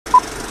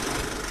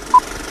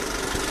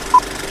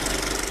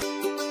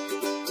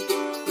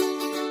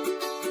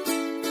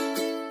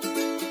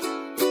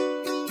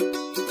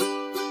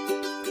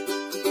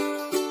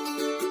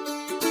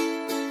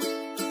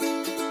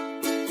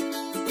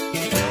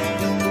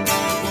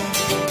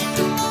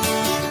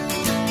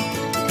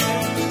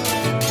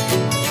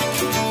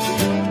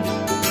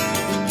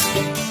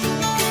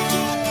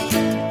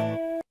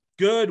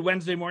Good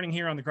Wednesday morning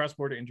here on the Cross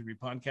Border Interview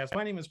Podcast.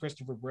 My name is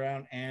Christopher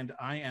Brown, and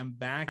I am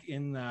back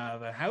in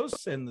the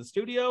house in the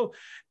studio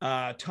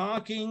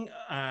talking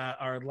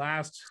our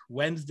last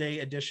Wednesday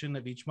edition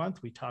of each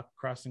month. We talk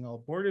Crossing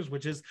All Borders,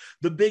 which is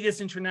the biggest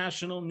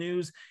international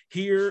news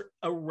here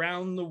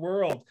around the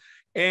world.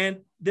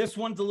 And this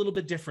one's a little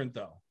bit different,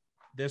 though.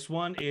 This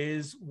one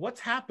is what's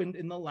happened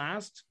in the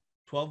last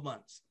 12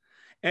 months.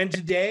 And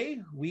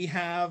today we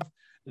have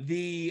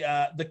the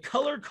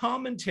color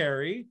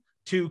commentary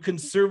to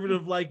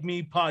Conservative Like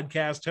Me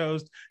podcast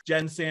host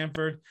Jen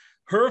Sanford,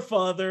 her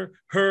father,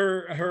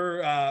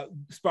 her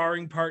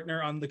sparring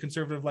partner on the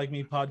Conservative Like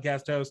Me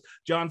podcast host,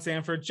 John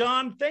Sanford.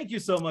 John, thank you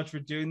so much for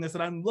doing this,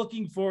 and I'm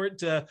looking forward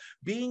to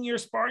being your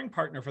sparring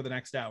partner for the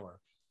next hour.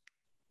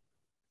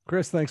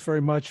 Chris, thanks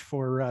very much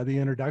for the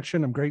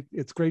introduction.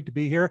 It's great to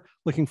be here.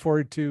 Looking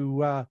forward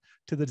to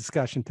the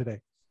discussion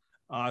today.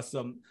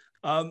 Awesome.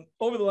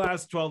 Over the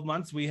last 12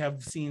 months, we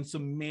have seen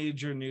some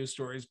major news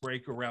stories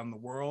break around the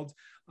world.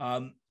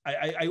 I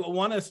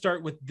want to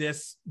start with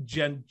this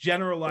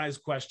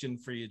generalized question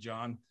for you,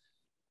 John.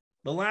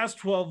 The last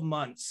 12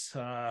 months,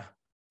 how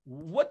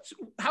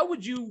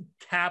would you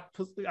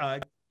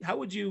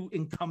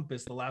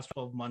encompass the last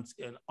 12 months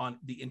on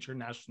the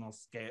international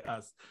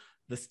scale,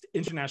 the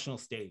international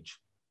stage?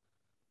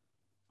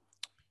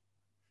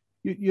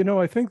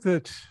 I think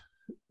that,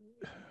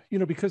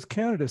 because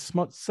Canada is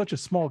such a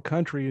small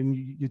country, and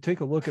you take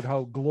a look at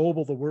how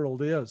global the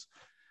world is,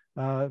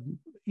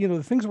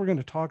 the things we're going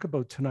to talk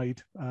about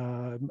tonight,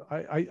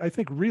 I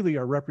think really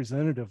are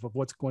representative of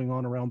what's going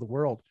on around the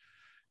world.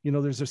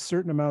 There's a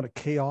certain amount of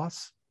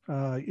chaos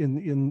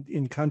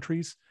in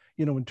countries,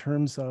 in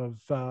terms of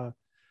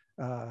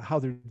how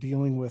they're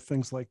dealing with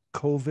things like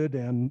COVID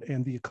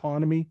and the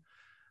economy.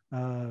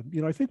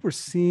 I think we're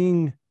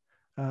seeing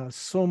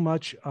so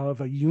much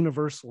of a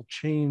universal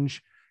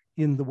change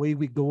in the way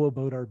we go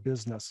about our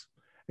business.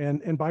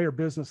 And by our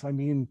business, I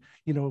mean,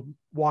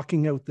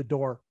 walking out the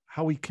door,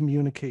 how we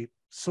communicate,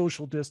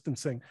 social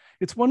distancing.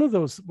 It's one of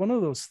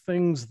those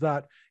things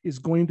that is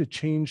going to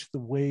change the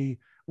way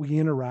we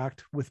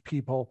interact with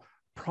people,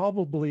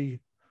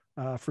 probably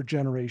for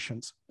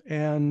generations.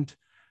 And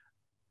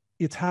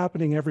it's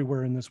happening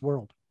everywhere in this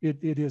world.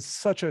 It is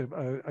such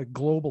a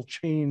global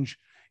change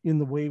in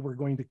the way we're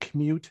going to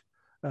commute,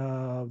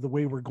 the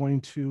way we're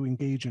going to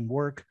engage in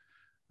work.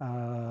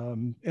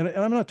 And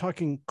I'm not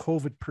talking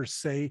COVID per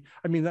se.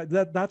 I mean,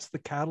 that's the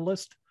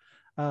catalyst.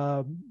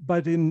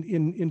 But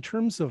in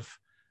terms of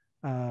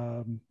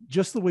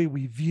just the way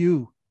we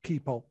view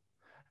people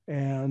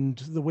and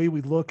the way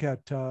we look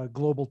at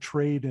global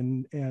trade,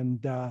 and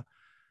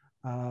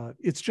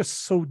it's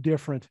just so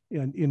different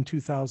in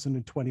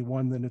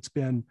 2021 than it's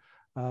been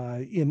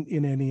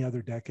in any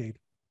other decade.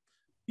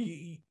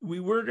 We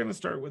were going to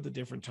start with a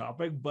different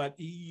topic, but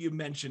you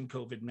mentioned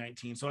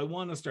COVID-19. So I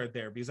want to start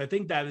there because I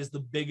think that is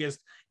the biggest,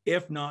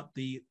 if not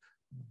the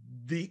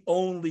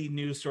only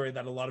news story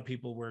that a lot of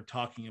people were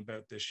talking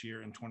about this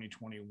year in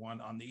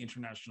 2021 on the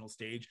international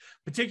stage,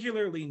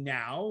 particularly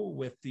now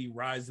with the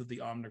rise of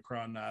the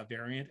Omicron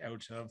variant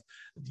out of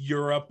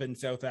Europe and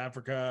South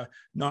Africa.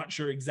 Not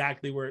sure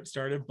exactly where it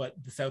started, but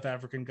the South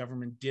African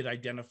government did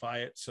identify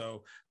it.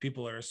 So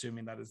people are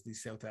assuming that is the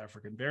South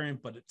African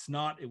variant, but it's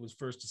not. It was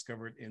first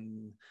discovered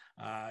in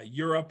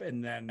Europe,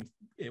 and then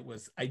it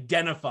was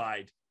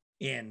identified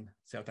in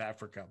South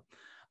Africa.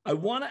 I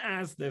want to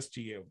ask this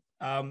to you.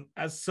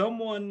 As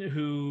someone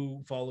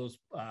who follows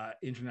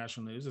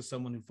international news, as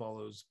someone who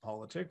follows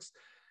politics,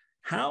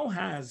 how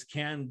has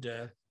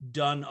Canada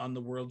done on the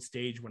world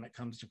stage when it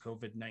comes to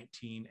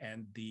COVID-19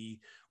 and the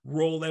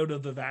rollout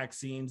of the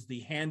vaccines,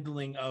 the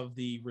handling of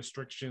the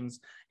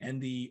restrictions,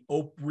 and the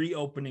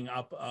reopening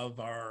up of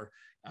our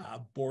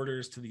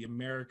borders to the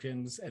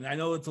Americans? And I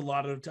know it's a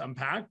lot to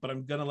unpack, but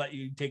I'm going to let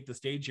you take the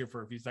stage here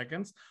for a few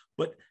seconds.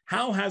 But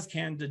how has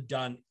Canada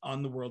done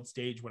on the world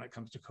stage when it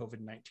comes to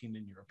COVID-19,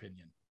 in your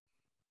opinion?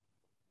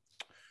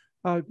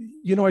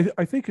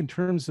 I think in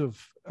terms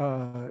of,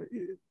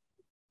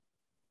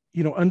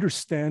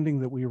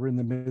 understanding that we were in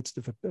the midst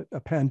of a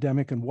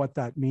pandemic and what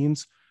that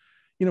means,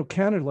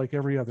 Canada, like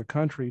every other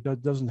country,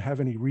 doesn't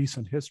have any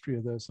recent history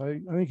of this. I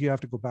think you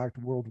have to go back to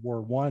World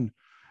War I,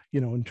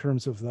 in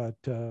terms of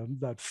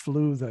that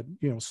flu that,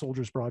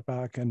 soldiers brought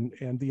back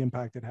and the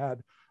impact it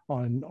had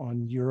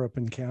on Europe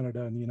and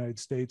Canada and the United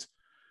States.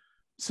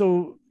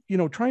 So,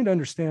 trying to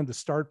understand the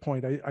start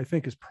point, I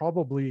think is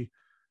probably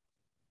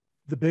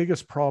the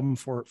biggest problem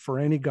for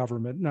any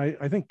government. And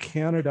I think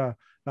Canada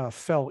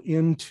fell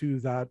into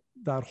that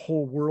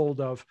whole world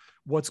of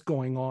what's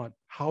going on.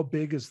 How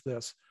big is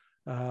this?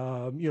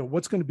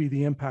 What's going to be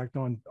the impact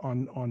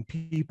on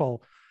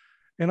people?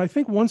 And I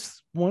think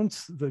once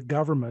the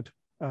government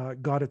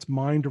got its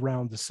mind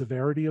around the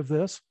severity of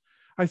this,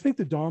 I think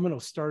the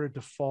dominoes started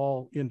to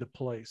fall into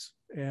place.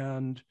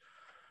 And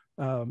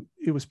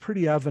it was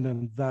pretty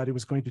evident that it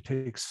was going to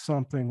take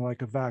something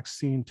like a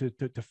vaccine to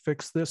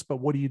fix this, but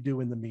what do you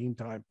do in the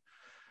meantime?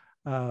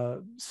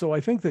 So I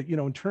think that,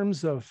 in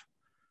terms of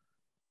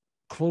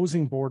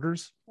closing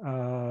borders,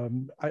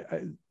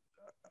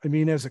 I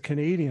mean, as a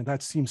Canadian,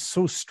 that seems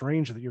so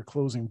strange that you're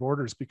closing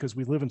borders, because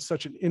we live in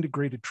such an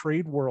integrated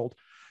trade world.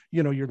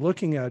 You're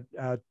looking at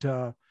how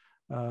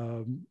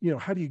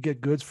do you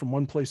get goods from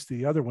one place to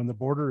the other when the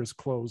border is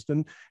closed?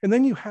 And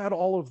then you had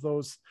all of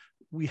those,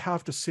 we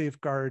have to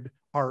safeguard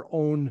our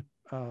own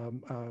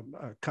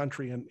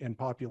country and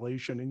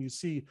population. And you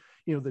see,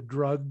 the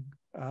drug,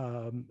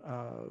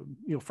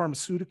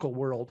 pharmaceutical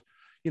world,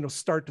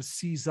 start to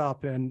seize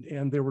up,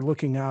 and they were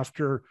looking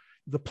after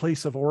the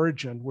place of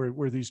origin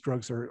where these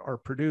drugs are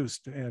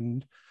produced.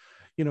 And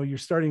you're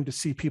starting to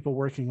see people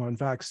working on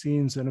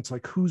vaccines, and it's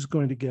like, who's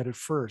going to get it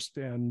first?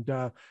 And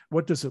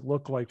what does it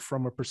look like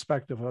from a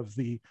perspective of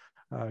the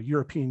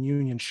European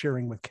Union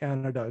sharing with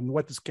Canada? And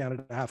what does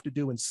Canada have to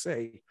do and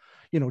say,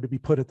 to be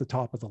put at the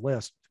top of the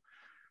list?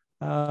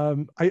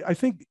 I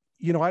think,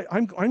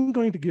 I'm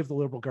going to give the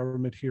Liberal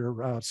government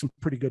here some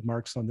pretty good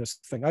marks on this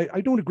thing.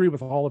 I don't agree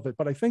with all of it,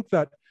 but I think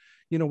that,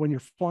 when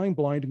you're flying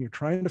blind and you're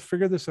trying to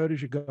figure this out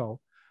as you go,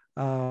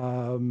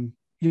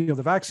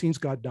 the vaccines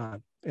got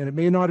done, and it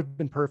may not have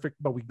been perfect,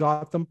 but we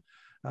got them.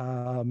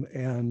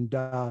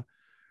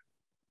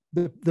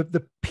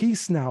 The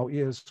piece now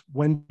is,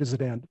 when does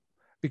it end?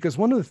 Because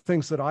one of the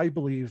things that I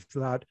believe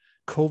that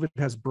COVID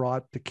has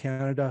brought to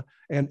Canada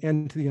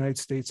and to the United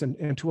States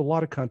and to a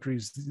lot of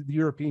countries, the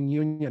European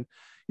Union,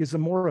 is a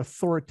more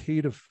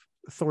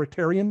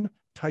authoritarian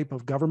type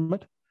of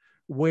government,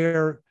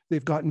 where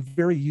they've gotten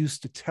very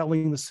used to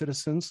telling the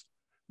citizens,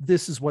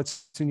 this is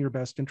what's in your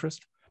best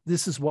interest.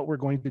 This is what we're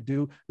going to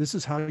do. This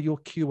is how you'll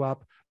queue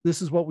up.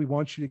 This is what we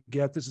want you to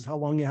get. This is how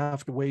long you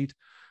have to wait.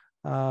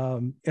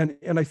 And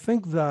I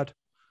think that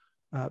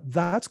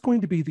that's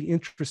going to be the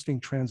interesting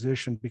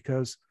transition,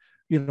 because,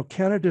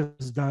 Canada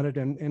has done it.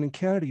 And in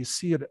Canada, you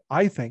see it,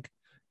 I think,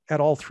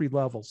 at all three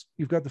levels.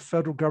 You've got the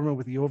federal government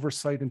with the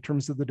oversight in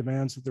terms of the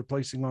demands that they're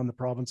placing on the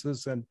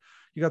provinces. And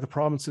you got the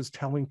provinces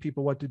telling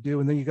people what to do.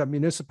 And then you got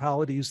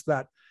municipalities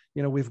that,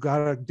 we've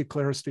got to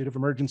declare a state of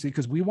emergency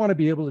because we want to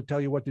be able to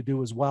tell you what to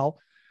do as well.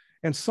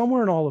 And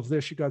somewhere in all of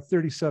this, you got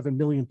 37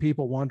 million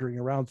people wandering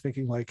around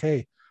thinking like,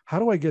 hey, how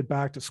do I get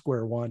back to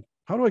square one?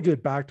 How do I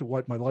get back to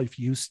what my life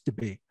used to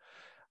be?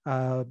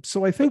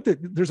 So I think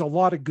that there's a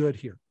lot of good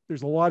here.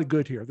 There's a lot of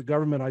good here. The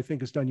government, I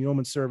think, has done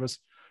yeoman's service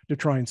to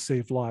try and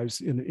save lives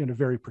in a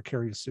very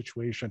precarious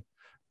situation.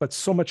 But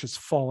so much has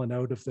fallen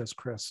out of this,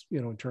 Chris,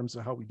 in terms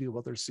of how we deal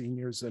with our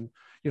seniors and,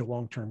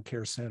 long-term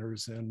care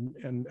centers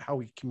and how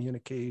we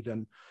communicate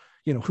and,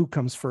 who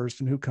comes first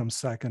and who comes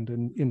second,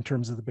 and in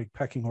terms of the big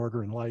pecking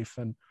order in life.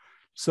 And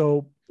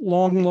so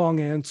long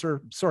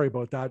answer. Sorry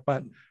about that,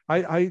 but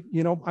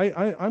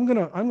I'm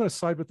gonna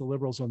side with the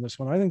Liberals on this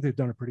one. I think they've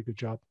done a pretty good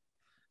job.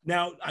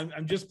 Now,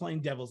 I'm just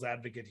playing devil's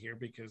advocate here,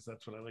 because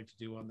that's what I like to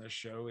do on this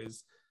show.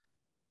 Is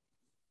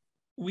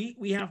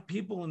we have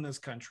people in this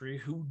country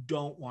who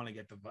don't want to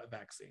get the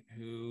vaccine,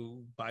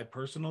 who, by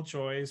personal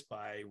choice,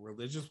 by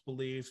religious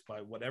beliefs,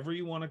 by whatever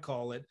you want to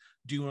call it,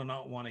 do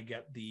not want to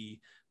get the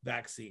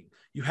vaccine.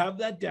 You have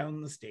that down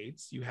in the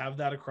States. You have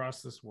that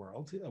across this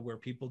world, where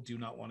people do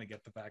not want to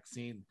get the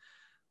vaccine.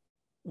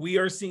 We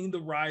are seeing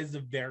the rise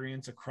of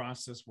variants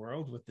across this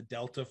world, with the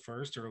Delta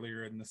first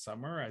earlier in the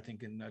summer. I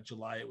think in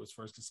July it was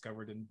first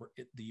discovered in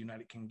the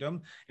United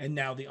Kingdom, and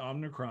now the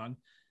Omicron.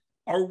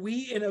 Are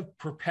we in a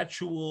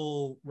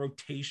perpetual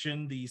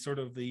rotation, the sort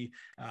of the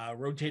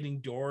rotating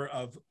door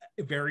of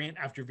variant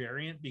after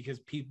variant, because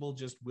people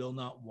just will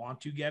not want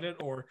to get it?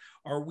 Or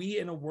are we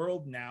in a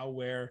world now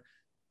where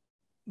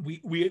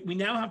we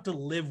now have to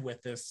live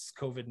with this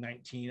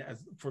COVID-19,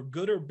 as for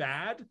good or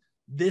bad?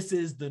 This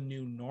is the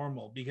new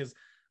normal, because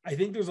I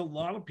think there's a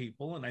lot of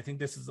people, and I think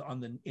this is on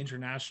the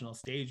international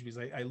stage, because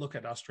I look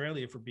at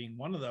Australia for being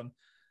one of them.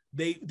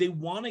 They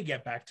want to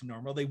get back to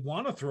normal. They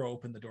want to throw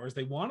open the doors.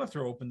 They want to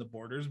throw open the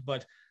borders,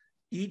 but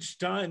each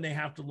time they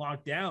have to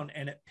lock down,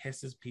 and it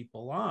pisses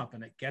people off,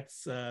 and it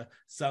gets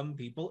some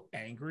people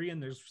angry,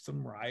 and there's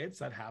some riots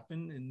that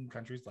happen in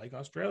countries like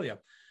Australia.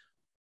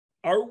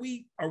 Are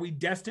we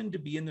destined to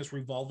be in this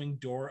revolving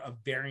door of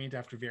variant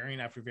after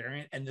variant after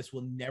variant, and this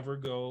will never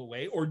go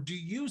away? Or do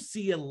you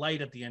see a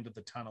light at the end of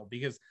the tunnel?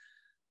 Because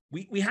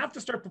we have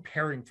to start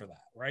preparing for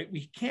that, right?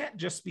 We can't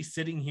just be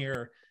sitting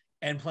here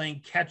and playing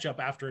catch up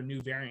after a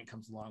new variant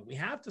comes along. We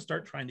have to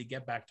start trying to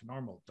get back to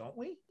normal, don't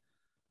we?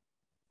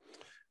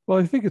 Well,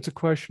 I think it's a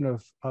question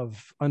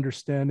of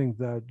understanding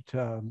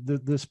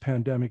that this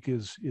pandemic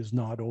is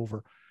not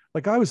over.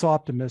 Like, I was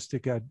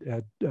optimistic at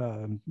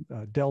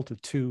Delta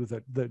 2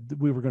 that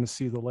we were going to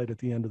see the light at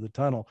the end of the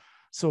tunnel.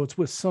 So it's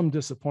with some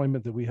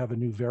disappointment that we have a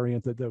new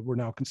variant that we're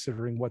now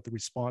considering what the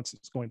response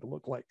is going to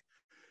look like.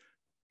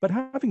 But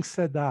having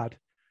said that,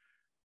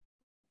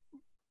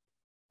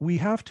 we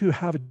have to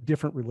have a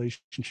different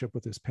relationship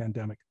with this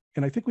pandemic.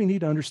 And I think we need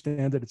to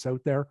understand that it's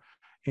out there,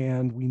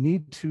 and we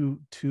need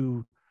to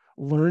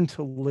learn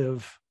to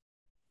live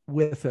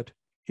with it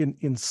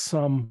in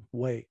some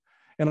way.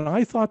 And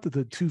I thought that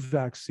the two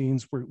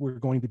vaccines were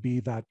going to be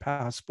that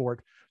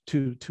passport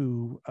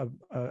to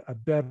a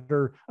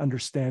better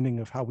understanding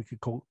of how we could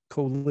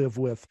co-live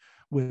with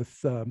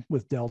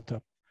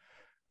Delta.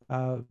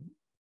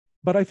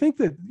 But I think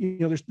that,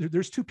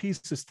 there's two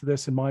pieces to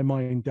this in my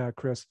mind,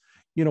 Chris.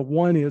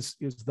 One is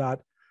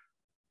that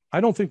I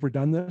don't think we're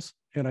done this,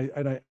 and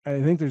I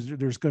think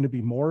there's going to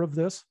be more of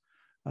this.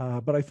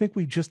 But I think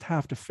we just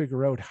have to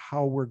figure out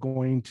how we're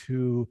going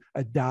to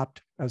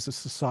adapt as a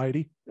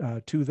society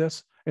to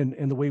this,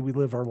 and the way we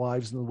live our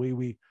lives and the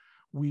way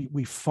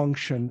we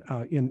function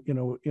in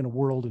a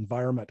world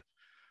environment.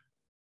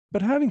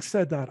 But having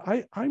said that,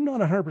 I'm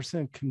not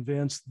 100%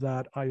 convinced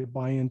that I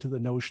buy into the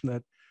notion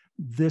that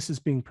this is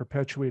being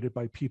perpetuated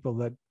by people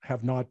that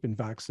have not been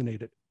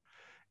vaccinated.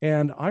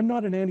 And I'm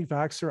not an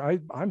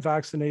anti-vaxxer. I'm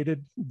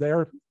vaccinated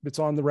there. It's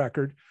on the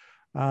record.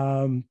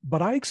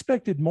 But I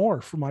expected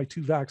more for my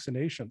 2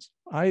 vaccinations.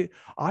 I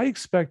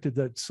expected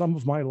that some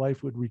of my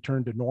life would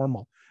return to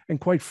normal. And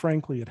quite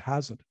frankly, it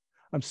hasn't.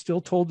 I'm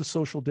still told to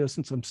social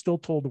distance. I'm still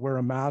told to wear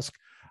a mask.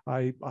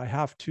 I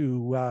have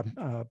to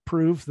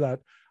prove that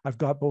I've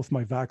got both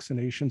my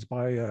vaccinations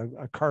by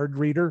a card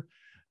reader.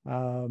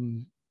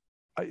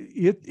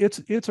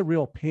 It's a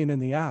real pain in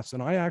the ass.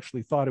 And I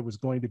actually thought it was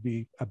going to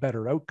be a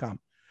better outcome.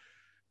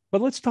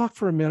 But let's talk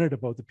for a minute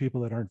about the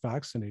people that aren't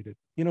vaccinated.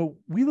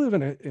 We live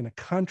in a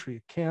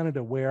country,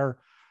 Canada, where,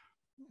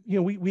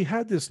 we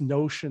had this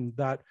notion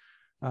that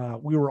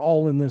we were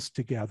all in this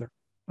together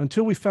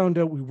until we found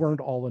out we weren't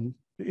all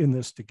in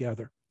this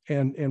together.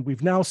 And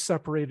we've now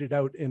separated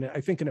out, I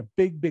think in a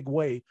big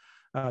way,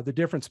 the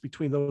difference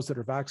between those that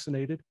are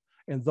vaccinated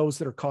and those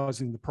that are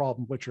causing the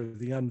problem, which are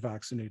the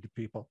unvaccinated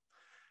people.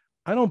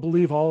 I don't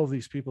believe all of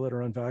these people that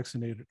are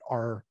unvaccinated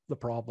are the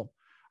problem.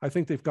 I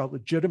think they've got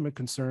legitimate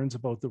concerns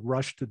about the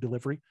rush to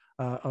delivery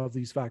of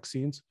these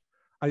vaccines.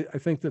 I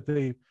think that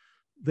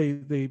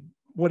they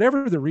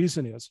whatever the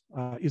reason is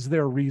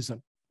their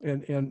reason.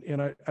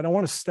 And I don't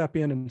want to step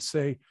in and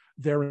say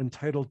they're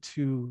entitled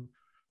to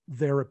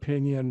their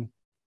opinion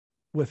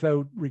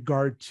without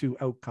regard to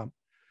outcome.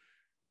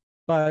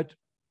 But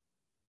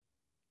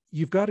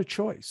you've got a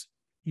choice,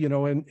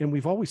 and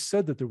we've always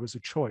said that there was a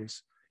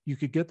choice. You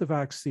could get the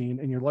vaccine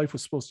and your life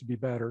was supposed to be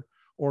better,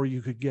 or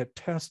you could get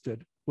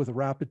tested with a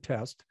rapid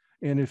test.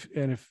 And if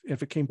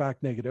it came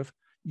back negative,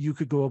 you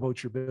could go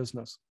about your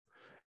business.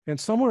 And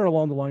somewhere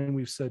along the line,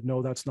 we've said,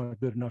 no, that's not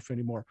good enough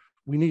anymore.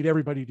 We need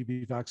everybody to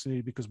be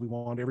vaccinated because we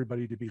want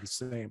everybody to be the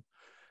same.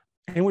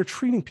 And we're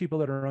treating people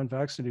that are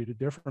unvaccinated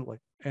differently.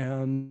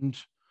 And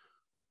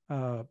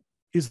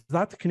is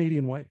that the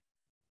Canadian way?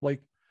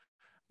 Like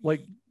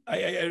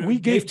we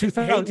gave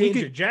 2,000. Hate to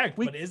interject,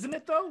 but isn't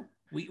it though?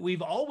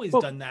 We've always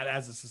done that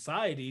as a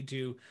society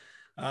to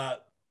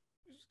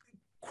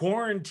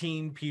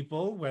quarantine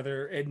people,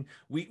 and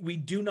we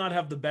do not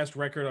have the best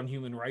record on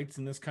human rights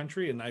in this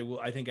country, and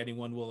I think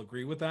anyone will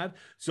agree with that.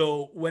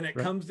 So when it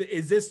comes to,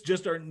 is this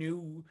just our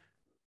new,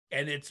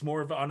 and it's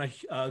more of on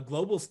a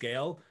global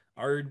scale,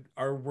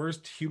 our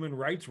worst human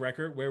rights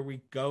record, where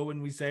we go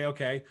and we say,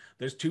 okay,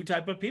 there's 2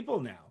 types of people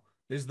now.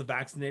 There's the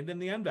vaccinated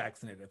and the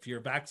unvaccinated. If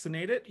you're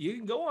vaccinated, you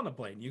can go on a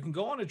plane, you can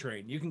go on a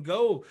train, you can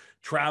go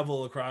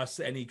travel across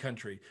any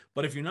country.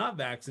 But if you're not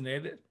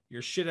vaccinated,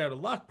 you're shit out of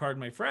luck,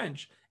 pardon my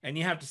French, and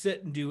you have to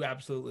sit and do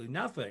absolutely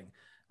nothing.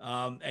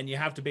 And you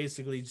have to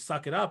basically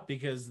suck it up,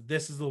 because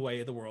this is the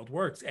way the world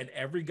works. And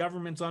every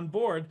government's on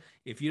board.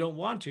 If you don't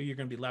want to, you're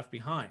going to be left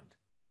behind.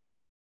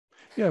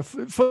 Yeah,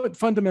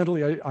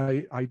 fundamentally,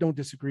 I don't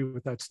disagree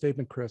with that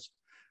statement, Chris.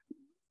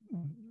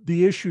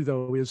 The issue,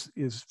 though,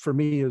 is for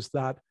me is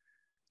that,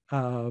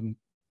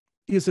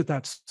 is it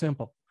that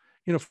simple?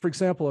 For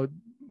example,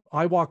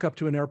 I walk up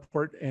to an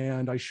airport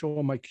and I show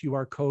them my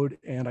QR code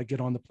and I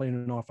get on the plane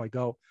and off I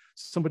go.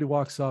 Somebody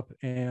walks up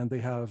and they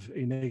have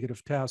a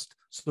negative test.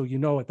 So,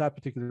 at that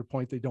particular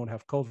point, they don't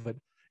have COVID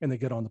and they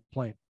get on the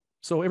plane.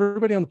 So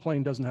everybody on the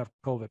plane doesn't have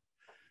COVID.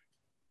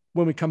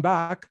 When we come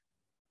back,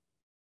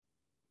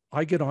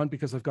 I get on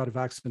because I've got a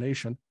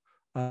vaccination,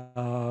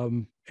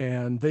 and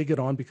they get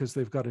on because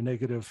they've got a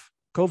negative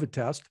COVID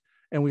test,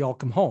 and we all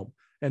come home.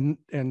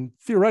 And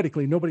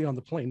theoretically, nobody on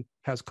the plane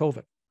has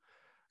COVID.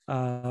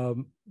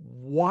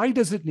 Why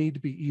does it need to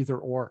be either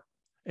or?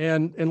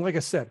 And like I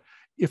said,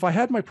 if I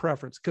had my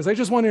preference, because I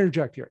just want to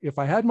interject here, if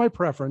I had my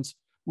preference,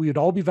 we would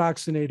all be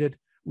vaccinated,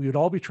 we would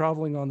all be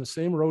traveling on the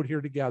same road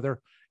here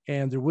together,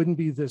 and there wouldn't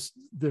be this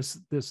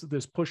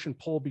push and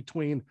pull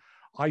between,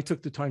 I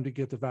took the time to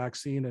get the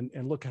vaccine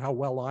and look at how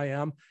well I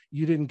am.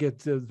 You didn't get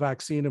the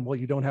vaccine, and well,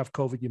 you don't have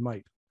COVID, you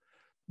might.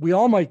 We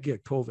all might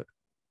get COVID.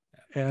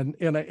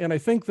 And I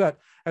think that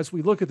as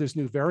we look at this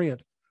new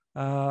variant,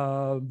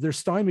 they're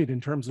stymied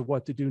in terms of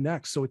what to do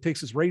next. So it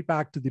takes us right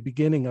back to the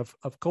beginning of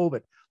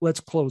COVID. Let's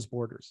close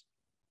borders.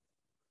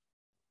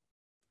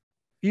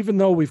 Even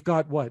though we've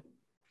got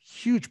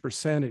huge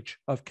percentage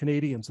of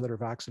Canadians that are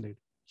vaccinated,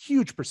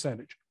 huge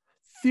percentage.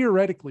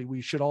 Theoretically,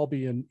 we should all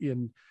be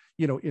in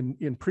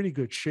pretty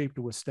good shape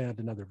to withstand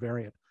another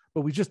variant,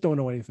 but we just don't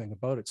know anything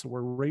about it. So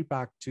we're right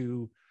back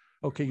to,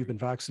 okay, you've been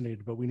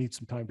vaccinated, but we need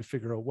some time to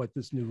figure out what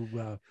this new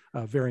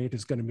variant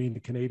is going to mean to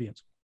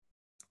Canadians.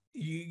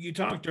 You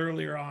talked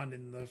earlier on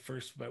in the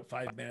first about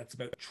 5 minutes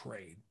about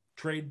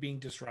trade being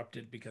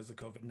disrupted because of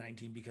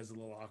COVID-19, because of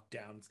the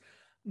lockdowns.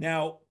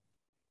 Now,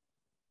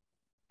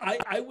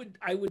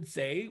 I would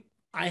say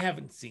I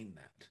haven't seen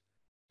that.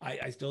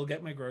 I still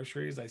get my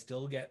groceries. I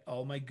still get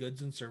all my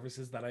goods and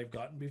services that I've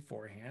gotten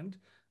beforehand.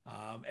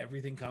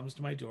 Everything comes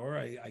to my door.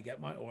 I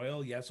get my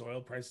oil. Yes,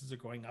 oil prices are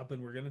going up,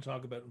 and we're going to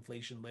talk about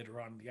inflation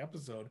later on in the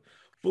episode.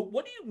 But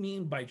what do you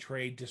mean by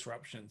trade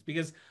disruptions?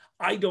 Because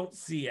I don't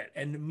see it,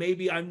 and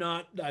maybe I'm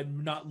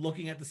not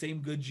looking at the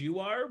same goods you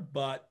are,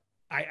 but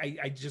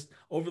I just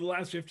over the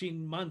last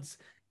 15 months,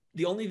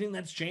 the only thing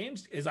that's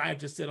changed is I have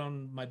to sit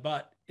on my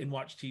butt and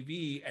watch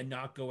TV and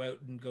not go out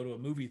and go to a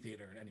movie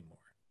theater anymore.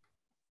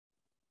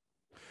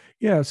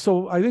 Yeah,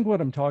 so I think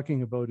what I'm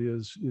talking about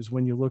is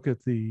when you look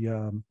at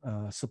the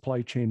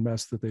supply chain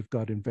mess that they've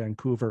got in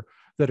Vancouver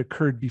that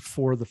occurred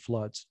before the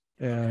floods,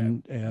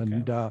 Okay.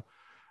 and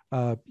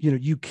Okay.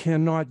 you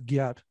cannot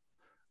get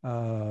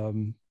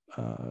um,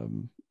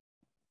 um,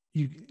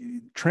 you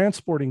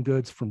transporting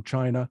goods from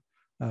China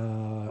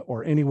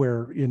or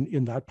anywhere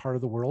in that part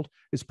of the world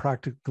is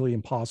practically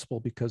impossible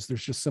because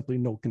there's just simply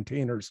no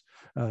containers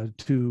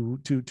to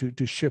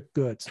ship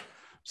goods.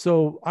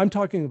 So I'm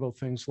talking about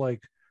things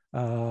like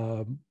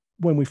uh,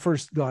 when we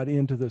first got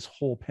into this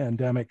whole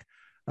pandemic,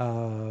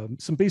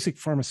 some basic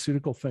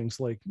pharmaceutical things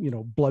like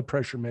blood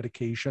pressure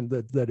medication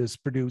that is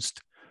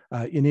produced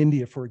in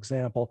India, for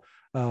example,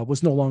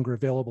 was no longer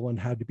available and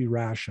had to be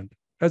rationed,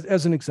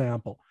 as an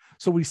example.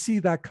 So we see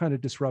that kind of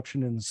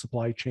disruption in the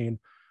supply chain.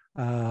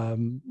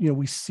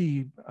 We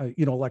see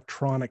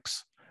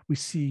electronics. We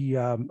see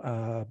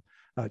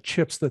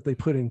chips that they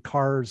put in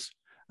cars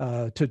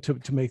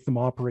to make them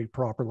operate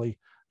properly,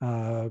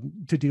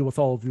 to deal with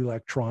all of the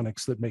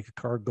electronics that make a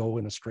car go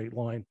in a straight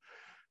line.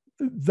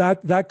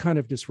 That kind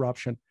of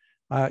disruption.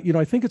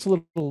 I think it's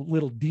a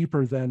little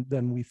deeper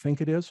than we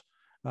think it is.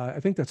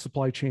 I think that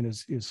supply chain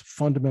is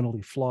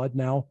fundamentally flawed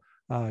now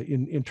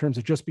in terms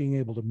of just being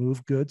able to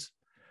move goods.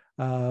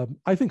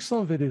 I think some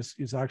of it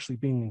is actually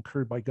being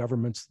incurred by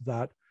governments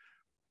that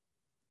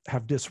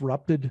have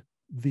disrupted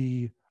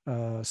the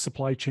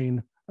supply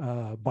chain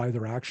by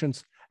their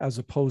actions, as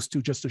opposed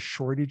to just a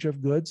shortage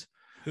of goods.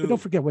 But don't Who?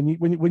 forget,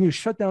 when you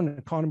shut down an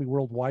economy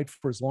worldwide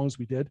for as long as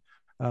we did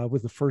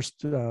with the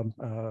first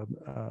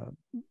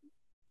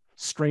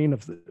strain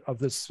of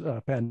this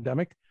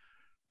pandemic,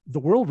 the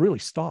world really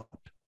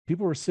stopped.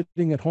 People were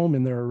sitting at home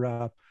in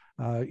their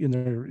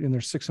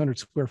 600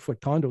 square foot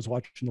condos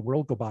watching the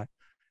world go by.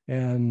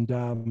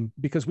 And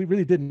because we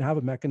really didn't have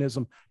a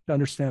mechanism to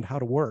understand how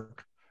to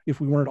work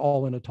if we weren't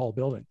all in a tall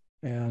building.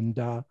 And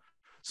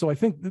so I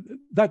think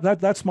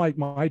that's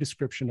my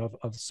description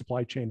of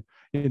supply chain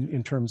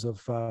in terms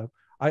of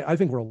I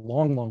think we're a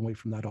long way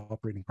from that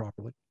operating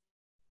properly.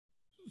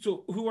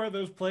 So who are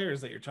those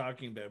players that you're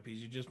talking about? Because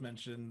you just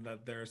mentioned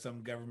that there are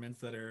some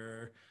governments that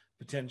are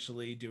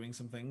potentially doing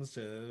some things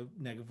to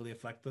negatively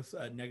affect the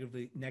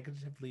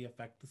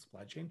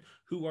supply chain.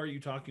 Who are you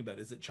talking about?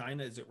 Is it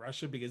China? Is it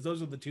Russia? Because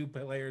those are the two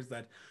players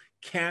that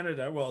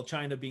Canada, well,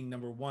 China being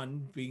number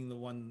one, being the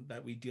one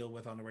that we deal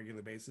with on a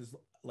regular basis,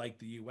 like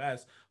the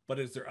US. But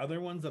is there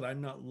other ones that I'm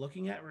not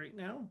looking at right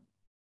now?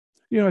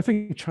 I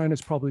think China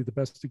is probably the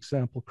best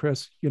example,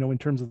 Chris, in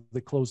terms of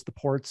they closed the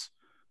ports.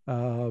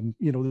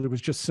 There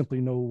was just simply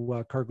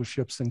no cargo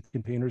ships and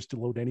containers to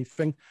load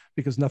anything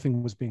because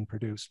nothing was being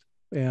produced.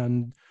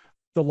 And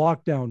the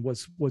lockdown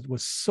was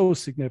so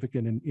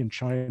significant in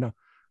China,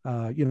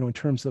 in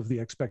terms of the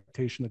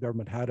expectation the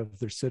government had of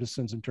their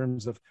citizens in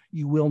terms of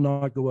you will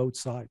not go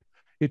outside.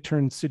 It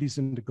turned cities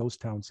into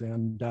ghost towns,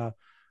 and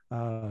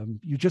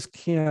you just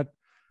can't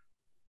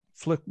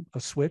flip a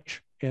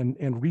switch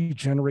and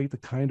regenerate the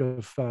kind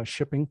of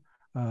shipping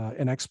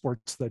and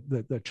exports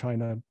that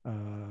China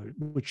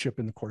would ship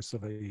in the course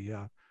of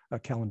a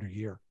calendar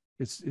year.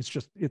 It's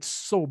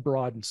so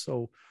broad and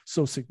so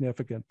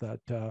significant that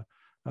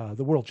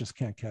the world just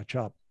can't catch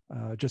up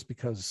just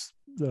because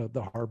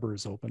the harbor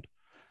is opened.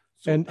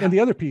 So And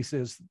the other piece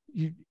is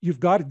you've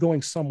got it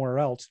going somewhere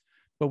else,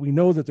 but we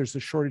know that there's a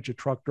shortage of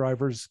truck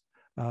drivers.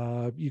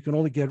 You can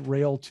only get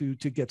rail to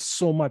get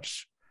so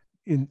much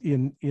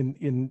into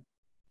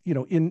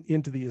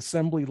the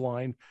assembly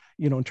line,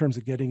 in terms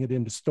of getting it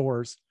into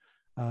stores.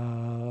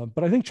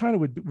 But I think China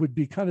would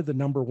be kind of the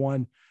number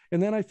one.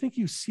 And then I think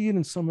you see it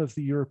in some of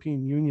the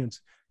European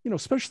unions,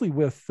 especially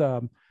with,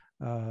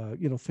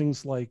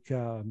 things like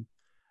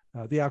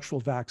the actual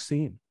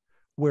vaccine,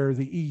 where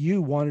the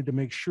EU wanted to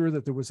make sure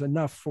that there was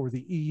enough for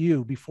the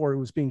EU before it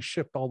was being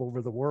shipped all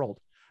over the world,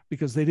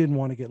 because they didn't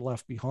want to get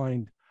left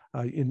behind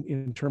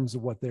in terms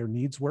of what their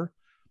needs were.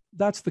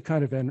 That's the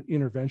kind of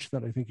intervention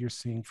that I think you're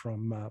seeing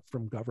from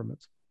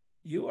governments.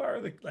 you are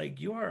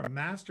a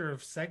master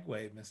of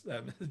segue,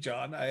 Mr.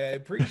 John. I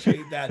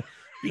appreciate that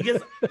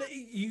because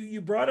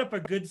you brought up a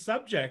good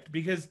subject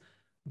because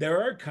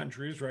there are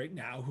countries right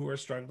now who are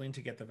struggling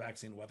to get the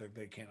vaccine, whether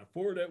they can't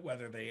afford it,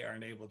 whether they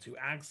aren't able to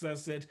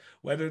access it,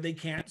 whether they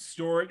can't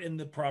store it in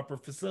the proper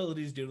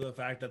facilities due to the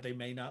fact that they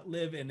may not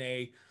live in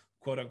a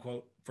quote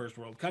unquote first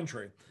world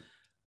country.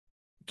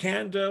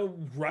 Canada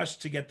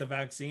rushed to get the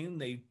vaccine.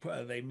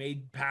 They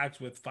made pacts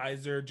with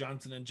Pfizer,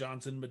 Johnson and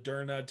Johnson,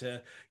 Moderna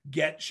to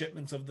get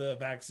shipments of the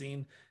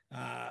vaccine.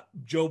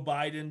 Joe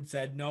Biden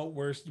said, no,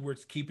 we're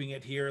keeping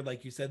it here.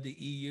 Like you said, the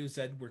EU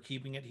said we're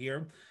keeping it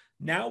here.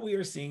 Now we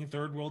are seeing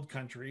third world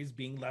countries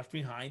being left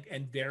behind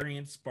and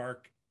variants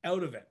spark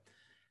out of it.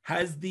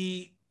 Has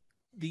the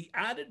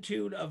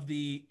attitude of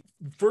the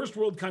first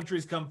world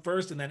countries come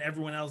first and then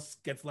everyone else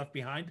gets left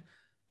behind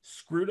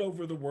screwed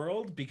over the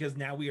world, because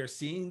now we are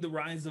seeing the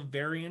rise of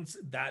variants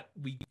that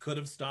we could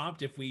have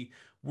stopped if we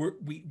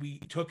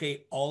took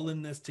a all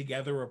in this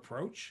together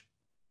approach?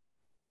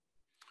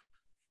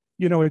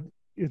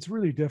 It's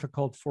really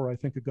difficult for, I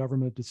think, a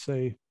government to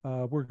say,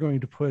 we're going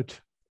to put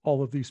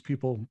all of these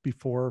people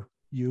before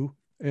you.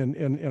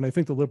 And I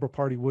think the Liberal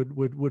Party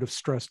would have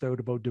stressed out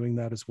about doing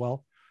that as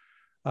well.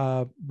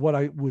 What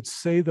I would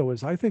say, though,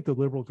 is I think the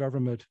Liberal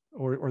government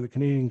or the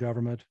Canadian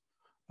government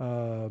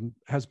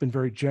has been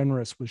very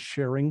generous with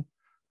sharing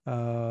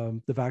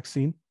the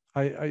vaccine.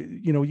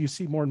 You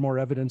see more and more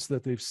evidence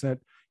that they've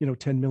sent,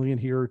 10 million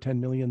here or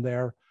 10 million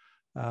there.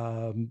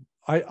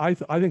 I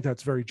think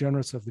that's very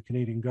generous of the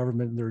Canadian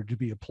government, and they're to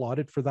be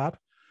applauded for that.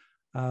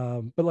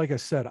 But like I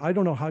said, I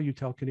don't know how you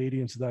tell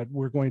Canadians that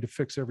we're going to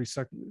fix every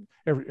second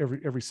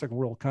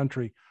world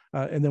country,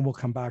 and then we'll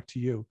come back to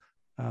you.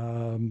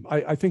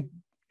 I think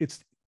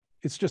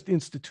it's just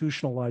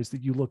institutionalized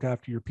that you look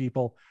after your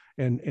people,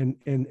 and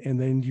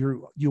then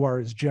you are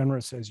as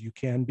generous as you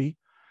can be.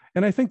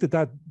 And I think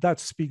that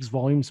speaks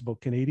volumes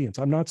about Canadians.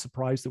 I'm not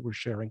surprised that we're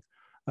sharing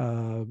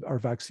our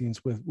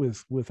vaccines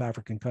with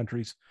African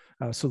countries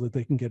so that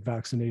they can get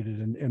vaccinated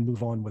and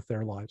move on with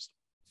their lives.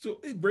 So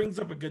it brings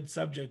up a good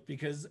subject,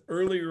 because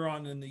earlier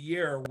on in the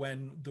year,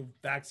 when the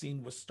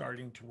vaccine was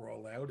starting to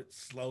roll out, it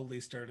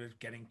slowly started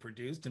getting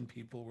produced and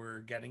people were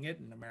getting it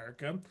in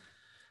America.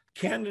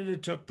 Canada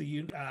took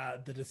the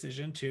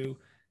decision to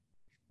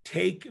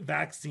take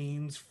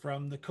vaccines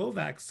from the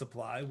COVAX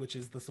supply, which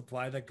is the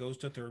supply that goes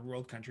to third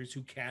world countries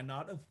who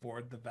cannot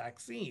afford the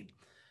vaccine.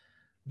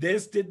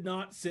 This did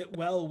not sit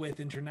well with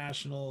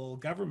international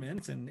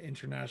governments and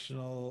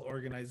international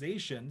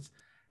organizations.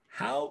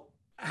 How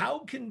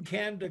can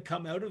Canada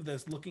come out of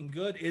this looking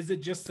good? Is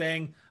it just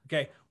saying,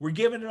 okay, we're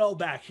giving it all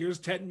back, here's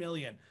 10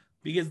 million?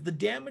 Because the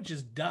damage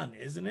is done,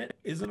 isn't it?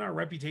 Isn't our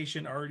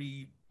reputation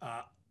already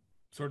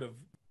sort of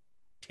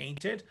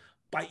tainted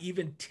by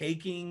even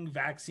taking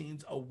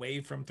vaccines away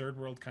from third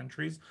world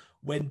countries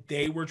when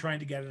they were trying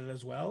to get it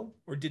as well?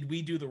 Or did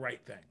we do the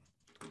right thing?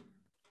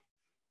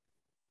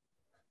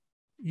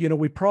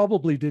 We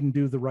probably didn't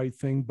do the right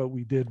thing, but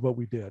we did what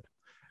we did.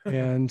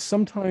 And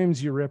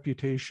sometimes your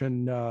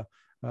reputation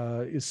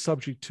is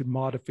subject to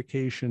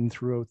modification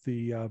throughout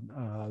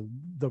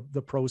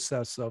the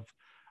process of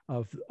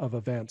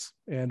events.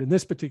 And in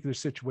this particular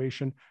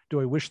situation, do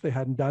I wish they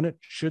hadn't done it?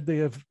 Should they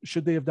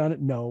have done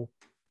it? No.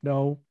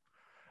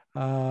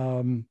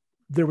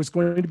 There was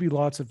going to be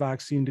lots of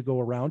vaccine to go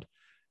around,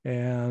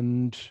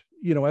 and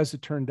as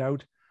it turned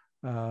out,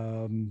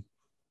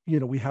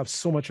 we have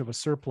so much of a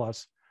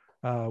surplus.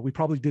 We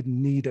probably didn't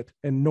need it,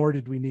 and nor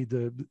did we need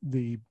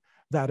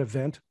that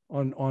event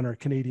on our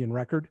Canadian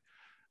record.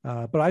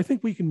 But I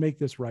think we can make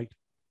this right,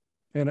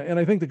 and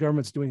I think the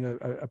government's doing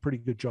a pretty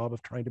good job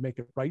of trying to make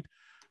it right.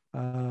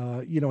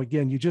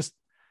 Again,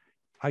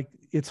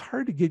 it's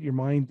hard to get your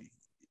mind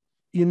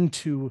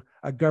into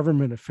a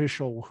government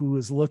official who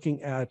is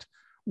looking at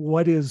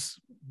what is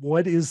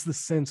the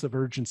sense of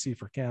urgency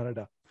for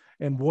Canada,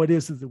 and what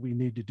is it that we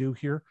need to do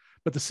here.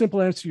 But the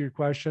simple answer to your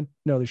question,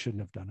 no, they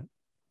shouldn't have done it.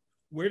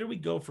 Where do we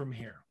go from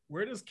here?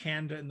 Where does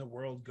Canada and the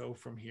world go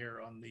from here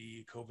on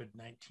the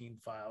COVID-19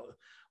 file?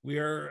 We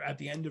are at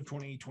the end of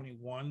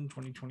 2021,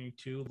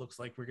 2022. Looks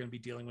like we're going to be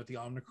dealing with the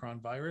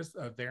Omicron virus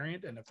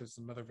variant. And if there's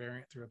some other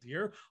variant throughout the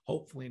year,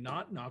 hopefully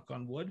not, knock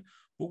on wood.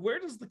 But where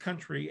does the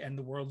country and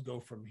the world go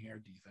from here,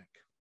 do you think?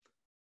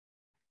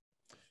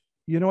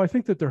 I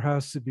think that there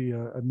has to be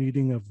a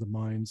meeting of the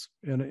minds.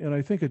 And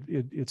I think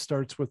it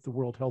starts with the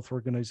World Health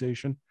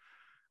Organization.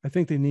 I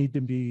think they need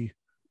to be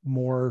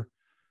more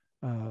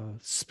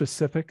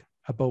specific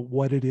about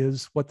what it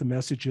is, what the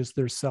message is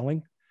they're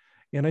selling.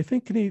 And I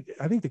think the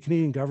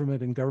Canadian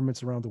government and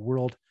governments around the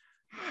world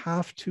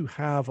have to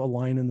have a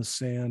line in the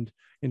sand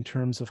in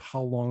terms of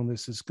how long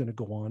this is going to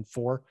go on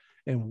for,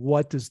 and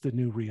what does the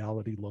new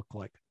reality look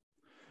like.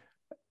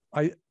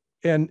 I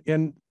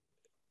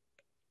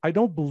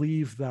don't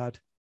believe that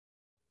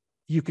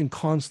you can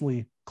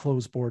constantly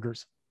close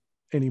borders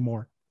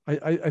anymore.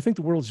 I think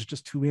the world is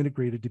just too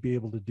integrated to be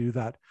able to do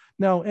that.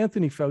 Now,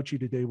 Anthony Fauci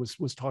today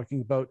was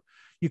talking about,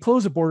 you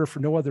close a border for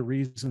no other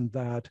reason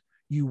that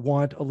you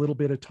want a little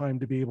bit of time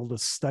to be able to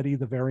study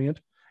the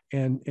variant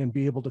and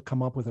be able to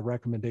come up with a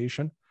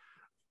recommendation.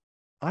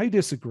 I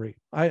disagree.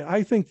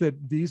 I think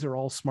that these are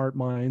all smart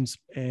minds,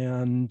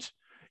 and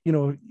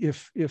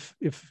if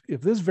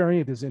this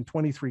variant is in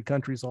 23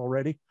 countries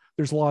already,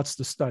 there's lots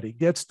to study.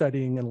 Get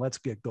studying and let's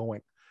get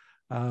going.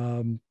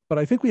 But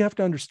I think we have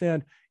to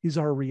understand, is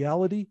our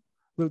reality,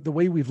 the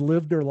way we've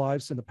lived our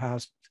lives in the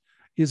past,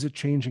 is it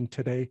changing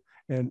today?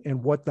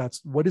 And what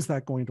is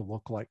that going to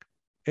look like?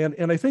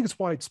 And I think it's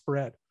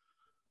widespread.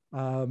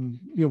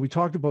 We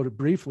talked about it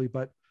briefly,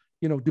 but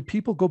Do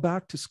people go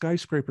back to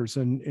skyscrapers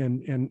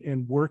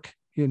and work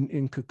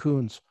in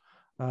cocoons?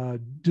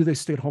 Do they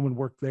stay at home and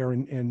work there?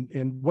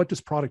 And what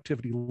does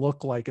productivity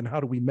look like, and how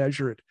do we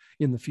measure it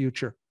in the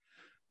future?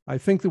 I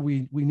think that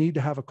we need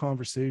to have a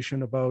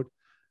conversation about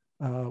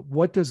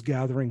what does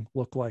gathering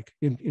look like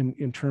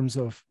in terms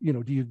of,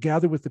 do you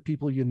gather with the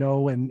people you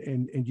know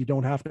and you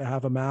don't have to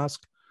have a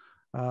mask?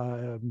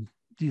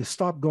 Do you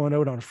stop going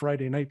out on a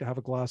Friday night to have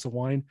a glass of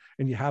wine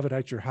and you have it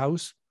at your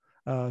house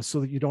so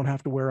that you don't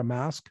have to wear a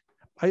mask?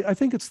 I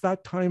think it's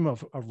that time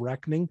of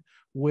reckoning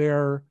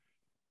where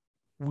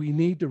we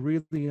need to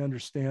really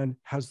understand,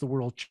 has the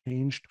world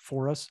changed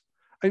for us?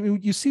 I mean,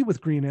 you see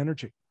with green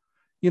energy,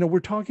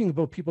 we're talking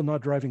about people not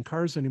driving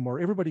cars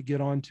anymore. Everybody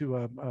get onto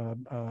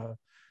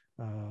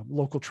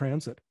local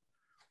transit.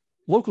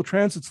 Local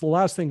transit's the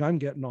last thing I'm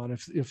getting on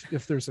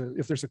if there's a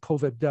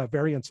COVID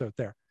variance out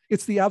there.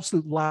 It's the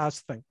absolute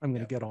last thing I'm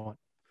going to get on.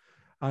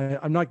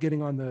 I'm not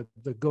getting on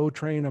the GO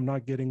train. I'm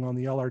not getting on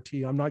the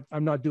LRT.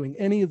 I'm not doing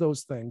any of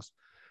those things.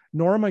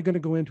 Nor am I going to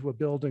go into a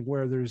building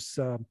where there's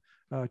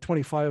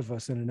 25 of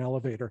us in an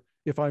elevator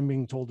if I'm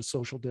being told to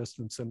social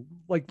distance. And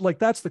like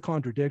that's the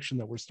contradiction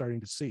that we're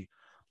starting to see.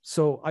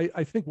 So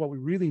I think what we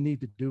really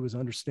need to do is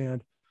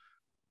understand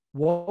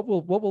what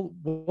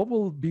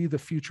will be the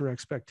future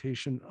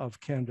expectation of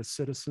Canada's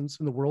citizens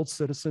and the world's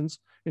citizens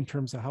in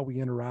terms of how we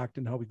interact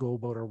and how we go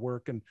about our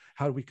work and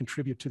how do we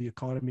contribute to the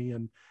economy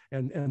and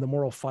the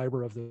moral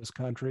fiber of this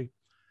country.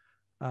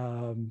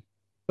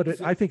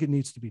 I think it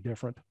needs to be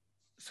different.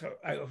 So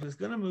I was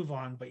going to move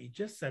on, but you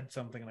just said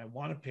something and I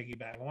want to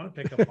piggyback. I want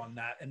to pick up on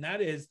that. And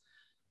that is,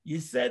 you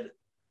said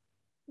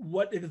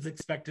what is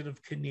expected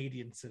of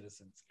Canadian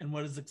citizens and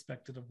what is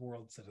expected of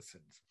world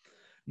citizens.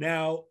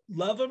 Now,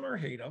 love him or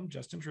hate him,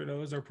 Justin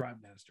Trudeau is our prime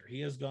minister. He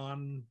has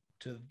gone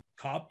to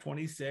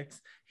COP26.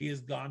 He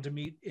has gone to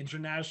meet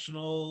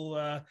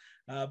international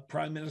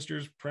prime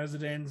ministers,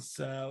 presidents,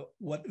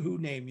 who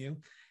name you.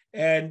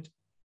 And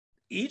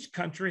each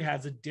country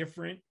has a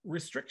different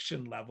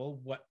restriction level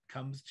what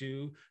comes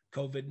to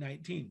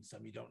COVID-19.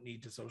 Some you don't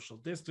need to social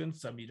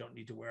distance, some you don't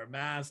need to wear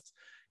masks.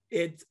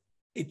 It's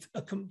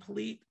a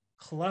complete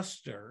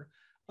cluster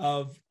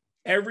of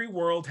every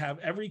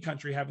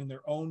country having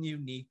their own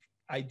unique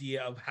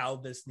idea of how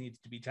this needs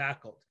to be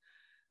tackled.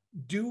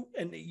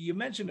 And you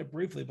mentioned it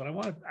briefly, but I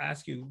want to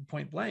ask you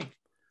point blank.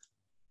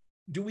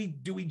 Do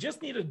we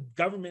just need a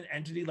government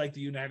entity like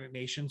the United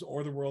Nations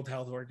or the World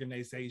Health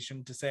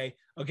Organization to say,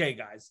 okay,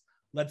 guys,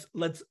 let's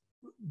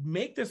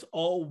make this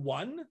all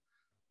one?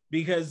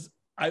 Because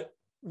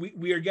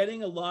we are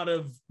getting a lot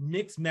of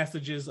mixed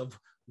messages of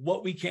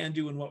what we can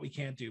do and what we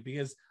can't do,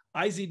 because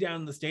I see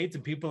down in the States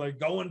and people are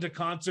going to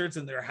concerts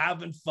and they're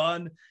having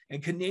fun,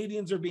 and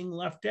Canadians are being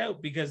left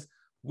out because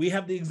we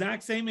have the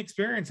exact same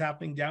experience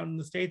happening down in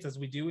the States as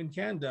we do in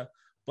Canada.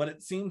 But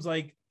it seems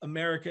like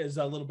America is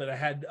a little bit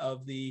ahead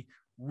of the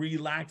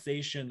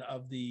relaxation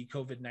of the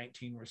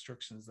COVID-19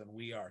 restrictions than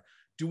we are.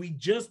 Do we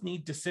just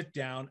need to sit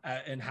down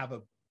and have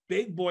a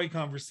big boy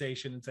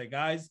conversation and say,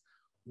 guys,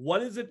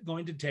 what is it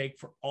going to take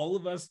for all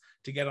of us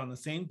to get on the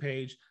same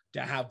page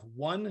to have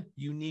one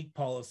unique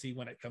policy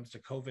when it comes to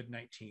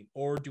COVID-19?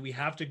 Or do we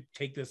have to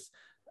take this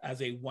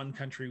as a one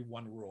country,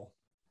 one rule?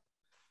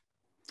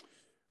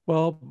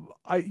 Well,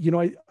 I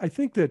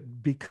think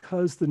that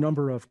because the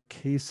number of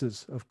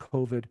cases of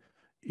COVID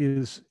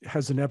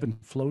has an ebb and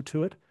flow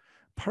to it,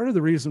 part of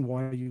the reason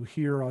why you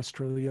hear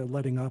Australia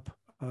letting up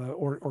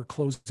or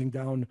closing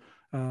down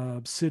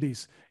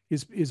cities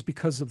is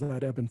because of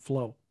that ebb and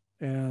flow.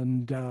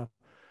 And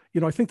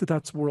I think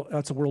that's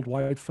a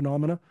worldwide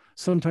phenomena.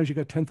 Sometimes you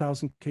got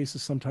 10,000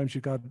 cases, sometimes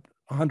you got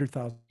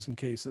 100,000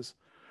 cases,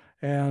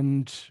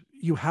 and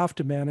you have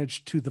to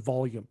manage to the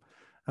volume.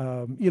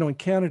 In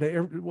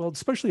Canada,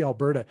 especially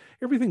Alberta,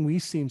 everything we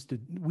seem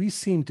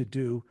to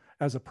do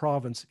as a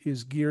province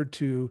is geared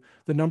to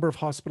the number of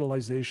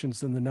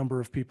hospitalizations and the number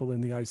of people in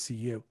the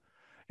ICU,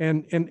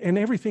 and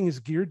everything is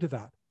geared to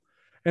that.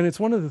 And it's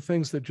one of the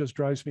things that just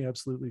drives me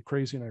absolutely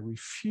crazy. And I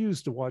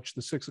refuse to watch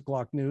the 6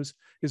 o'clock news,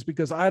 is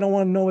because I don't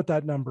want to know what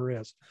that number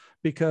is,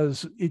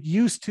 because it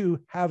used to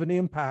have an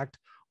impact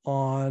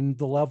on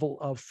the level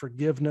of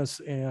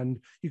forgiveness.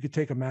 And you could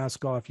take a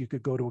mask off, you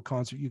could go to a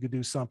concert, you could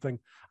do something,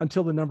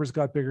 until the numbers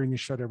got bigger and you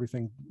shut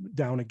everything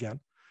down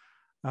again.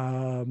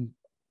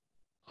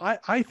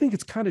 I think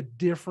it's kind of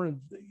different.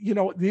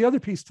 The other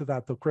piece to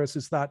that though, Chris,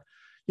 is that,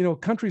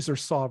 countries are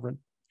sovereign,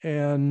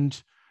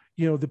 and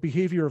the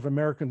behavior of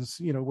Americans,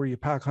 where you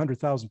pack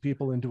 100,000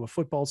 people into a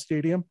football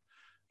stadium,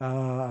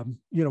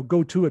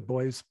 go to it,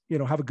 boys,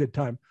 have a good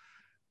time.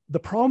 The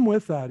problem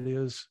with that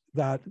is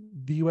that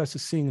the US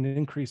is seeing an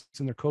increase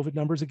in their COVID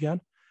numbers again.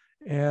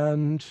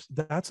 And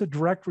that's a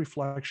direct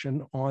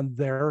reflection on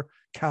their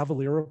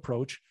cavalier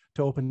approach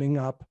to opening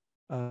up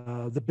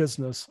the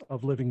business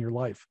of living your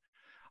life.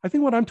 I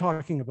think what I'm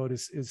talking about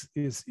is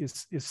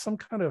some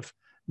kind of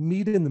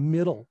meet in the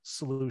middle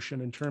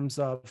solution in terms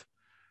of,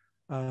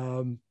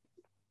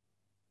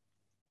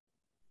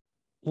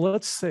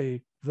 let's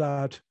say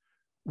that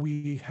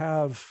we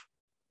have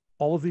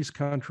all of these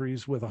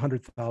countries with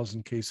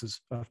 100,000 cases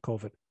of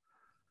COVID.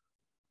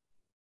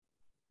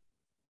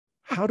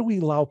 how do we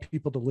allow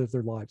people to live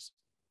their lives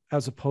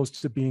as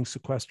opposed to being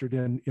sequestered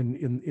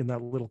in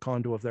that little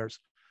condo of theirs?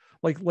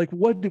 Like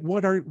what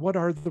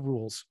are the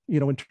rules,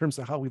 in terms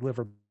of how we live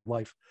our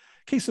life?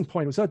 Case in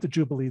point, I was at the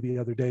Jubilee the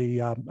other day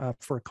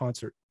for a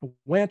concert.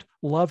 Went,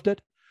 loved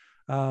it.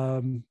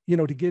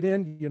 To get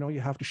in,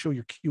 you have to show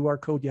your QR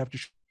code, you have to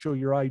show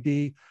your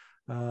ID,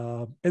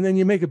 and then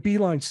you make a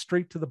beeline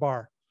straight to the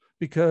bar,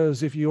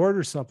 because if you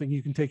order something,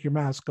 you can take your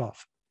mask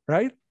off,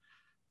 right?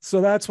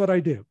 So that's what I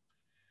do.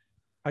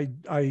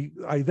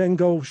 I then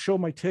go show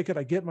my ticket,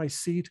 I get my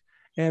seat,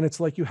 and it's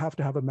like you have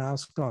to have a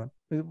mask on.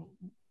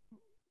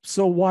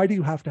 So why do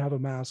you have to have a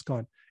mask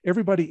on?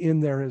 Everybody in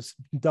there is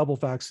double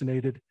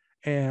vaccinated,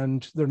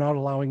 and they're not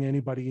allowing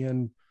anybody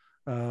in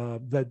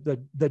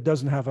that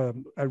doesn't have a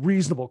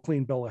reasonable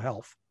clean bill of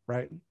health,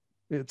 right?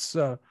 It's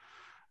so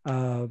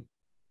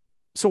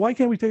why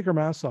can't we take our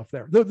masks off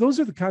there? Those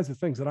are the kinds of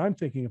things that I'm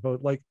thinking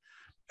about. Like,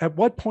 at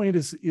what point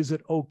is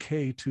it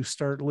okay to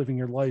start living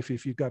your life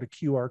if you've got a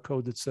QR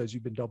code that says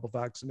you've been double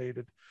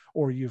vaccinated,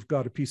 or you've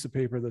got a piece of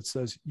paper that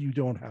says you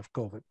don't have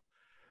COVID?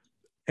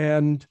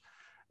 And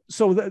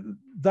so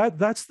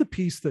that's the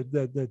piece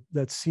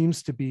that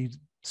seems to be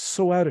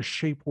so out of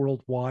shape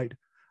worldwide.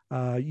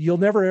 You'll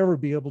never ever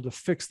be able to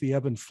fix the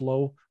ebb and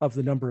flow of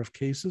the number of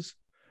cases,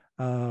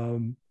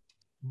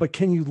 but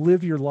can you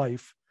live your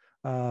life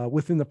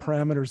within the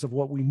parameters of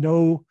what we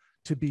know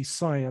to be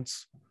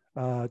science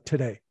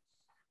today?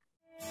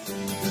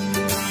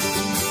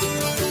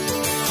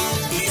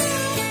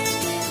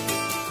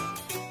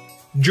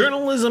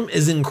 Journalism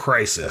is in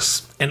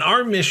crisis, and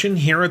our mission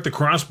here at the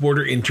Cross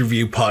Border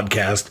Interview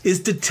Podcast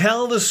is to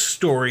tell the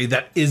story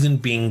that isn't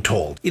being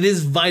told. It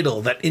is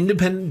vital that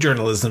independent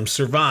journalism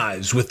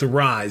survives with the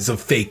rise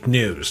of fake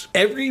news.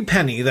 Every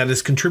penny that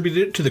is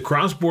contributed to the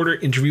Cross Border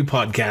Interview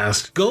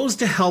Podcast goes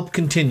to help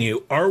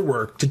continue our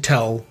work to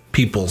tell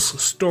people's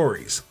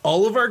stories.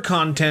 All of our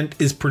content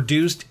is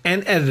produced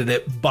and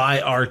edited by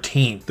our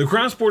team. The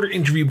Cross Border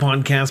Interview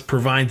Podcast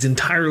provides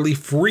entirely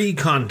free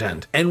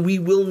content, and we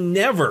will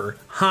never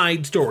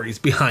hide stories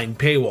behind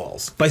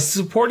paywalls. By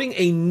supporting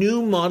a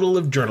new model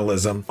of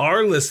journalism,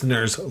 our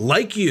listeners,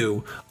 like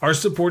you, are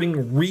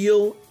supporting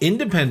real,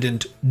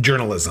 independent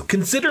journalism.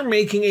 Consider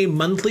making a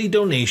monthly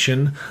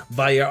donation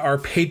via our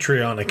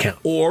Patreon account,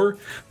 or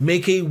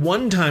make a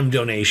one-time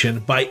donation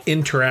by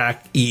Interac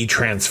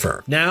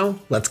e-transfer. Now,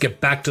 let's get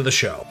back to the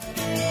show.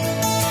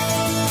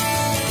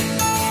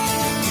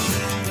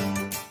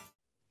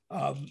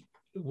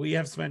 We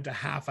have spent a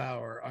half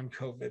hour on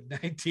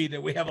COVID-19,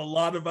 and we have a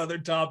lot of other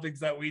topics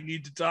that we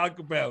need to talk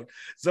about.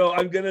 So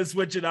I'm going to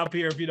switch it up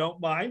here, if you don't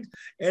mind.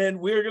 And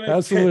we're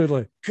going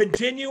to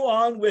continue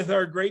on with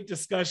our great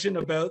discussion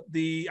about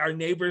our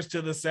neighbors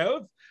to the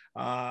south.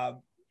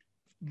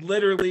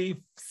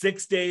 Literally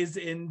 6 days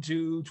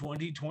into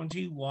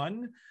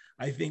 2021.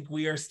 I think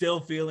we are still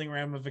feeling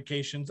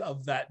ramifications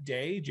of that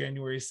day,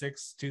 January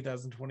 6,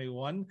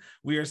 2021.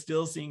 We are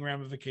still seeing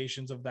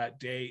ramifications of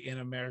that day in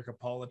America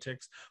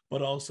politics,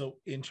 but also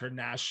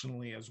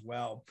internationally as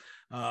well.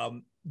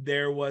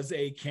 There was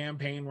a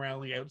campaign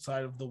rally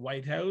outside of the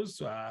White House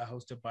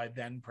hosted by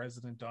then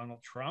President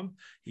Donald Trump.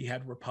 He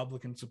had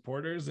Republican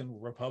supporters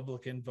and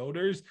Republican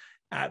voters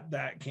at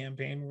that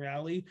campaign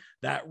rally.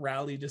 That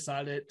rally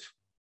decided,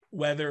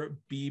 whether it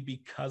be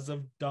because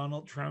of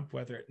Donald Trump,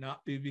 whether it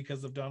not be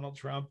because of Donald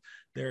Trump,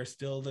 there's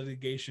still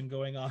litigation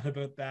going on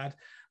about that,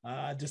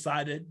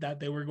 decided that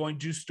they were going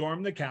to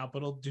storm the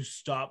Capitol to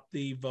stop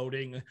the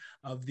voting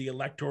of the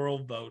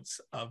electoral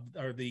votes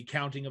or the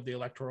counting of the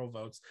electoral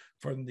votes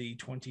from the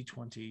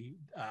 2020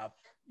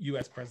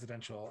 US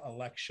presidential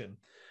election.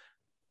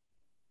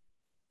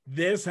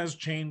 This has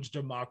changed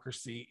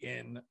democracy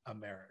in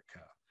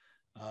America.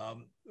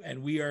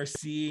 And we are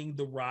seeing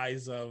the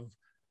rise of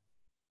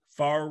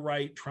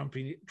far-right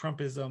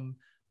Trumpism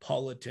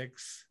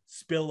politics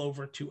spill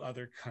over to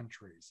other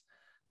countries.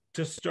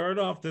 To start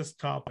off this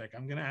topic,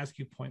 I'm going to ask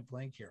you point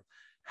blank here.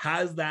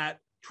 Has that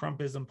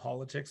Trumpism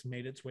politics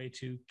made its way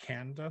to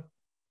Canada?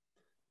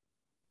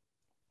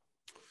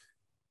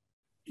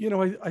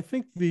 I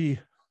think the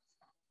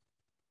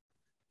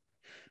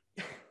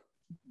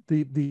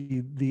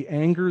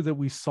anger that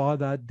we saw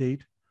that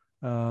date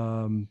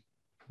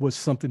was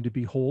something to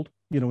behold,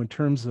 in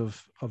terms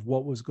of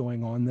what was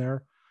going on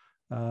there.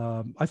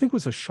 I think it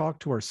was a shock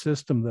to our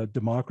system that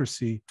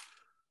democracy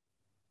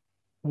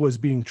was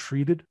being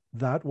treated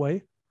that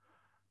way.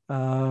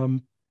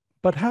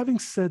 But having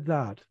said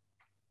that,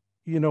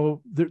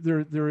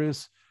 there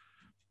is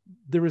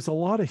a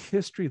lot of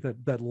history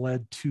that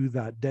led to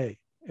that day,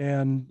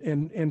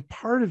 and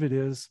part of it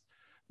is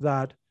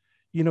that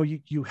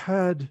you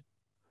had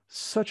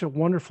such a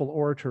wonderful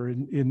orator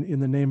in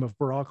the name of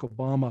Barack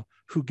Obama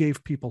who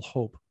gave people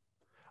hope.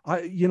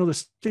 The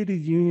State of the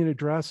Union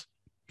address,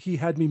 he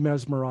had me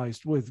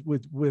mesmerized with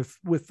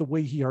the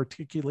way he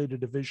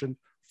articulated a vision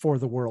for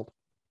the world.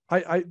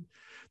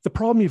 The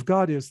problem you've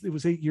got is it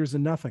was 8 years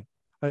and nothing.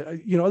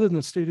 Other than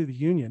the State of the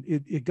Union,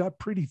 it got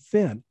pretty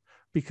thin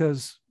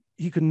because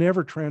he could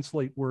never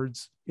translate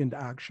words into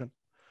action.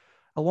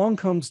 Along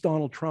comes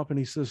Donald Trump and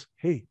he says,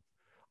 "Hey,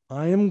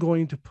 I am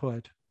going to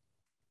put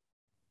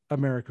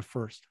America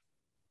first.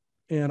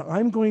 And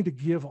I'm going to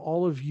give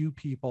all of you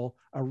people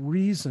a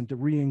reason to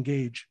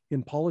re-engage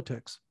in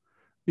politics,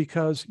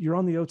 because you're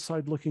on the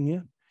outside looking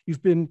in.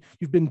 You've been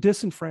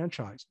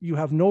disenfranchised. You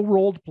have no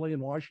role to play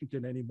in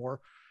Washington anymore.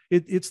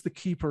 It's the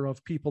keeper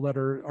of people that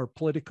are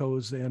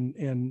politicos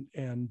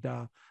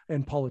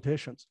and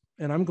politicians.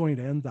 And I'm going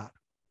to end that.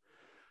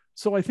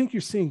 So I think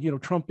you're seeing,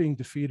 Trump being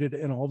defeated,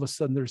 and all of a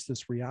sudden there's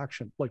this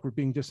reaction, like we're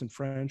being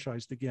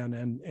disenfranchised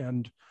again.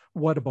 And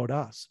what about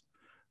us?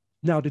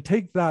 Now, to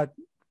take that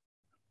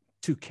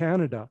to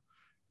Canada,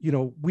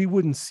 we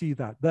wouldn't see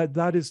that.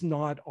 That is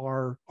not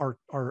our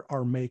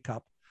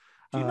makeup.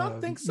 Do you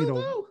not think so,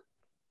 though?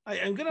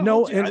 I'm gonna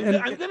no,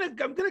 I'm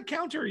gonna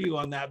counter you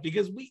on that,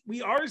 because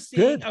we are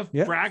seeing a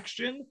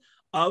fraction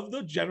of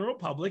the general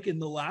public in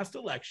the last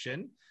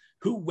election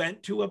who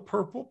went to a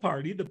purple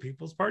party, the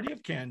People's Party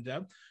of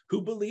Canada,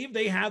 who believe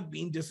they have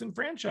been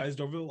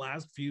disenfranchised over the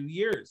last few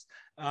years.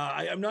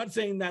 I'm not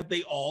saying that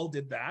they all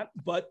did that,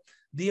 but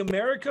the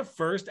America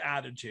First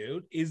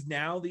attitude is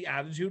now the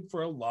attitude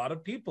for a lot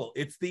of people.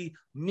 It's the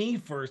me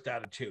first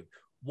attitude.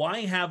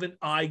 Why haven't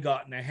I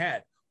gotten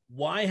ahead?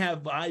 Why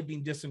have I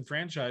been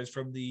disenfranchised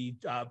from the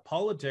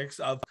politics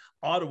of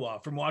Ottawa,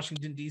 from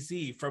Washington,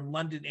 D.C., from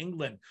London,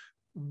 England?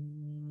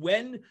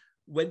 When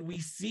we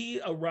see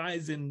a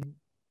rise in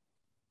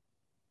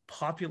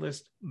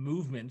populist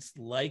movements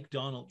like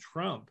Donald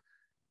Trump,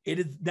 it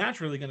is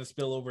naturally going to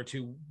spill over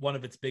to one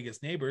of its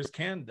biggest neighbors,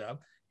 Canada.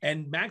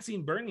 And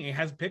Maxime Bernier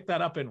has picked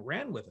that up and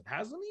ran with it,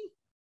 hasn't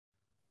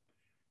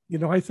he?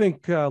 I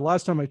think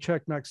last time I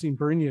checked, Maxime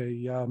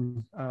Bernier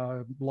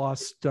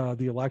lost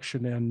the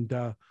election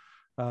and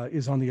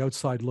is on the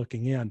outside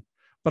looking in.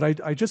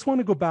 But I just want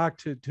to go back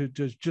to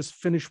just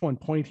finish one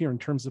point here in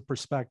terms of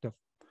perspective.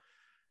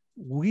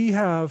 We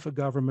have a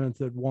government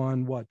that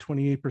won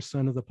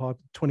 28% of the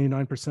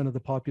 29% of the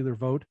popular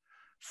vote,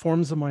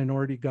 forms a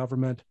minority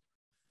government,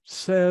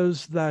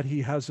 says that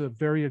he has a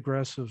very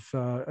aggressive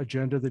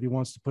agenda that he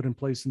wants to put in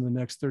place in the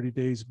next 30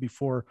 days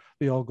before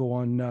they all go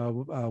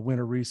on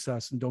winter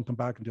recess and don't come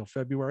back until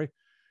February.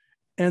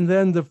 And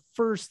then the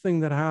first thing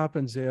that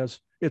happens is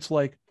it's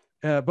like,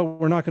 but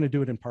we're not going to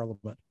do it in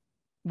Parliament.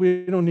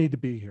 We don't need to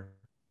be here.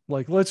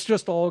 Like, let's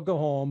just all go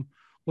home.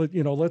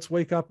 Let's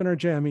wake up in our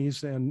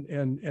jammies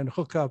and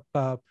hook up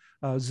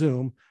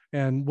Zoom,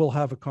 and we'll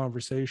have a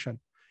conversation.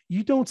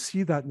 You don't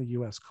see that in the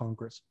U.S.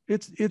 Congress.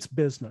 It's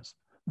business.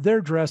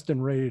 They're dressed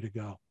and ready to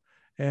go,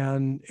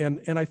 and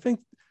I think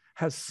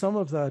has some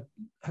of that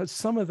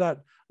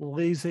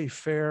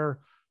laissez-faire.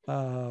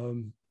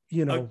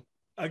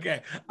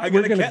 Okay,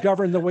 we're going to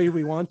govern the way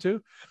we want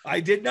to.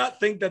 I did not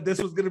think that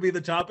this was going to be the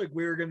topic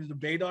we were going to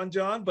debate on,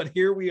 John, but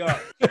here we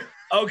are.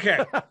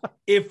 Okay,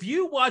 if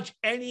you watch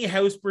any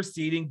House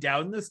proceeding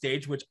down the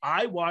stage, which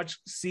I watch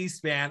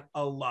C-SPAN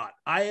a lot,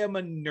 I am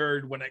a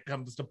nerd when it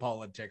comes to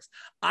politics.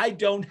 I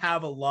don't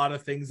have a lot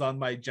of things on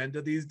my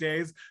agenda these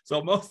days,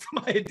 so most of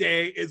my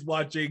day is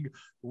watching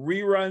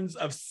reruns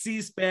of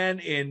C-SPAN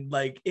in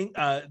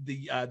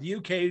the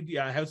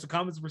UK House of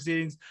Commons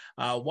proceedings,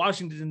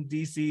 Washington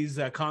DC's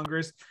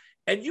Congress.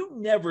 And you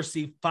never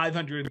see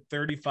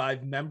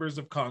 535 members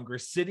of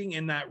Congress sitting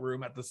in that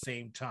room at the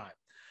same time.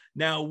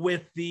 Now,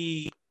 with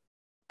the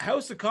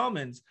House of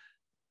Commons,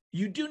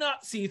 you do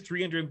not see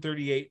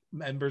 338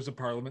 members of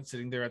Parliament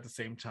sitting there at the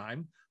same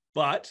time,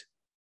 but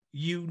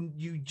you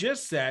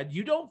just said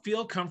you don't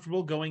feel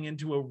comfortable going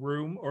into a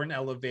room or an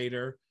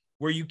elevator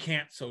where you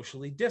can't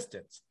socially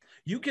distance.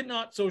 You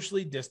cannot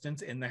socially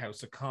distance in the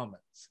House of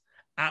Commons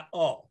at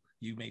all.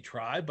 You may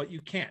try, but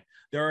you can't.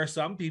 There are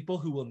some people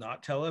who will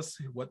not tell us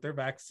what their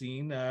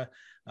vaccine,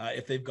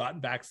 if they've gotten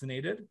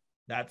vaccinated.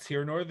 That's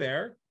here nor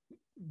there.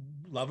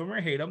 Love them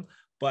or hate them,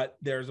 but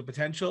there's a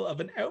potential of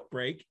an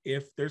outbreak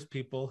if there's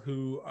people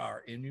who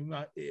are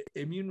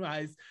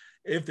immunized,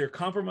 if they're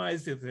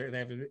compromised, if they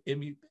have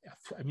an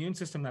immune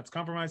system that's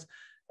compromised,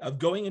 of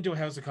going into a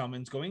House of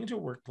Commons, going into a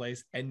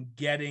workplace and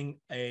getting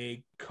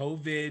a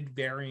COVID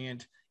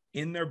variant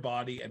in their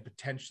body and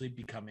potentially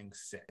becoming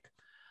sick.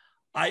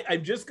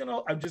 I'm just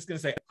gonna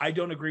say I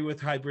don't agree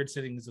with hybrid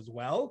sittings as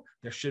well.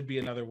 There should be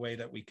another way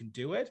that we can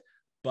do it,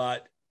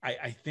 but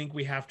I think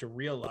we have to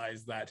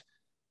realize that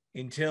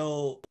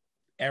until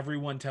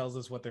everyone tells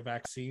us what their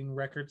vaccine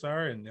records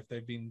are and if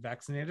they've been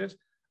vaccinated,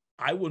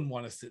 I wouldn't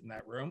want to sit in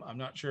that room. I'm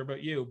not sure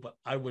about you, but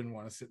I wouldn't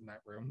want to sit in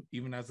that room,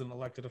 even as an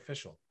elected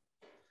official.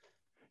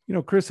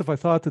 Chris, if I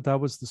thought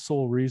that was the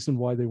sole reason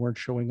why they weren't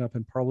showing up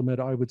in Parliament,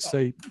 I would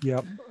say,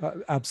 yeah,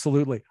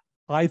 absolutely.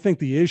 I think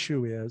the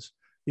issue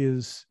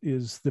is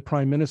the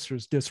Prime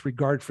Minister's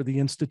disregard for the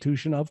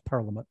institution of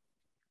Parliament.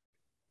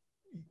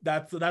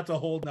 That's a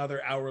whole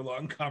nother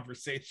hour-long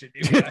conversation.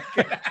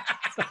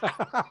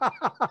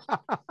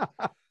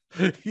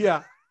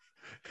 Yeah.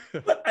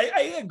 But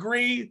I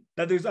agree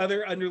that there's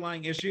other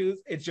underlying issues.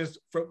 It's just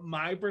from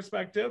my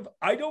perspective,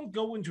 I don't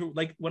go into,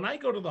 like, when I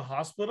go to the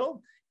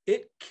hospital,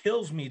 it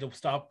kills me to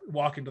stop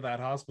walking to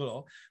that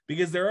hospital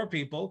because there are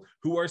people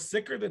who are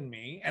sicker than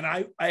me. And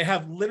I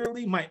have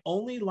literally my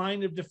only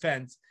line of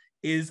defense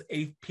is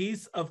a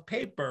piece of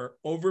paper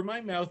over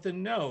my mouth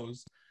and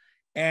nose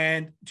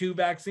and 2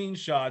 vaccine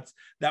shots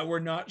that we're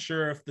not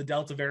sure if the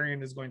Delta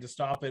variant is going to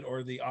stop it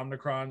or the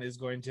Omicron is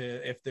going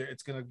to,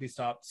 it's going to be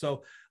stopped.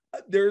 So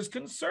there's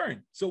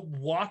concern. So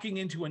walking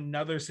into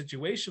another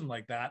situation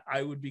like that,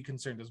 I would be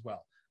concerned as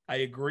well. I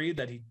agree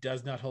that he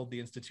does not hold the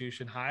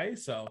institution high.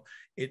 So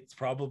it's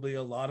probably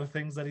a lot of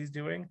things that he's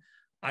doing.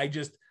 I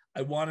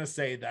want to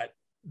say that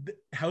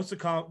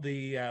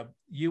the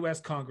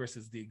U.S. Congress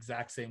is the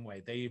exact same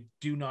way. They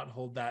do not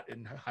hold that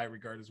in high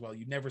regard as well.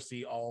 You never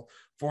see all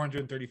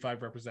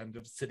 435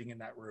 representatives sitting in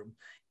that room,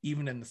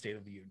 even in the State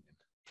of the Union.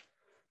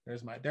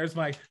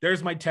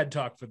 There's my TED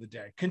talk for the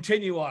day.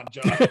 Continue on,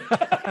 John.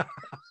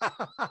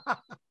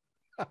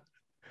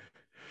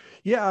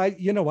 Yeah,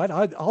 you know what?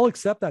 I'll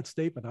accept that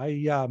statement.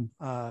 I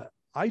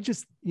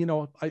just,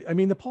 I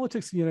mean, the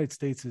politics of the United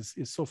States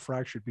is so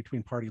fractured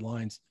between party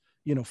lines.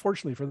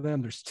 Fortunately for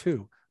them, there's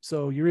two.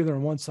 So you're either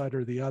on one side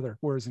or the other.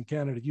 Whereas in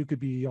Canada, you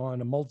could be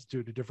on a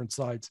multitude of different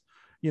sides,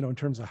 in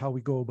terms of how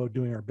we go about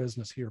doing our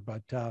business here.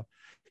 But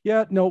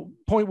yeah, no,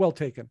 point well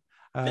taken.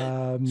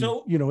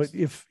 So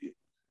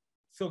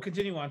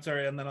continue on,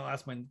 sorry, and then I'll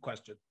ask my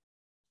question.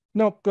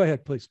 No, go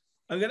ahead, please.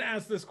 I'm going to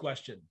ask this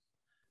question.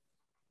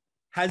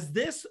 Has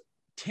this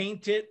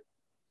tainted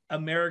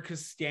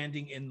America's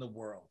standing in the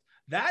world?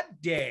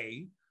 That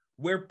day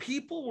where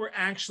people were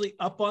actually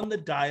up on the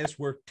dais,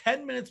 where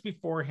 10 minutes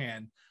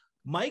beforehand,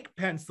 Mike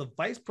Pence, the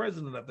vice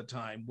president at the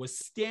time, was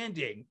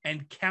standing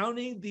and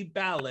counting the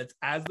ballots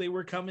as they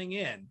were coming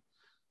in,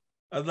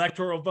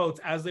 electoral votes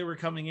as they were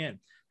coming in.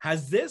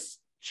 Has this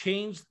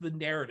changed the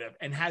narrative,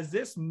 and has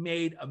this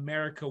made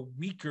America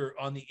weaker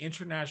on the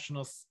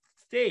international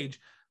stage?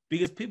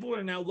 Because people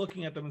are now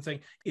looking at them and saying,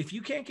 if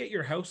you can't get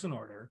your house in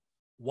order,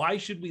 why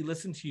should we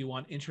listen to you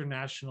on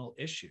international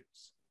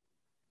issues?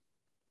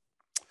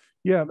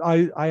 Yeah,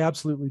 I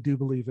absolutely do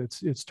believe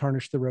it's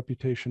tarnished the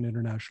reputation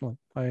internationally.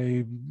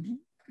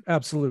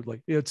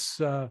 Absolutely. It's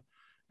I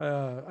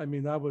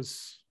mean, that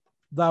was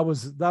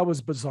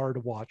bizarre to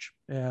watch.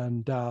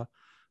 And I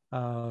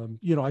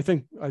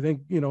think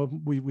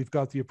we've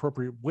got the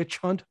appropriate witch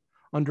hunt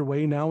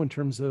underway now in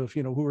terms of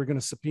who we're going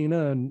to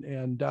subpoena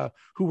and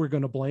who we're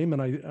going to blame.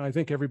 And I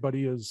think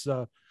everybody is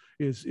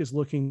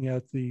looking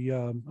at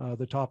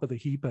the top of the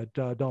heap at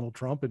Donald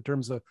Trump in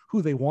terms of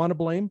who they want to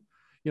blame.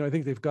 I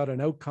think they've got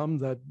an outcome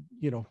that,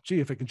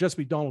 if it can just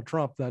be Donald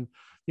Trump, then,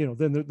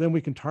 then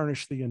we can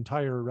tarnish the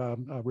entire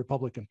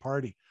Republican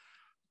Party.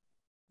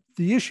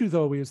 The issue,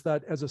 though, is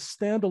that as a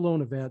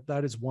standalone event,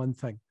 that is one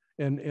thing.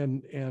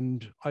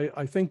 And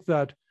I think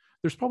that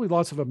there's probably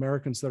lots of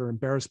Americans that are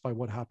embarrassed by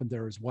what happened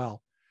there as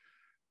well.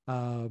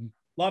 A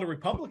lot of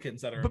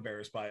Republicans that are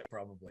embarrassed by it,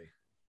 probably.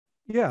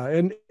 Yeah,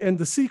 and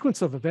the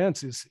sequence of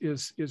events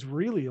is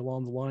really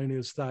along the line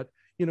is that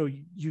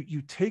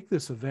you take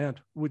this event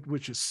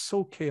which is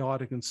so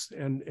chaotic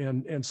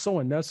and so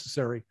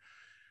unnecessary,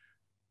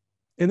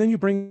 and then you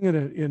bring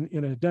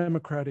in a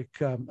Democratic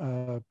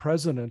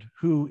president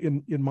who,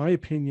 in my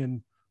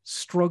opinion,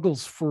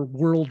 struggles for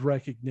world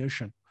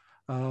recognition,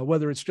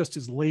 whether it's just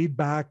his laid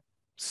back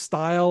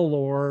style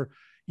or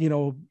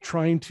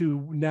trying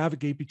to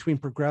navigate between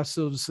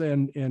progressives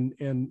and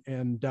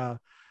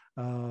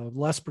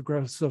less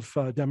progressive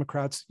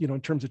Democrats,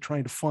 in terms of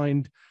trying to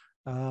find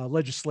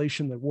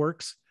legislation that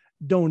works.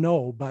 Don't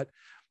know, but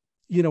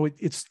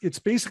it's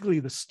basically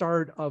the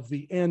start of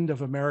the end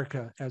of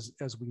America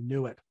as we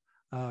knew it,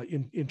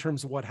 in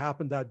terms of what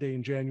happened that day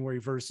in January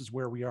versus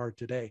where we are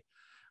today.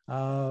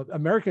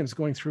 America is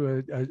going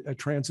through a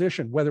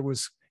transition, whether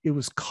it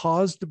was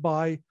caused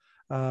by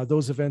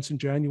those events in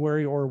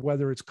January or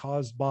whether it's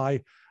caused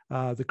by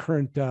the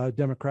current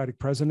Democratic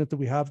president that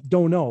we have.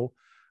 Don't know.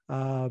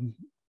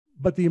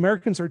 But the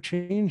Americans are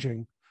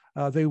changing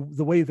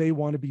the way they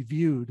want to be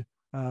viewed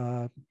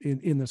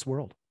in this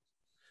world.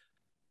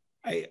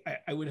 I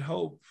would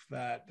hope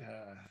that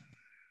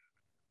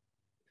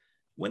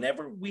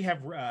whenever we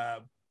have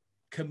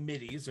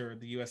committees, or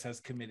the U.S. has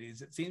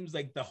committees, it seems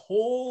like the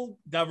whole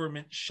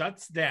government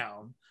shuts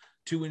down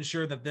to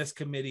ensure that this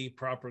committee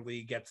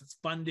properly gets its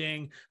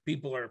funding.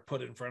 People are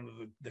put in front of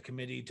the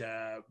committee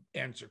to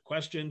answer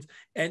questions,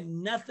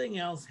 and nothing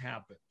else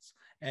happens.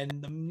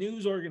 And the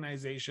news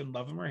organization,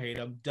 love them or hate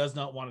them, does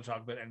not want to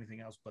talk about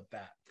anything else but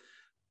that.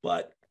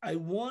 But I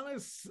want to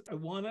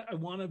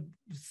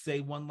say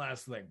one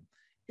last thing.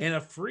 In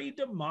a free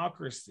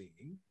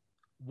democracy,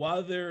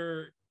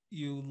 whether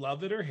you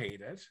love it or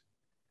hate it,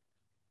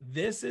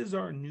 this is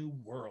our new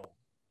world,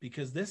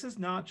 because this is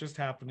not just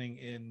happening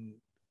in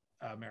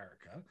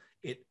America.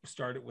 It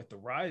started with the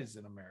rise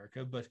in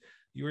America, but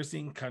you are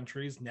seeing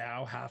countries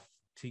now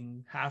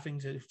having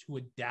to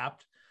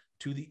adapt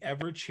to the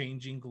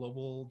ever-changing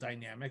global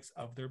dynamics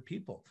of their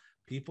people.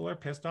 People are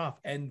pissed off,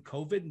 and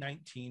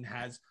COVID-19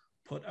 has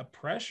put a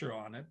pressure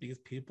on it because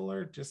people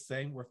are just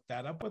saying we're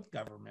fed up with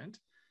government,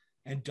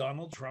 and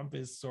Donald Trump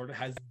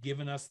has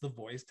given us the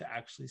voice to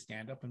actually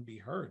stand up and be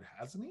heard,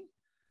 hasn't he?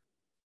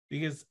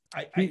 Because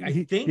I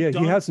think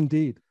he has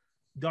indeed.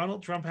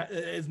 Donald Trump,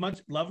 as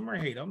much love him or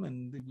hate him,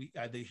 and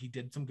he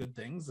did some good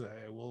things.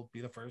 I will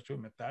be the first to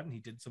admit that, and he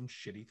did some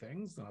shitty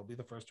things, and I'll be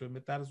the first to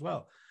admit that as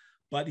well.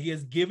 But he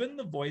has given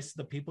the voice to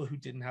the people who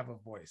didn't have a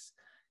voice,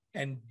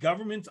 and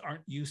governments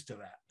aren't used to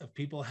that, of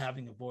people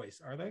having a voice,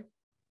 are they?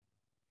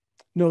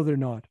 No, they're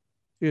not.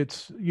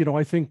 It's,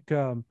 I think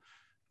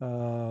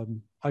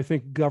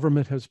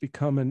government has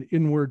become an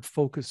inward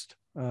focused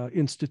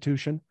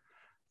institution.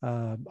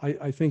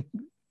 I think,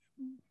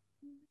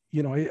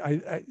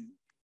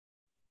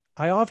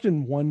 I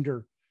often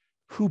wonder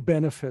who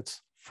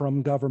benefits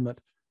from government.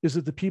 Is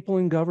it the people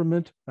in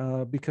government?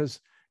 Because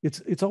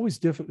it's always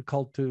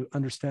difficult to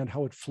understand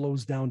how it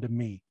flows down to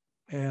me.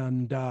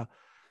 And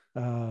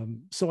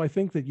so I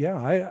think that,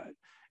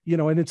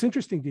 and it's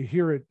interesting to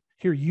hear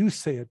you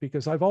say it,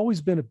 because I've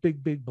always been a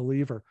big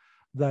believer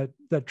that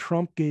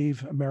Trump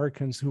gave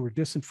Americans who were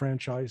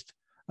disenfranchised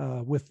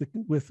with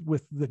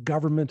the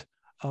government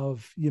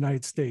of the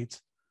United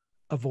States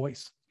a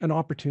voice, an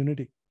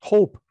opportunity,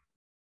 hope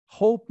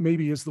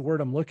maybe is the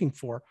word I'm looking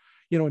for,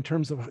 in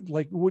terms of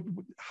like,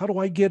 how do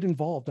I get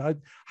involved?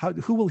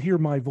 Who will hear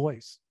my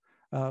voice?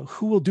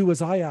 Who will do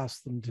as I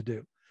ask them to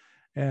do?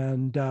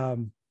 And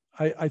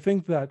I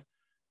think that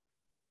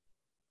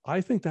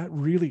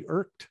really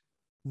irked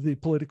the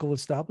political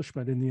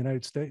establishment in the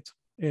United States.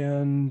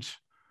 And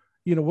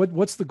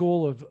what's the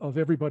goal of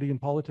everybody in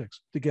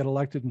politics? To get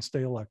elected and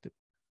stay elected.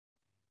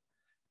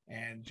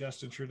 And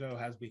Justin Trudeau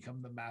has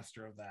become the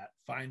master of that.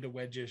 Find a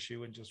wedge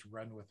issue and just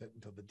run with it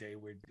until the day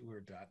we're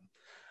done.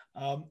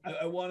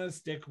 I want to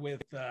stick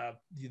with the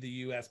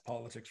U.S.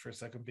 politics for a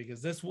second,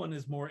 because this one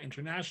is more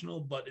international,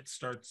 but it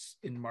starts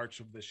in March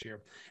of this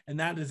year, and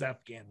that is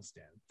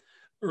Afghanistan.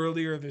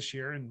 Earlier this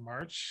year in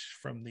March,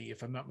 from the,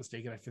 if I'm not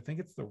mistaken, I think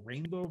it's the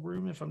Rainbow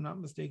Room, if I'm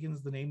not mistaken,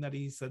 is the name that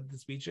he said the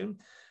speech in.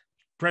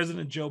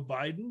 President Joe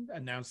Biden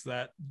announced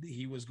that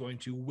he was going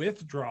to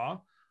withdraw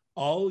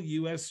all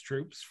U.S.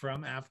 troops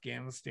from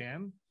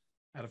Afghanistan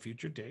at a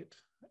future date.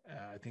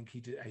 I think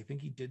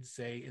he did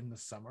say in the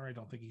summer. I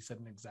don't think he said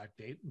an exact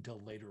date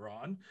until later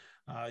on.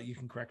 You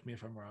can correct me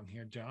if I'm wrong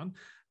here, John.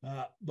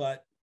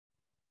 But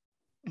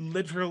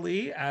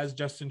literally, as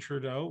Justin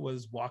Trudeau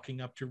was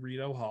walking up to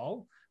Rideau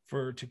Hall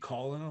to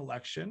call an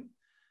election,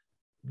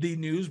 the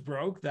news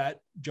broke that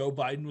Joe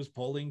Biden was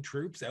pulling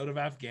troops out of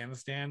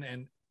Afghanistan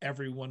and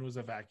everyone was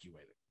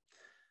evacuated.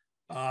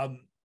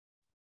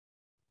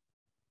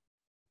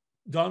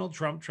 Donald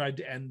Trump tried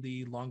to end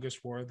the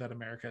longest war that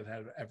America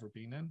had ever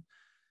been in.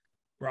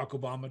 Barack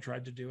Obama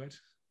tried to do it,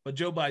 but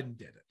Joe Biden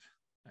did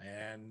it.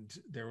 And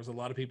there was a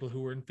lot of people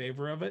who were in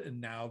favor of it, and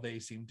now they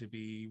seem to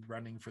be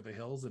running for the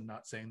hills and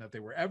not saying that they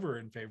were ever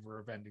in favor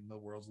of ending the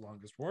world's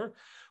longest war.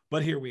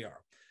 But here we are.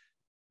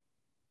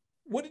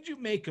 What did you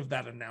make of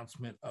that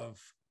announcement of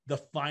the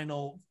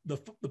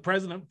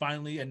president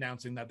finally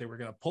announcing that they were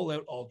going to pull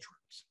out all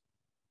troops?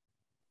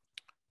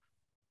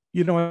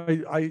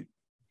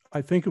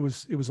 I think it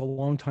was a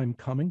long time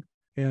coming,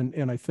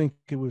 and I think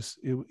it was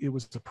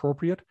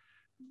appropriate.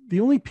 The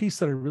only piece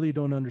that I really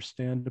don't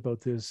understand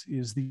about this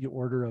is the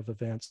order of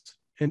events,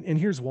 and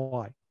here's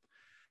why.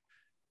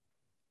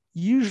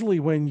 Usually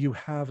when you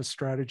have a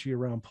strategy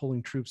around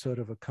pulling troops out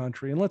of a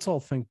country, and let's all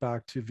think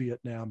back to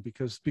Vietnam,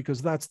 because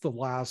that's the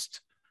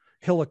last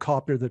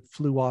helicopter that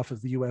flew off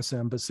of the US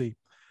embassy.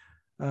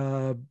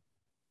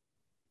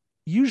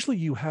 Usually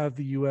you have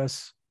the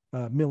US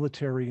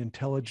military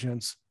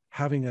intelligence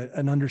having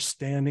an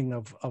understanding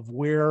of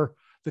where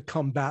the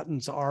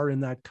combatants are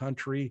in that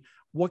country,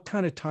 what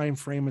kind of time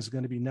frame is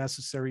going to be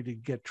necessary to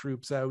get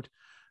troops out.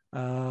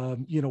 What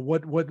are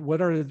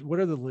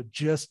the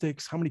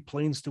logistics? How many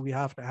planes do we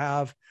have to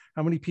have?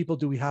 How many people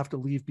do we have to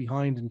leave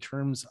behind in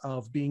terms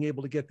of being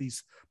able to get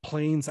these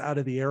planes out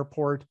of the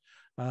airport?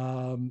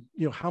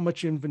 How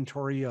much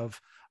inventory of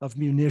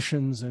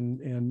munitions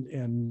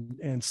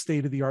and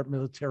state-of-the-art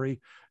military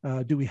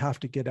do we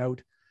have to get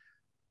out?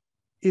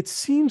 It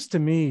seems to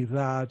me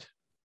that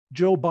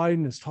Joe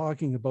Biden is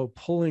talking about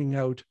pulling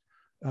out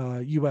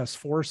US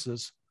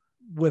forces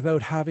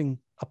without having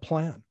a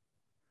plan.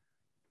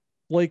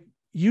 Like,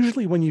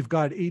 usually when you've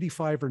got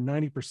 85 or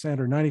 90%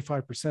 or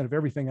 95% of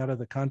everything out of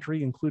the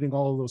country, including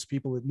all of those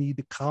people that need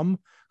to come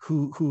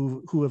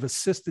who have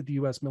assisted the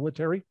US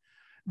military,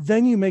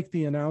 then you make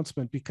the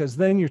announcement, because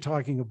then you're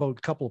talking about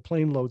a couple of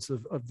plane loads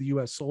of the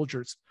US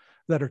soldiers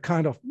that are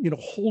kind of,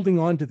 holding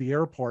on to the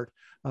airport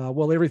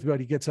while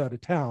everybody gets out of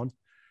town.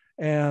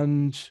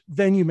 And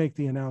then you make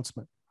the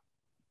announcement.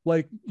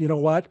 Like, you know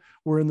what,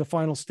 we're in the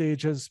final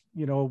stages,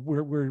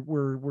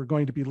 we're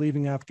going to be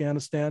leaving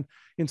Afghanistan.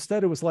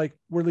 Instead, it was like,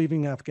 we're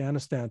leaving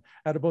Afghanistan.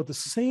 At about the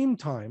same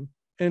time,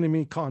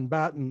 enemy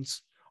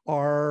combatants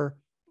are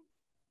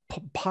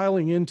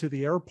piling into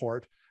the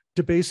airport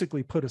to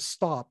basically put a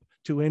stop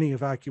to any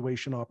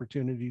evacuation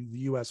opportunity the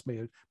US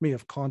may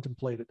have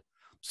contemplated.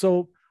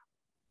 So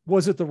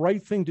was it the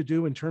right thing to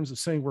do in terms of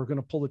saying we're going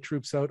to pull the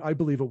troops out? I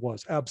believe it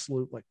was,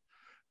 absolutely.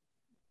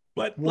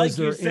 But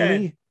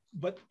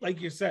like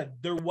you said,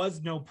 there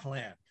was no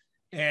plan.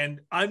 And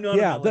I'm not a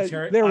Yeah,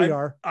 military. there we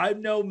are.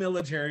 I'm no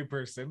military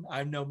person.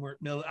 I'm no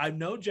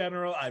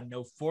general. I'm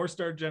no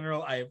 4-star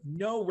general. I have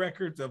no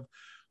records of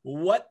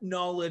what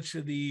knowledge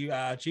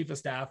the chief of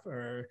staff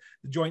or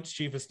the Joint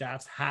Chief of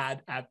Staffs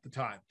had at the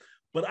time.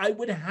 But I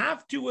would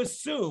have to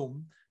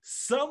assume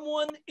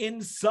someone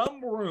in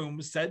some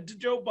room said to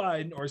Joe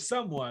Biden, or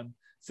someone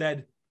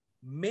said,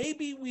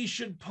 maybe we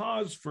should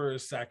pause for a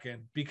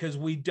second because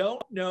we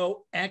don't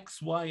know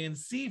X, Y, and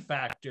Z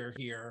factor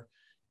here.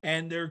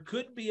 And there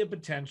could be a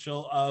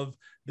potential of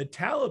the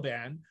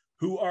Taliban,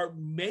 who are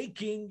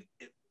making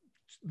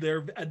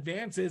their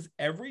advances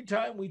every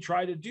time we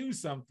try to do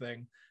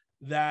something,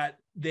 that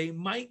they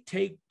might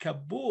take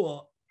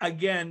Kabul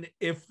again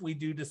if we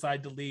do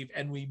decide to leave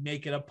and we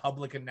make it a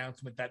public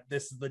announcement that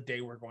this is the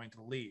day we're going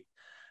to leave.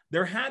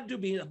 There had to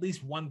be at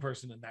least one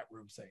person in that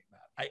room saying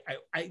that.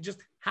 I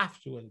just have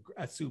to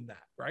assume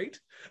that, right?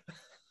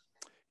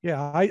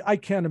 Yeah, I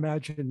can't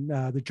imagine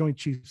the Joint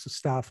Chiefs of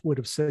Staff would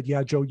have said,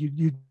 "Yeah, Joe,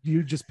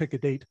 you just pick a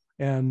date,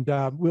 and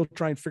we'll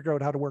try and figure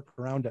out how to work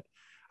around it."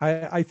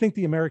 I think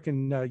the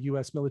American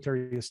U.S.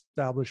 military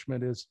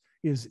establishment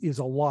is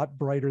a lot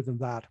brighter than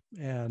that,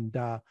 and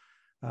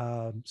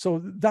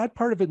so that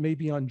part of it may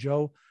be on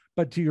Joe.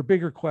 But to your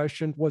bigger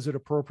question, was it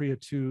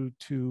appropriate to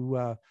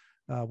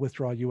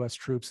withdraw U.S.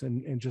 troops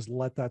and just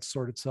let that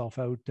sort itself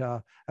out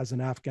as an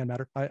Afghan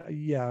matter?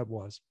 Yeah, it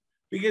was.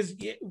 Because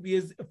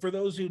for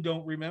those who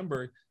don't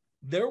remember,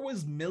 there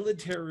was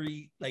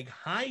military, like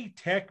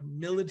high-tech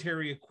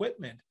military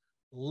equipment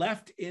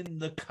left in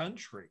the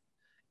country.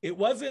 It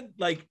wasn't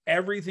like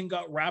everything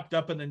got wrapped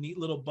up in a neat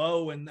little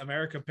bow and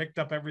America picked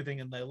up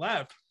everything and they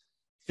left.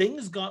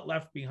 Things got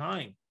left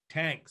behind.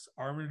 Tanks,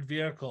 armored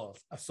vehicles,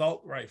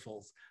 assault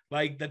rifles.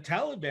 Like the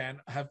Taliban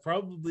have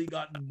probably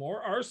gotten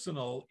more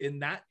arsenal in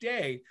that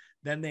day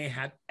than they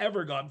had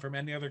ever gotten from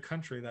any other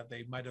country that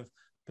they might have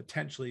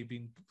potentially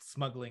been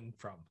smuggling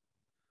from.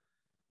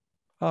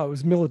 It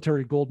was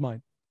military gold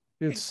mine.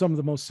 It's some of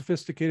the most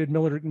sophisticated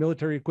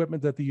military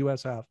equipment that the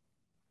U.S. have.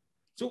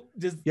 So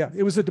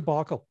it was a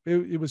debacle.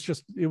 It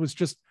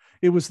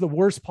was the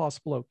worst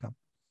possible outcome.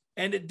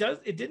 And it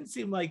didn't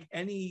seem like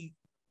any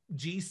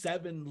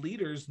G7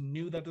 leaders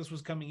knew that this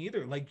was coming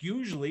either. Like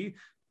usually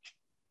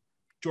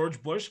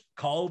George Bush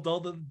called all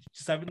the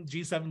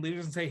G7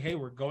 leaders and say, hey,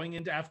 we're going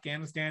into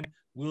Afghanistan.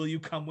 Will you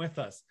come with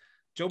us?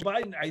 Joe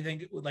Biden, I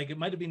think, like it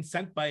might have been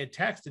sent by a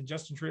text and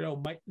Justin Trudeau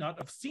might not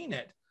have seen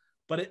it,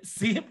 but it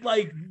seemed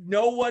like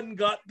no one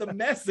got the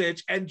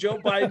message and Joe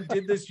Biden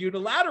did this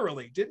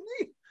unilaterally, didn't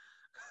he?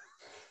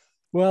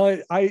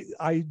 Well,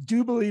 I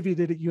do believe he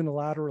did it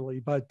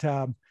unilaterally, but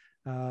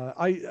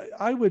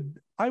I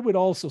would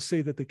also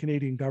say that the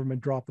Canadian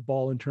government dropped the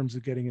ball in terms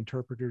of getting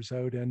interpreters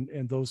out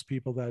and those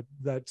people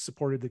that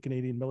supported the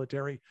Canadian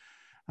military.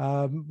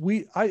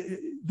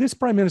 This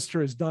prime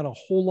minister has done a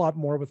whole lot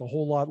more with a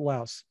whole lot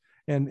less.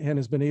 And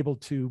has been able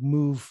to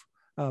move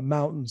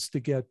mountains to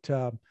get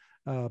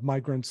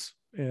migrants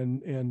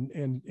and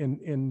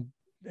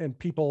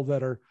people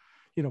that are,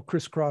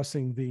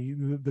 crisscrossing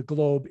the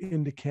globe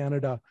into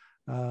Canada.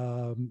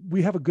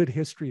 We have a good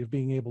history of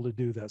being able to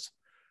do this.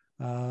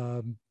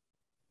 There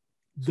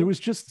was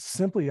just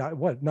simply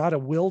not a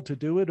will to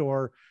do it,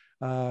 or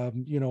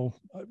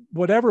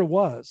whatever it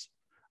was.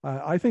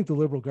 I think the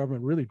Liberal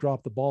government really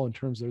dropped the ball in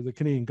terms of the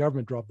Canadian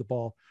government dropped the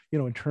ball,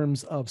 in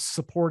terms of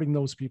supporting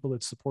those people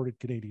that supported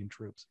Canadian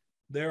troops.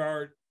 There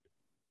are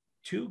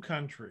two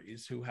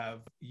countries who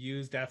have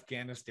used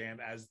Afghanistan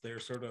as their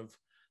sort of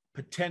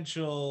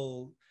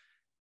potential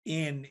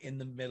in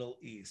the Middle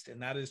East,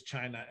 and that is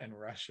China and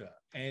Russia.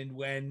 And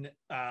when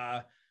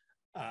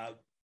the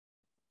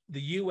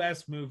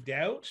US moved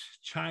out,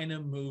 China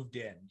moved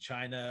in.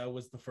 China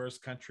was the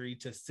first country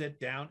to sit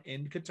down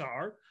in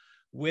Qatar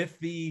with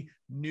the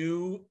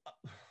newly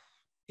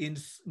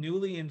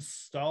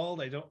installed,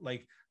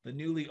 the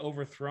newly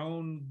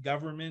overthrown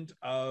government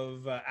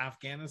of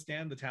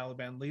Afghanistan, the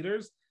Taliban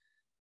leaders.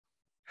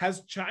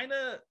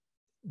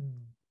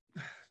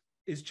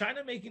 Is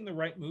China making the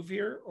right move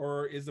here,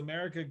 or is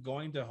America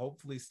going to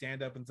hopefully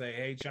stand up and say,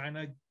 hey,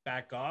 China,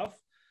 back off?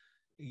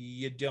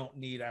 You don't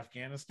need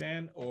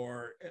Afghanistan?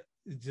 Or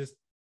just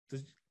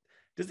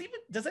does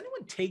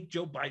anyone take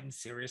Joe Biden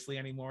seriously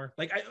anymore?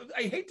 Like,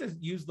 I hate to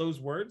use those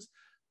words,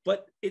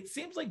 but it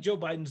seems like Joe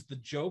Biden's the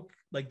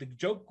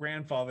joke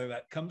grandfather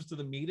that comes to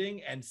the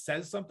meeting and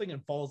says something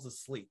and falls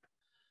asleep.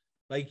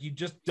 Like, you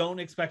just don't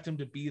expect him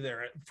to be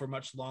there for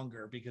much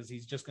longer because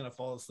he's just going to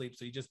fall asleep.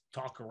 So you just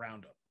talk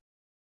around him.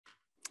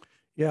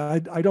 Yeah,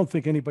 I don't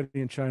think anybody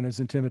in China is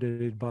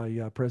intimidated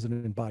by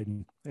President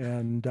Biden.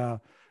 And,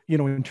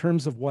 in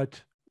terms of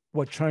what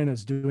China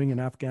is doing in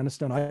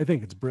Afghanistan, I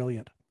think it's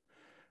brilliant.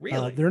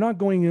 Really? They're not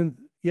going in.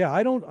 Yeah,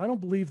 I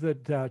don't believe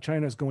that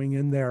China is going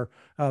in there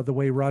the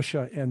way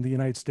Russia and the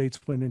United States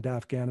went into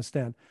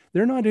Afghanistan.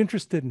 They're not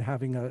interested in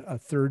having a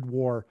third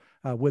war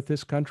with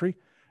this country.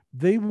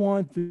 They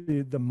want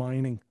the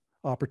mining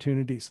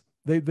opportunities.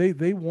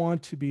 They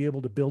want to be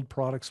able to build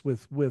products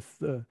with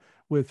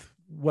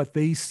what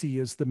they see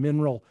as the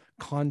mineral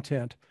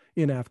content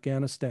in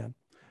Afghanistan.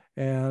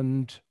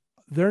 And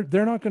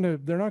they're not going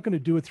to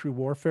do it through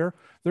warfare.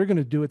 They're going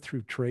to do it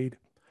through trade.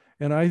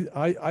 And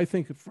I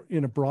think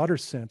in a broader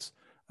sense,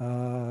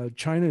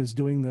 China is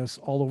doing this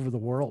all over the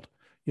world,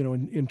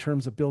 in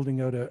terms of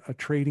building out a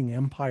trading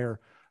empire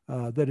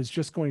that is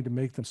just going to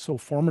make them so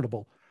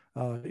formidable.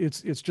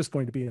 It's just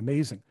going to be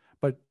amazing.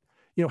 But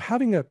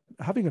having a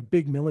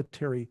big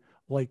military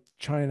like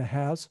China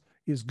has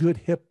is good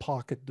hip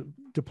pocket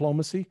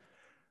diplomacy.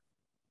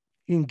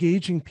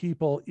 Engaging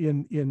people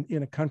in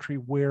a country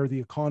where the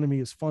economy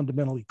is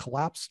fundamentally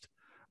collapsed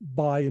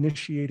by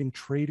initiating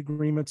trade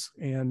agreements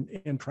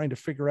and trying to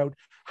figure out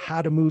how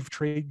to move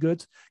trade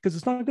goods, because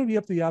it's not going to be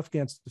up to the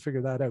Afghans to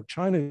figure that out.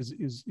 China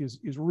is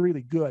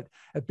really good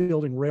at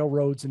building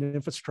railroads and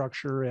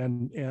infrastructure,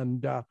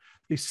 and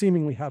they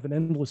seemingly have an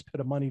endless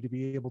pit of money to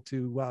be able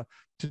to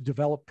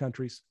develop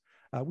countries.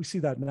 We see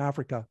that in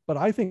Africa, but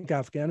I think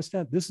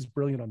Afghanistan, this is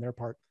brilliant on their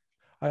part.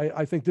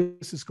 I think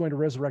this is going to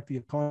resurrect the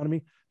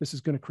economy. This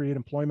is going to create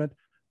employment.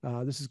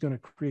 This is going to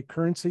create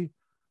currency.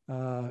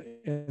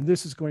 And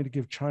this is going to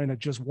give China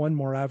just one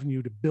more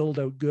avenue to build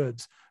out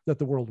goods that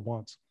the world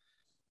wants.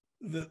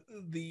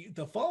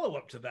 The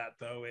follow-up to that,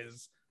 though,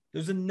 is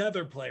there's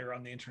another player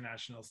on the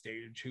international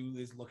stage who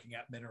is looking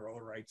at mineral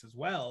rights as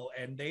well.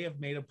 And they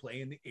have made a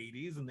play in the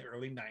 80s and the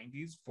early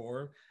 90s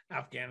for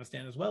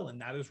Afghanistan as well.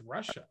 And that is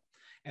Russia.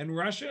 And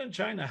Russia and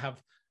China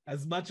have,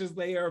 as much as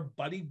they are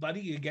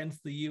buddy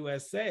against the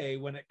USA,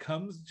 when it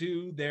comes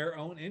to their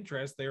own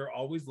interests, they are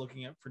always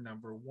looking out for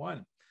number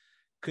one.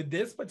 Could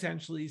this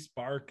potentially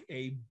spark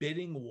a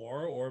bidding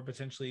war, or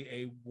potentially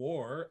a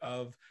war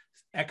of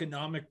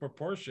economic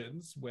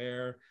proportions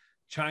where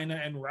China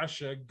and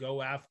Russia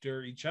go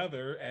after each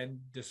other and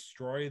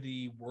destroy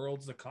the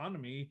world's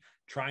economy,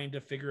 trying to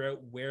figure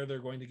out where they're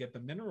going to get the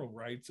mineral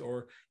rights,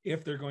 or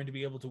if they're going to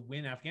be able to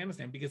win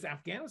Afghanistan? Because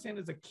Afghanistan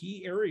is a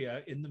key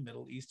area in the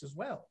Middle East as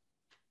well.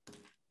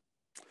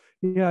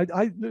 Yeah,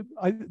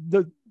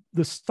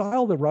 the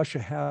style that Russia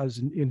has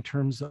in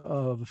terms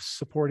of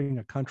supporting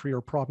a country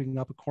or propping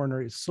up a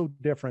corner is so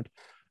different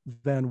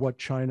than what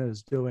China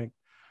is doing.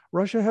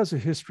 Russia has a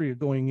history of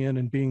going in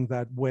and being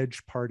that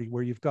wedge party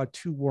where you've got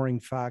two warring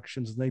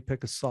factions and they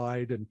pick a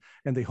side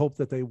and they hope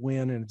that they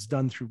win, and it's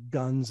done through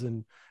guns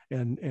and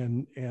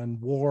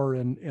war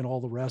and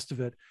all the rest of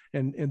it.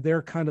 And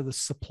they're kind of the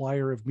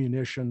supplier of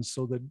munitions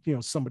so that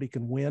somebody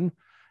can win.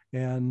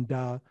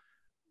 And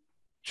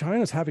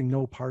China's having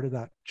no part of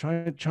that.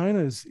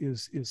 China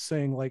is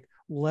saying, like,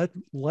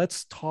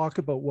 let's talk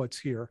about what's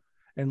here,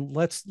 and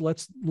let's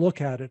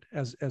look at it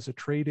as a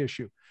trade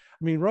issue.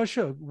 I mean,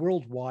 Russia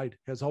worldwide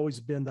has always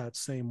been that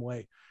same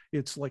way.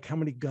 It's like, how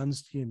many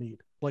guns do you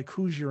need? Like,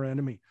 who's your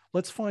enemy?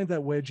 Let's find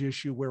that wedge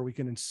issue where we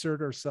can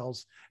insert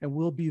ourselves, and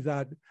we'll be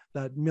that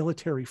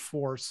military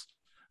force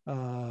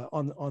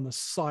on the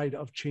side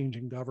of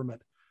changing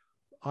government.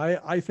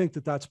 I think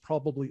that's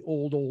probably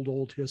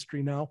old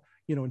history now.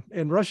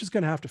 And Russia's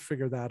going to have to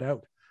figure that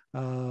out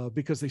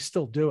because they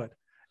still do it.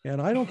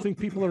 And I don't think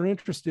people are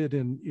interested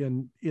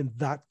in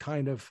that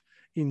kind of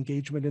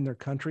engagement in their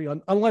country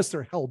unless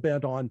they're hell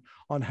bent on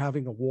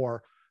having a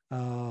war.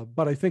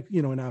 But I think,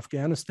 in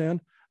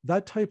Afghanistan,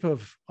 that type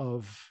of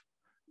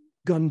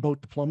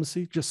gunboat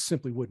diplomacy just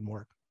simply wouldn't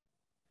work.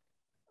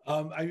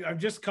 I'm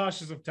just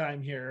cautious of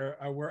time here.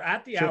 We're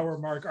at the hour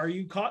mark. Are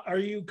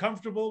you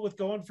comfortable with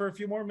going for a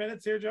few more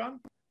minutes here, John?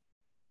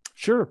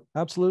 Sure,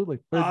 absolutely.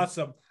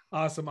 Awesome.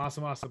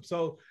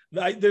 So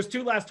there's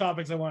two last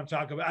topics I want to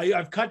talk about.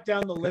 I've cut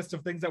down the list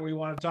of things that we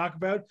want to talk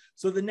about.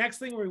 So the next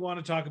thing we want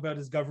to talk about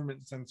is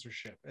government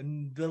censorship.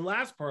 And the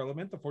last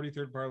parliament, the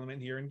 43rd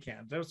parliament here in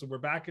Canada, so we're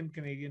back in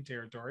Canadian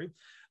territory,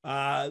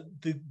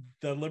 the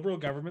Liberal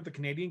government, the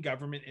Canadian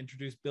government,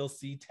 introduced Bill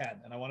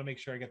C-10. And I want to make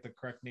sure I get the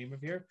correct name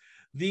of here.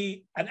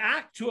 An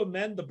act to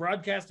amend the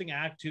Broadcasting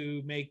Act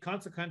to make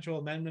consequential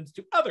amendments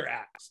to other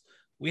acts.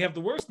 We have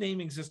the worst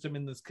naming system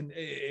in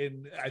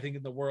I think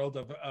in the world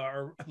of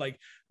our, like,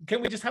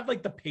 can we just have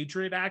like the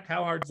Patriot Act?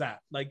 How hard is that?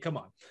 Like, come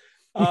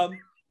on.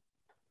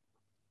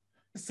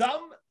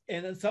 Some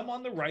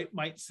on the right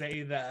might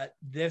say that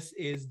this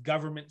is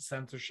government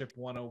censorship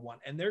 101,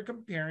 and they're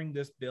comparing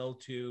this bill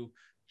to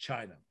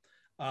China.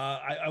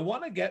 I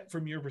want to get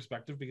from your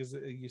perspective, because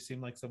you seem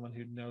like someone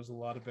who knows a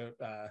lot about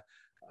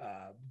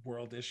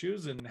world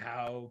issues and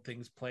how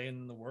things play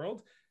in the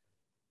world.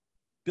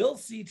 Bill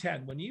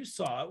C-10, when you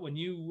saw it, when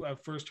you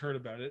first heard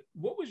about it,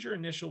 what was your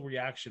initial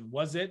reaction?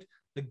 Was it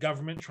the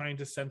government trying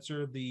to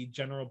censor the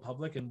general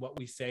public and what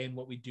we say and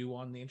what we do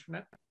on the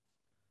internet?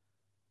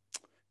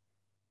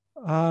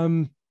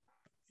 I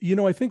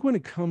think when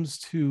it comes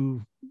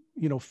to,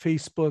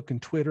 Facebook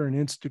and Twitter and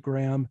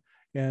Instagram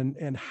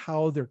and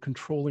how they're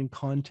controlling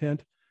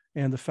content,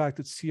 and the fact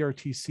that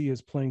CRTC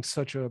is playing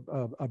such a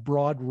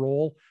broad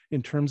role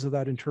in terms of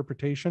that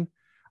interpretation,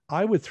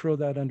 I would throw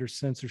that under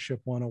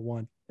censorship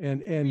 101.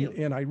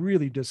 And I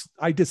really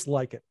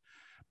dislike it.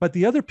 But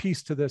the other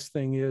piece to this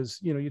thing is,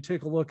 you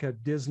take a look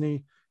at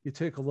Disney, you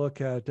take a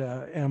look at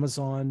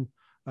Amazon,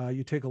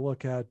 you take a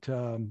look at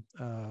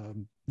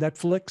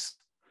Netflix,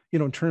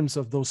 in terms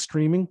of those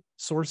streaming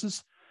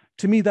sources.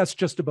 To me, that's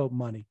just about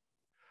money.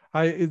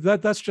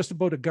 That's just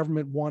about a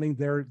government wanting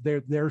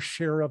their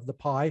share of the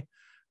pie,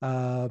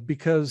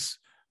 because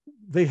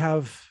they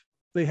have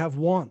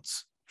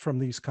wants from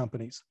these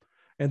companies,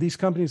 and these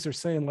companies are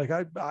saying like,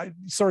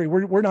 sorry,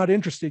 we're not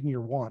interested in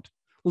your want.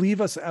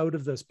 Leave us out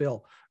of this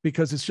bill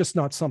because it's just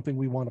not something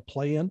we want to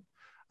play in.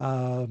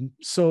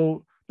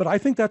 But I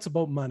think that's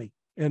about money.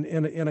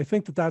 And I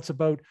think that's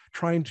about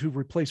trying to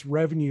replace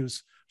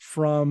revenues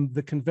from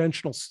the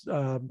conventional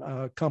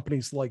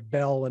companies like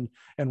Bell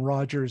and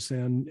Rogers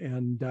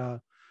and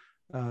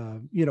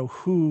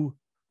who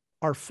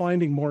are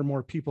finding more and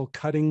more people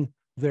cutting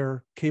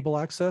their cable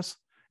access.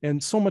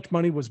 And so much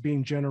money was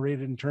being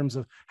generated in terms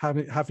of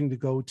having to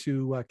go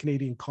to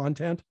Canadian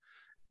content.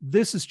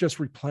 This is just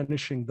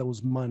replenishing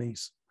those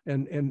monies.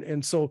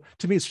 And so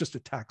to me, it's just a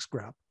tax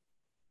grab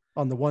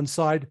on the one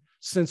side,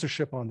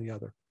 censorship on the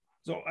other.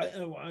 So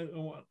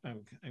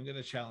I'm going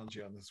to challenge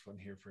you on this one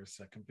here for a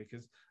second,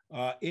 because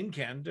in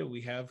Canada,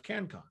 we have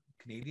CanCon,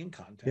 Canadian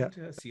Content,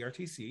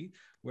 CRTC,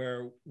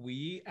 where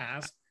we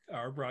ask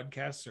our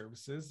broadcast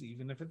services,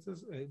 even if it's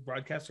a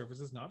broadcast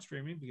services, not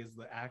streaming, because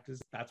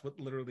that's what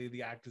literally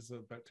the act is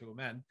about to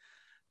amend,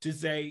 to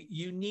say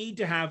you need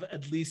to have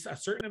at least a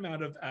certain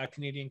amount of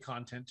Canadian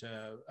content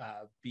to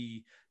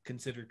be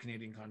considered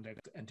Canadian content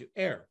and to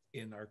air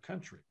in our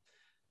country.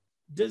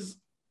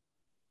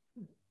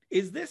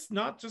 Is this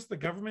not just the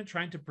government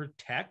trying to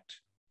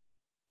protect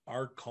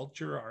our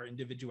culture, our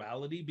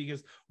individuality?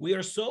 Because we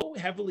are so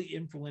heavily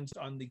influenced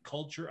on the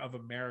culture of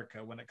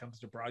America when it comes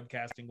to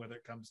broadcasting, whether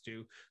it comes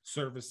to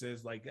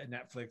services like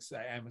Netflix,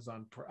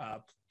 Amazon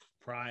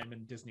Prime,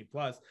 and Disney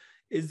Plus.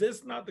 Is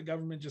this not the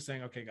government just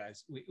saying, okay,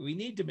 guys, we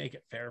need to make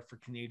it fair for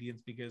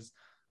Canadians because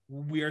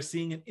we are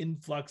seeing an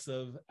influx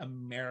of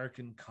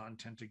American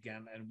content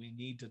again, and we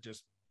need to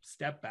just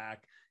step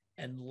back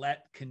and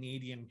let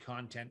Canadian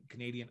content,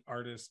 Canadian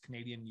artists,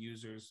 Canadian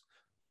users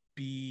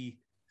be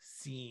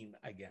seen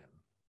again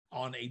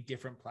on a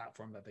different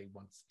platform that they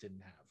once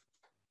didn't have?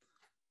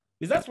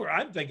 Because that's where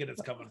I'm thinking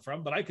it's coming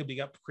from, but I could be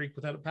up creek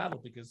without a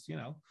paddle because,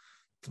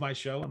 it's my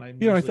show and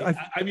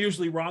I'm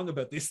usually wrong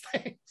about these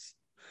things.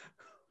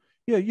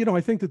 Yeah,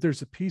 I think that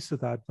there's a piece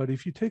of that, but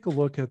if you take a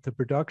look at the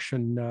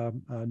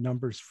production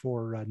numbers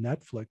for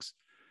Netflix,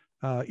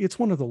 it's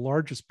one of the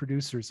largest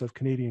producers of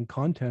Canadian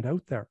content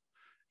out there.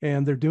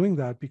 And they're doing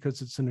that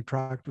because it's an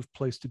attractive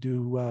place to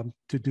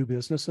do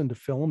business and to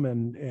film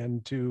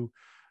and to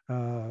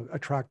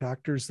attract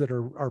actors that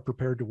are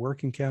prepared to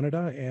work in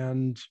Canada.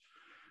 And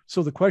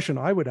so the question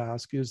I would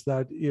ask is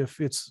that if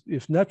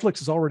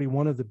Netflix is already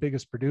one of the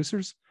biggest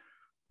producers,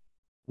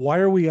 why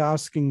are we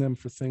asking them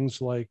for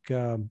things like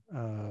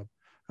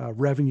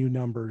revenue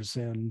numbers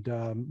and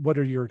what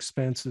are your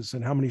expenses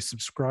and how many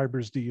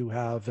subscribers do you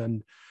have?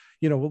 And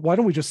why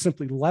don't we just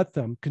simply let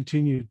them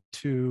continue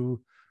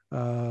to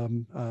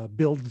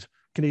build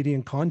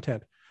Canadian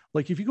content?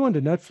 Like if you go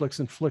into Netflix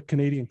and flick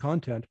Canadian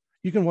content,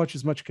 you can watch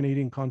as much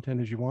Canadian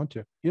content as you want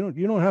to. You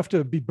don't have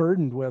to be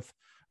burdened with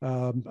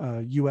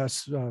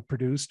US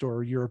produced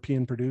or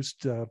European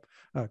produced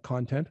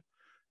content.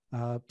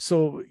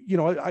 So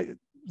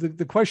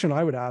the question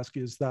I would ask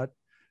is that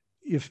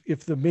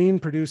if the main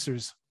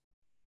producers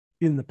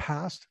in the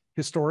past,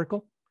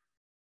 historical,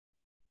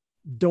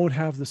 don't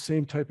have the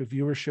same type of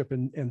viewership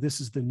and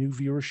this is the new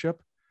viewership,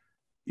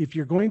 if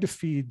you're going to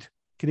feed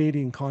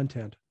Canadian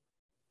content,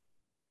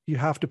 you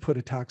have to put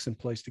a tax in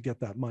place to get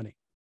that money.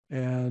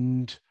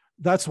 And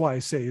that's why I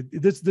say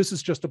this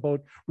is just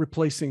about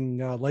replacing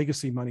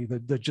legacy money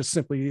that just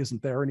simply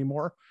isn't there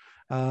anymore.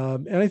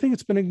 And I think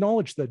it's been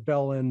acknowledged that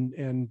Bell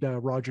and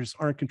Rogers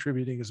aren't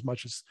contributing as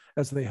much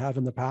as they have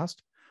in the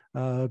past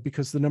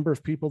because the number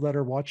of people that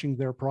are watching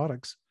their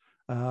products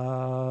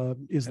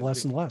is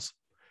less and less.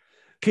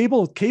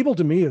 Cable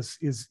to me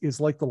is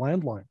like the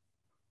landline.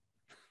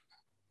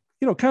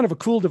 Kind of a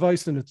cool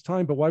device in its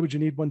time, but why would you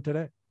need one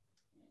today?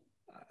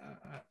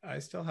 I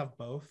still have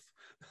both.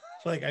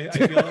 Like I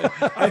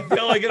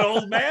feel like an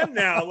old man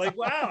now. Like,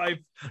 wow,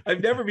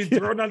 I've never been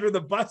thrown under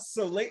the bus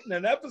so late in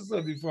an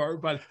episode before,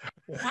 but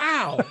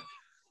wow.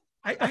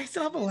 I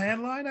still have a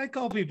landline. I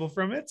call people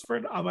from it. It's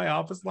on my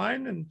office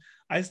line, and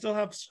I still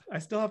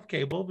have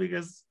cable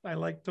because I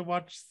like to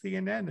watch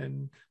CNN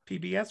and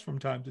PBS from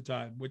time to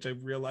time, which I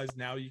realize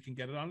now you can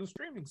get it on a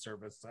streaming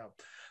service. So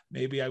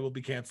maybe I will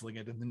be canceling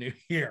it in the new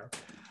year.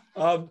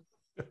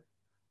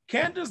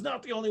 Canada's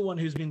not the only one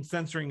who's been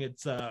censoring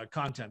its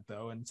content,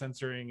 though, and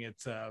censoring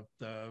its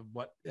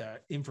what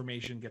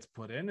information gets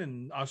put in.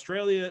 And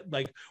Australia,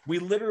 like we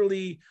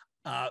literally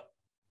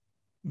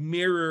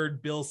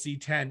mirrored Bill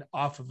C-10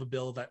 off of a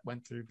bill that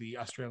went through the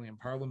Australian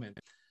Parliament.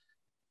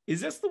 Is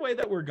this the way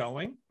that we're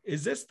going?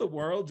 Is this the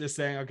world just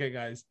saying, okay,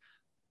 guys,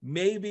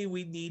 maybe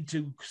we need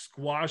to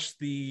squash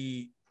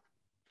the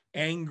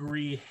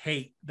angry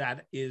hate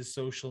that is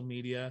social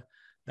media,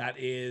 that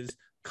is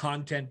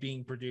content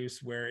being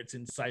produced where it's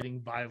inciting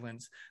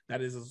violence,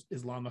 that is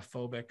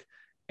Islamophobic,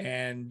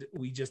 and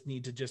we just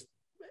need to just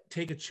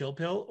take a chill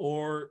pill?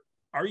 Or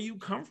are you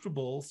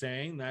comfortable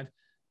saying that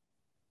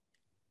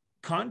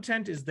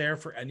content is there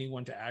for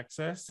anyone to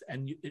access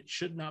and it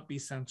should not be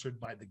censored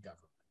by the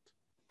government?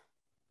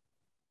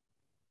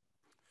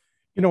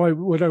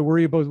 What I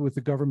worry about with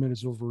the government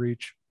is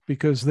overreach,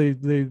 because it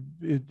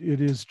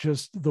is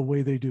just the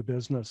way they do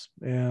business.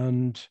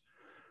 And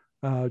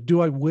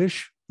do I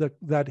wish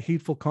that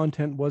hateful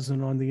content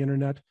wasn't on the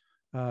internet?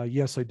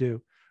 Yes, I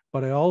do.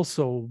 But I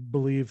also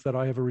believe that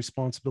I have a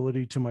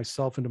responsibility to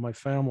myself and to my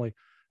family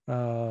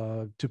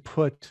to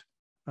put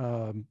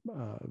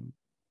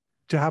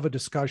to have a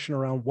discussion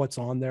around what's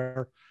on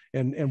there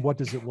and what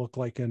does it look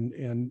like,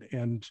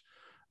 and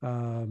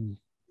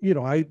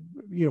I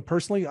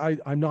personally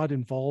I'm not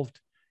involved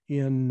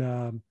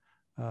in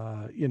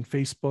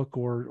Facebook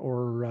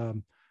or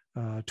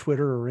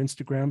Twitter or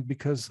Instagram,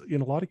 because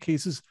in a lot of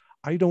cases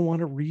I don't want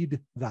to read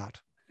that.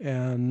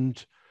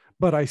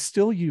 But I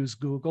still use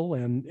Google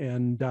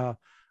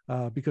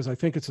because I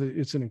think it's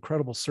an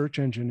incredible search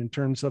engine in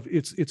terms of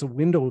it's a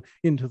window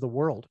into the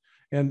world.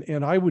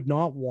 And I would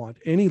not want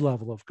any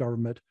level of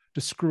government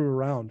to screw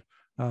around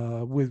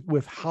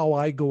with how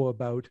I go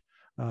about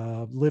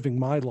living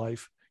my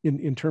life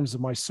in terms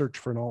of my search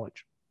for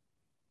knowledge.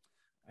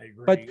 I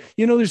agree. But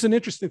there's an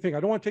interesting thing. I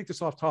don't want to take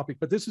this off topic,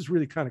 but this is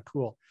really kind of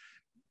cool.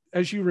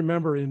 As you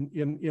remember,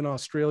 in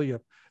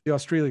Australia, the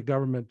Australian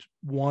government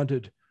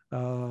wanted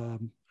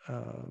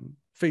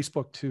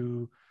Facebook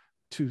to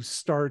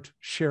start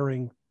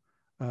sharing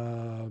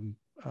the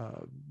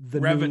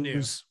revenue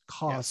news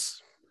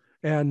costs. Yes.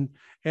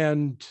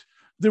 And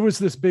there was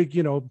this big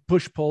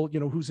push pull,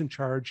 who's in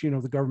charge.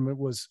 The government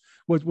was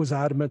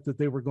adamant that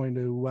they were going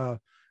to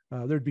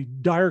there'd be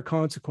dire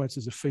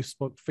consequences if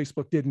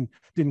Facebook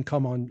didn't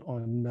come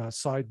on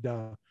side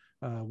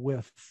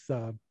with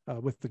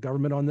the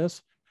government on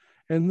this.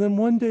 And then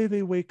one day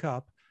they wake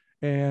up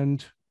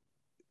and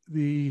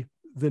the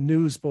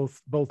news,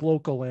 both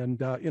local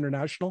and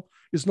international,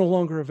 is no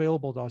longer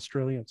available to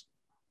Australians.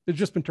 It's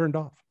just been turned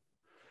off.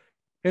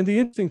 And the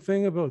interesting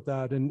thing about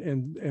that,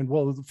 and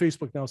well,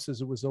 Facebook now says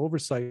it was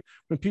oversight,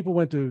 when people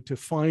went to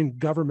find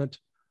government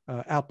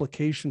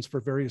applications for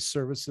various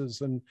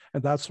services and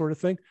that sort of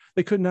thing,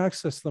 they couldn't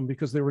access them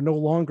because they were no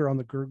longer on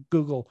the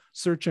Google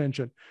search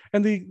engine.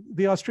 And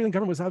the Australian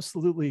government was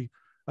absolutely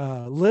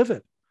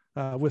livid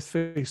with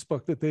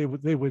Facebook that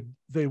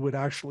they would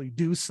actually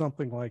do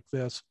something like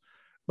this.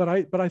 But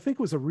I think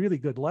it was a really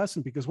good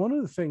lesson, because one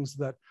of the things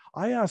that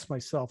I ask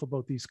myself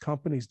about these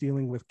companies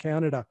dealing with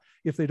Canada,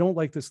 if they don't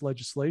like this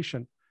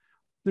legislation,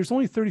 there's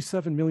only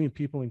 37 million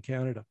people in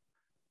Canada.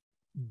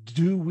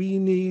 Do we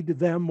need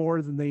them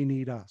more than they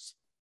need us?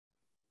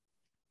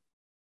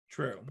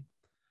 True.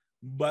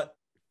 But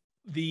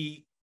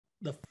the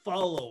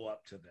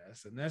follow-up to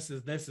this, and this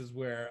is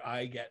where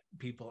I get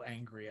people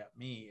angry at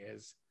me,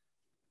 is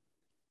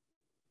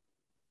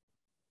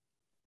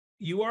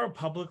you are a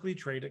publicly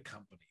traded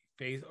company,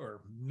 or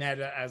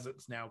Meta as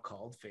it's now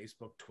called,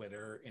 Facebook,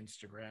 Twitter,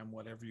 Instagram,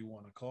 whatever you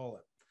want to call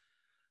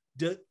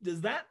it. Does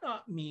that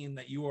not mean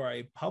that you are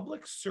a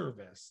public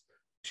service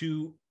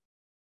to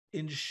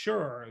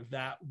ensure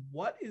that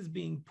what is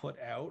being put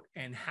out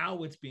and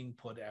how it's being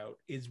put out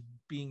is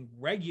being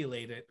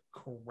regulated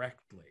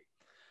correctly?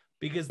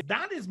 Because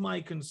that is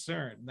my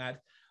concern,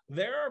 that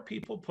there are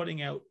people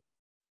putting out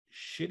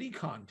shitty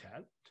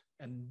content.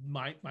 And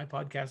my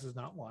podcast is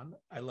not one.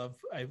 I love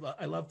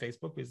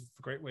Facebook because it's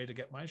a great way to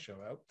get my show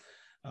out.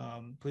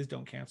 Please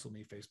don't cancel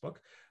me, Facebook.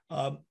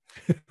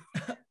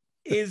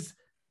 Is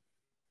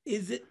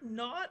it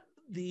not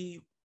the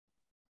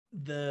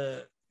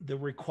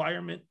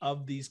requirement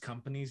of these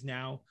companies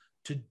now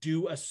to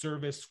do a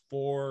service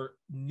for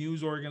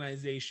news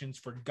organizations,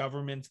 for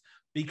governments,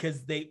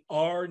 because they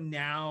are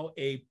now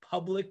a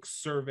public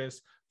service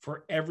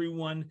for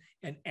everyone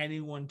and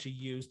anyone to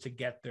use to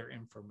get their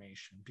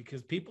information?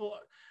 Because people,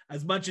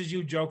 as much as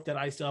you joke that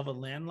I still have a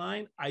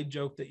landline, I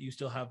joke that you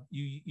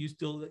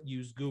still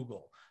use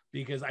Google,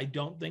 because I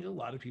don't think a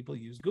lot of people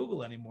use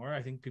Google anymore.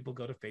 I think people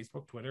go to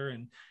Facebook, Twitter,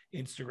 and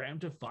Instagram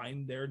to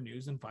find their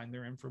news and find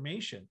their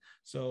information.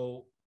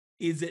 So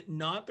is it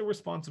not the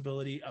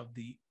responsibility of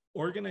the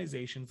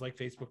organizations like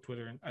Facebook,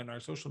 Twitter, and our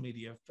social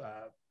media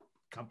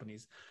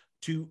companies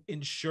to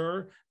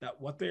ensure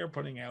that what they are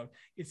putting out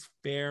is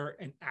fair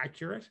and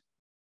accurate,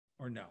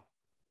 or no?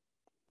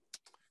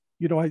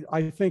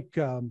 I think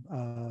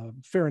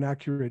fair and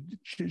accurate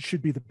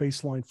should be the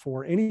baseline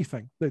for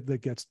anything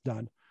that gets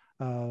done.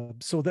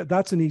 So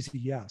that's an easy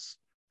yes.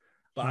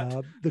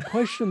 But the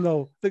question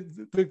though,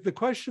 the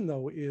question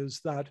though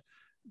is that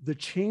the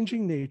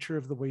changing nature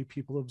of the way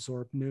people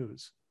absorb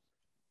news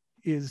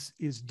is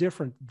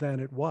different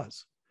than it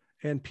was.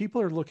 And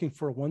people are looking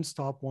for a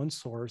one-stop, one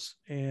source.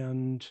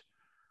 And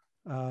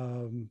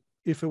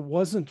if it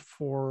wasn't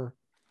for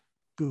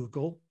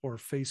Google or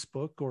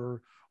Facebook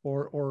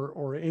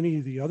or any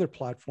of the other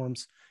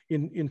platforms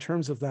in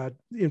terms of that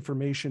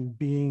information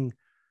being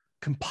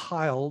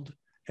compiled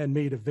and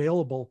made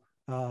available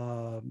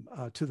to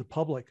the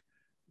public,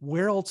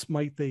 where else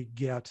might they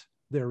get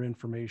their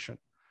information?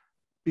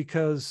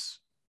 Because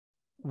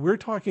we're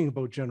talking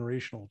about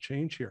generational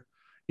change here.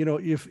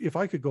 If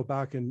I could go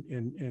back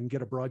and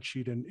get a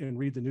broadsheet and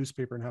read the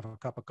newspaper and have a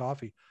cup of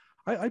coffee,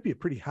 I'd be a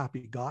pretty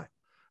happy guy.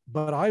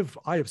 But I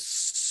have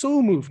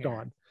so moved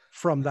on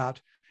from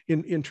that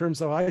in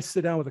terms of, I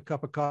sit down with a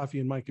cup of coffee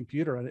and my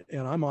computer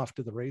and I'm off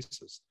to the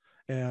races.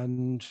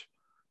 And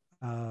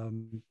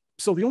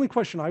so the only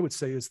question I would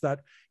say is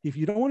that if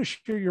you don't want to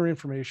share your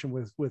information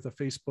with a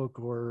Facebook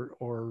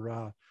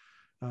or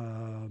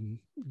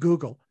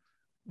Google,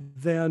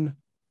 then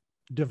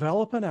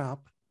develop an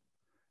app,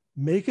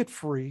 make it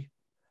free,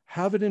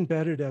 have it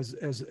embedded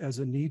as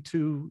a need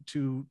to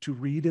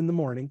read in the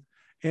morning,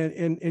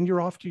 and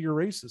you're off to your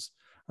races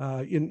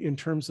in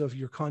terms of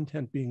your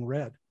content being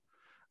read.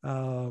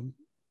 But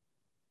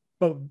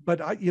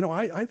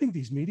I think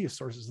these media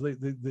sources,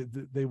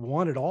 they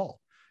want it all.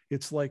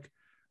 It's like,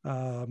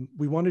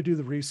 we want to do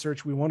the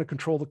research, we want to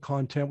control the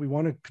content, we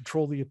want to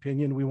control the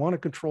opinion, we want to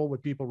control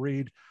what people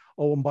read.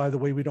 Oh, and by the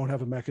way, we don't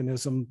have a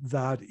mechanism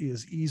that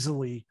is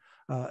easily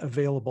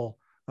available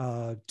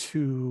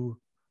to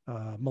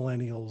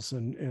millennials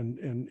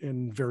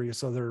and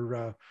various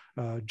other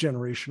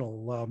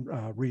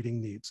generational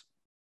reading needs.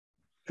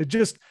 It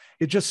just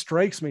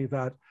strikes me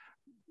that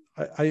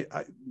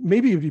I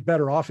maybe it'd be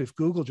better off if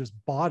Google just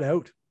bought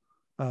out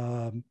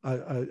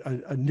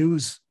a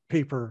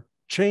newspaper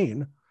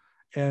chain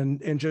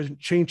and just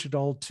change it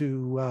all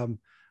to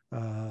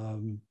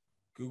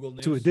Google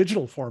News, to a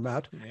digital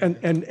format, yeah.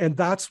 and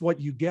that's what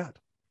you get.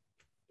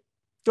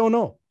 Don't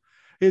know.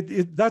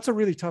 That's a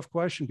really tough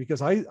question, because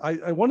I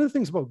one of the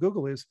things about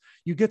Google is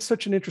you get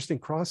such an interesting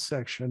cross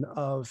section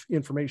of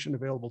information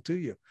available to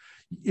you.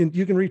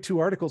 You can read two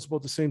articles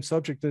about the same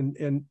subject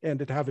and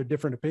it have a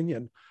different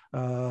opinion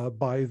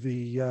by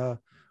the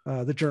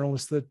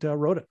journalist that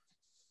wrote it.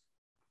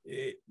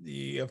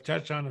 You have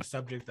touched on a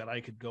subject that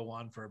I could go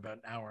on for about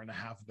an hour and a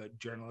half about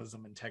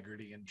journalism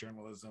integrity and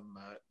journalism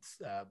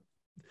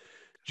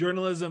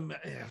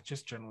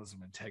just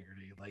journalism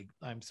integrity. Like,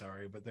 I'm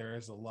sorry, but there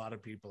is a lot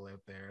of people out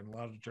there and a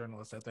lot of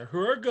journalists out there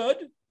who are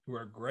good, who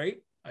are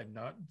great. I'm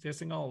not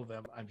dissing all of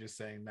them. I'm just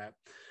saying that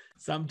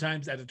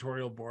sometimes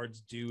editorial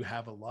boards do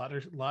have a lot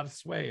of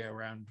sway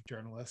around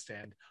journalists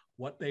and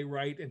what they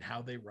write and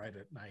how they write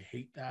it. And I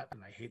hate that.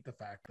 And I hate the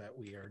fact that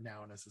we are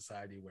now in a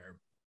society where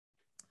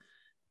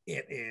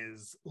it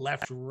is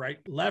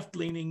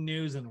left-leaning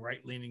news and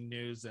right-leaning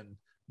news, and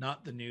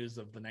not the news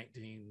of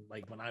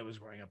like when I was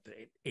growing up,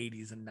 the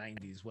 80s and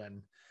 90s,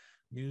 when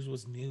news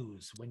was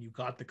news, when you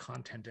got the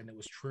content and it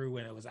was true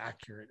and it was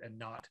accurate and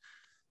not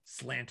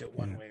slant it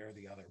one way or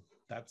the other.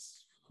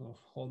 That's a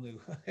whole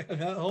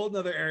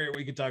nother area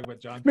we could talk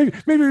about, John. Maybe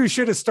we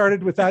should have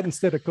started with that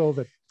instead of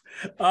COVID.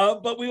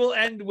 But we will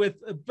end with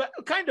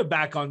kind of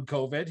back on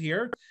COVID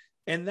here,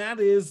 and that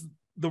is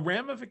the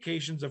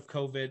ramifications of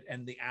COVID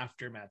and the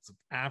aftermaths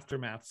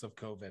of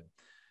COVID.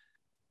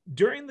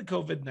 During the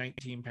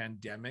COVID-19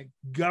 pandemic,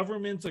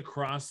 governments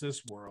across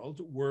this world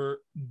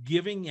were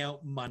giving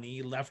out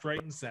money left,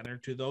 right, and center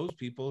to those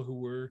people who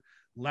were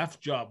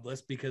left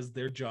jobless because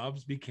their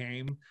jobs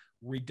became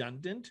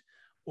redundant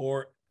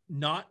or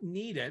not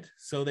needed.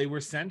 So they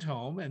were sent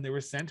home, and they were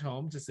sent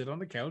home to sit on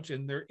the couch,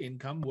 and their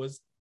income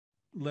was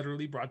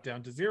literally brought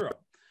down to zero.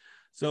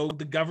 So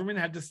the government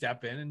had to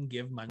step in and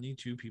give money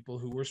to people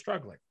who were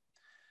struggling.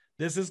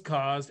 This has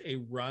caused a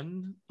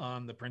run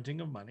on the printing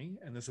of money,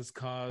 and this has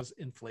caused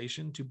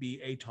inflation to be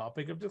a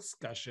topic of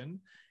discussion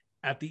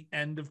at the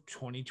end of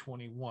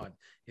 2021.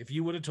 If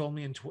you would have told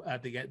me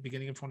at the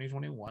beginning of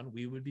 2021,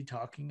 we would be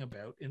talking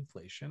about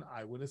inflation,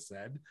 I would have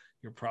said,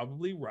 you're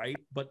probably right,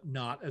 but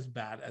not as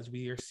bad as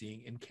we are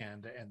seeing in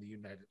Canada and the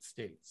United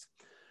States.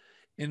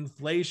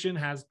 Inflation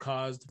has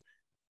caused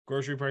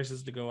grocery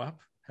prices to go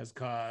up, has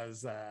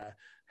caused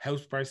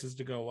house prices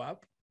to go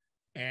up.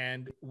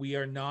 And we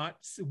are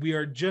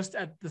just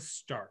at the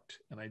start.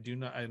 And I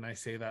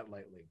say that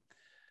lightly.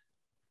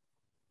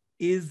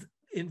 Is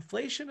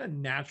inflation a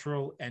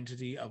natural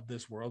entity of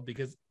this world?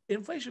 Because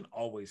inflation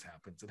always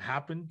happens. It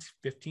happened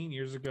 15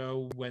 years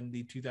ago when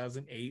the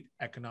 2008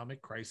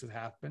 economic crisis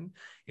happened.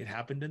 It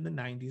happened in the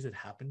 90s. It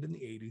happened in the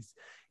 80s.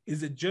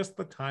 Is it just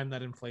the time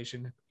that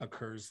inflation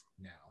occurs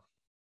now?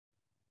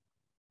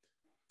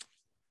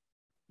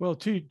 Well,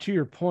 to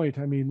your point,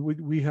 I mean,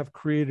 we have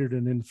created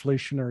an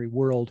inflationary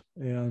world,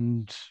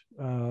 and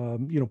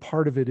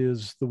part of it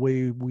is the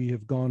way we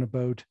have gone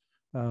about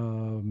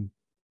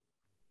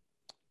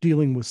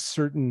dealing with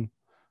certain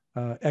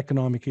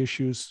economic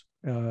issues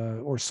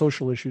or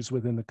social issues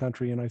within the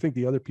country. And I think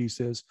the other piece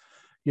is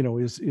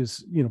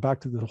back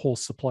to the whole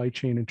supply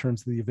chain in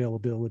terms of the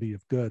availability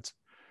of goods.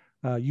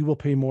 You will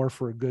pay more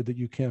for a good that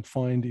you can't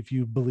find if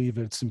you believe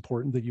it's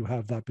important that you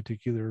have that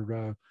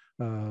particular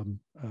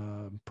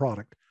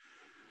product.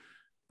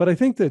 But I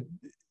think that,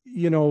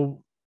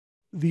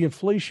 the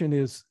inflation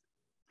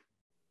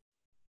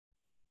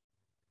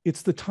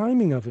it's the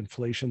timing of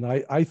inflation.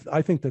 I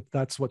think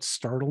that's what's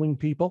startling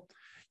people.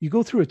 You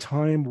go through a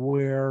time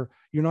where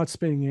you're not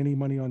spending any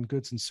money on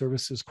goods and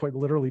services, quite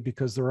literally,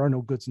 because there are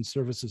no goods and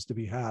services to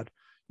be had.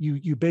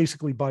 You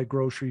basically buy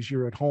groceries,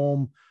 you're at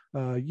home,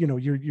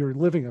 you're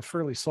living a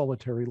fairly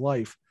solitary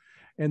life.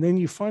 And then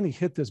you finally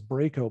hit this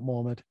breakout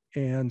moment,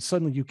 and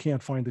suddenly you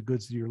can't find the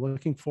goods that you're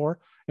looking for,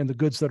 and the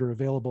goods that are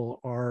available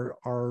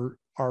are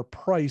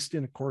priced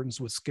in accordance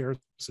with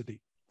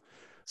scarcity.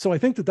 So I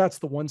think that that's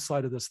the one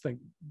side of this thing.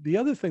 The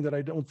other thing that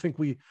I don't think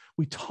we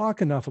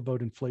talk enough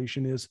about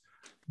inflation is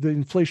the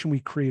inflation we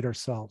create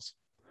ourselves.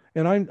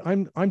 And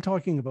I'm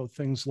talking about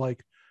things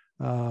like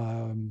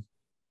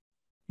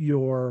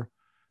your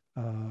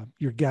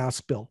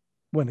gas bill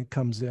when it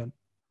comes in.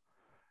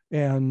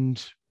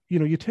 And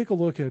you take a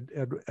look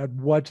at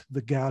what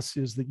the gas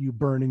is that you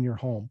burn in your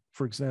home,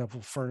 for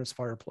example, furnace,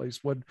 fireplace,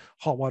 what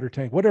hot water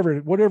tank,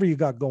 whatever you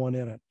got going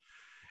in it.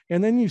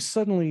 And then you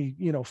suddenly,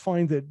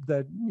 find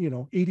that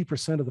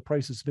 80% of the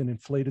price has been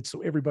inflated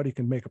so everybody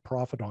can make a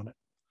profit on it.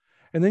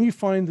 And then you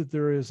find that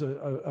there is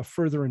a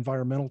further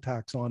environmental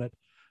tax on it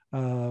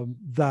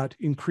that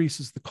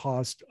increases the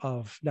cost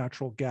of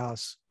natural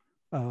gas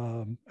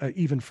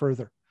even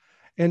further.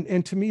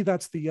 And to me,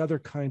 that's the other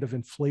kind of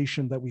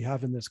inflation that we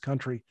have in this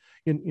country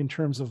in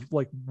terms of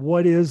like,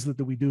 what is it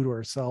that we do to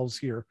ourselves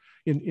here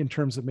in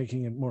terms of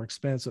making it more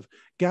expensive?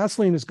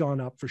 Gasoline has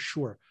gone up for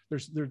sure.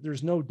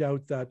 There's no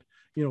doubt that,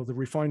 the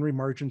refinery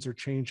margins are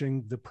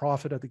changing. The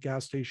profit at the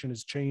gas station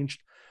has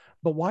changed.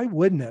 But why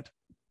wouldn't it?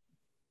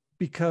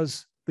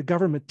 Because the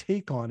government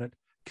take on it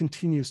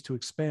continues to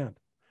expand.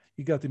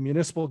 You got the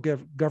municipal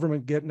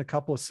government getting a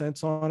couple of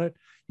cents on it.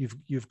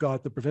 You've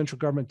got the provincial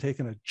government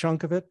taking a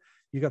chunk of it.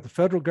 You got the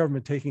federal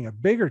government taking a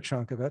bigger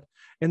chunk of it.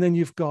 And then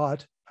you've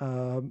got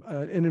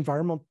an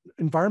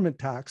environment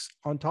tax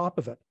on top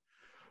of it.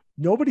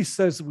 Nobody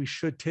says that we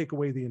should take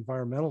away the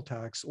environmental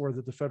tax or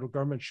that the federal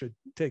government should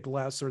take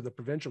less or the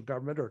provincial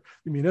government or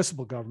the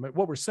municipal government.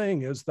 What we're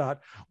saying is that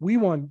we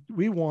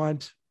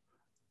want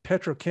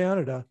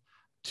Petro-Canada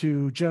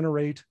to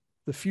generate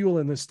the fuel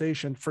in this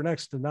station for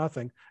next to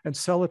nothing and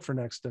sell it for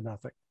next to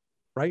nothing,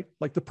 right?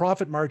 Like the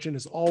profit margin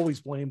is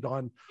always blamed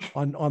on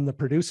the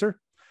producer.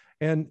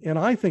 And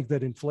I think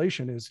that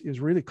inflation is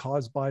really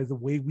caused by the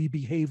way we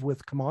behave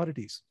with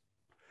commodities,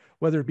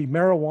 whether it be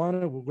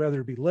marijuana,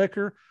 whether it be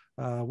liquor,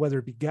 whether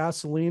it be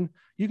gasoline.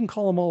 You can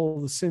call them all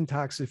the sin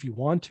tax if you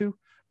want to,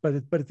 but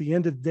at the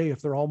end of the day,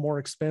 if they're all more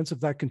expensive,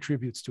 that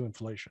contributes to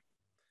inflation.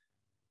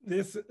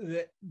 This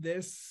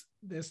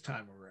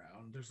time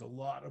around, there's a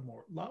lot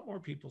more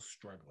people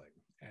struggling,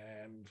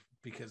 and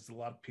because a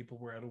lot of people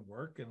were out of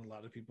work and a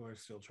lot of people are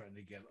still trying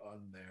to get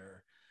on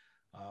their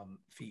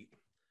feet.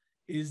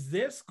 Is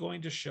this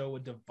going to show a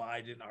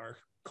divide in our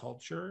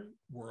culture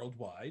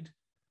worldwide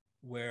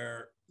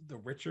where the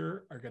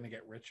richer are going to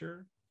get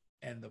richer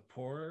and the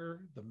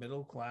poorer, the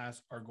middle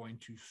class, are going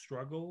to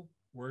struggle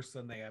worse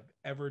than they have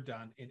ever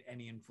done in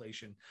any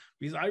inflation?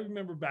 Because I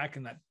remember back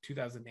in that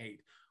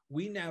 2008,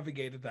 we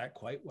navigated that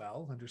quite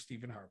well under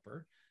Stephen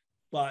Harper,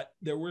 but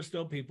there were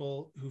still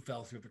people who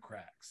fell through the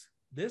cracks.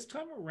 This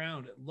time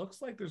around, it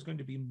looks like there's going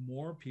to be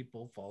more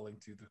people falling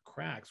through the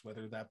cracks,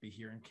 whether that be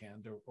here in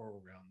Canada or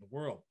around the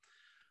world.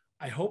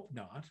 I hope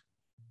not,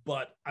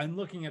 but I'm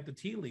looking at the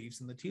tea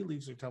leaves, and the tea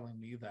leaves are telling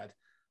me that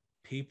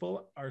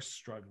people are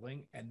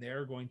struggling and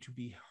they're going to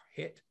be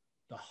hit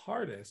the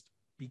hardest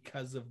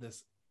because of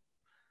this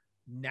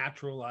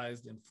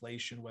naturalized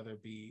inflation, whether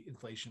it be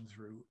inflation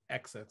through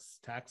excess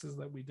taxes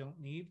that we don't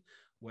need,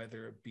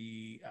 whether it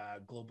be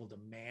global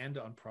demand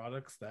on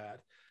products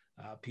that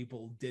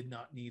people did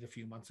not need a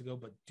few months ago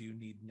but do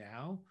need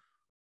now.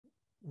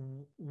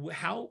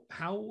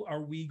 How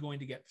are we going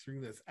to get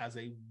through this as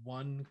a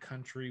one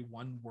country,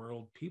 one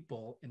world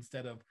people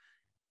instead of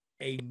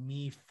a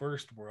me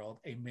first world,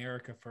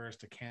 America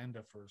first, a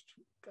Canada first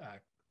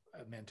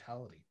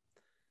mentality?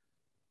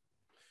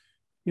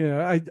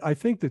 Yeah, I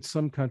think that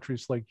some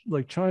countries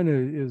like China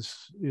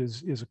is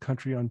a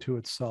country unto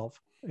itself,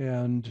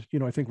 and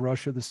I think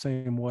Russia the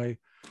same way.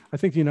 I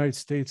think the United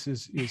States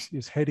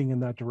is heading in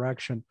that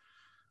direction.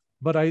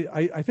 But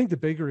I think the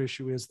bigger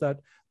issue is that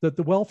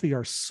the wealthy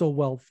are so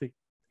wealthy,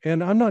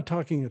 and I'm not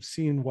talking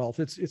obscene wealth.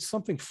 It's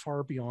something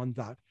far beyond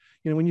that.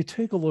 When you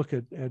take a look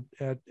at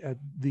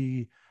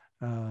the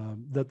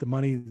that the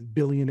money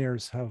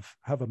billionaires have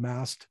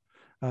amassed,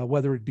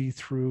 whether it be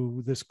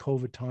through this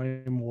COVID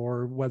time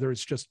or whether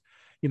it's just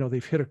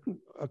they've hit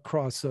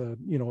across a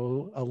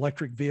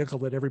electric vehicle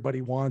that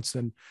everybody wants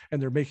and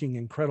they're making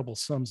incredible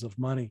sums of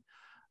money.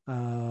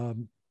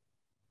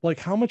 Like,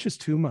 how much is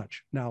too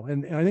much now?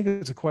 And I think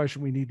it's a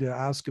question we need to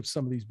ask of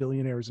some of these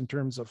billionaires in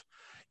terms of,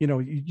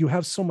 you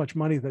have so much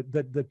money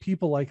that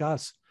people like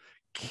us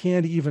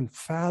can't even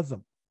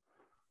fathom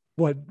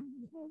what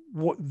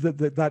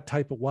that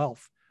type of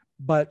wealth.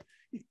 But,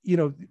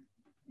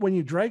 when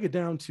you drag it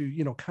down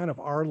to, kind of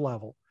our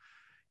level,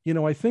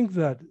 I think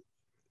that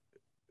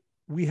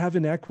we have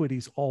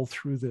inequities all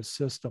through this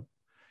system.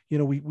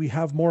 We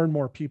have more and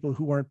more people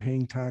who aren't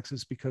paying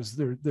taxes because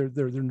they're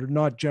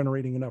not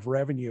generating enough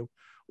revenue,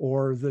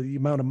 or the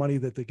amount of money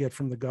that they get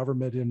from the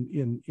government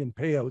in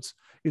payouts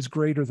is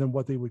greater than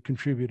what they would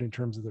contribute in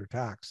terms of their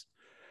tax.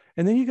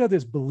 And then you got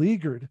this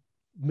beleaguered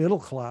middle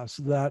class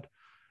that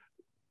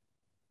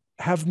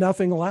have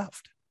nothing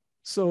left.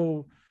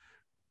 So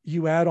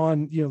you add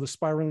on, the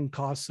spiraling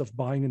costs of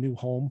buying a new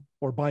home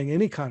or buying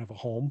any kind of a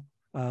home,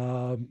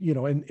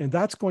 and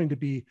that's going to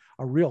be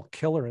a real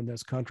killer in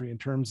this country in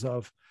terms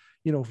of,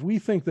 if we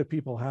think that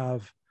people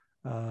have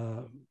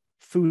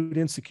food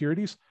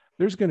insecurities,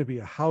 there's going to be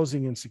a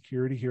housing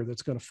insecurity here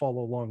that's going to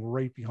follow along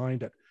right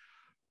behind it.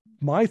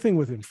 My thing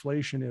with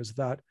inflation is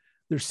that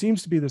there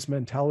seems to be this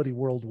mentality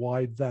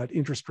worldwide that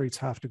interest rates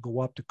have to go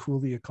up to cool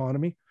the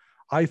economy.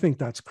 I think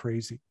that's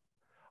crazy.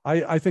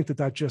 I think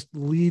that just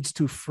leads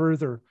to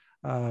further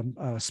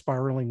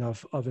spiraling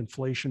of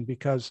inflation,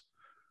 because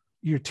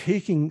you're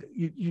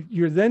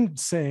then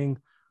saying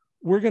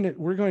we're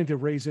going to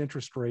raise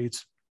interest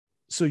rates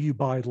so you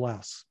buy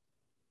less.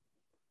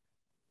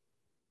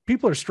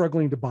 People are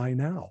struggling to buy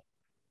now,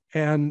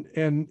 and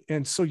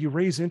so you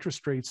raise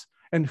interest rates,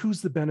 and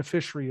who's the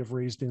beneficiary of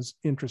raised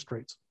interest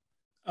rates?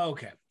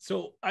 Okay,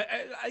 so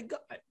I'm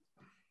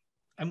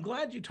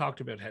glad you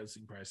talked about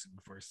housing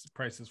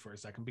prices for a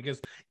second,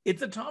 because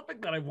it's a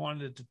topic that I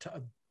wanted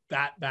to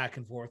bat back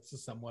and forth to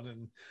someone,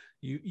 and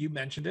you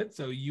mentioned it,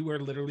 so you are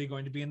literally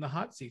going to be in the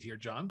hot seat here,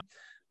 John.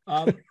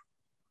 As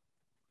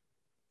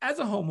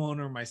a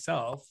homeowner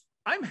myself,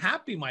 I'm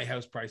happy my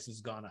house price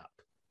has gone up.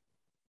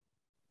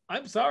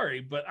 I'm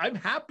sorry, but I'm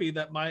happy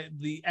that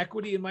the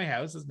equity in my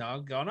house has now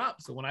gone up.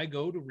 So when I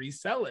go to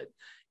resell it,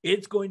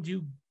 it's going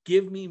to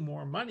give me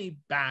more money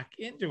back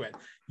into it.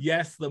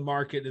 Yes, the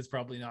market is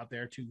probably not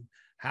there to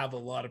have a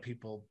lot of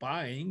people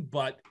buying,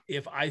 but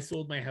if I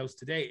sold my house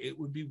today, it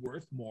would be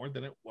worth more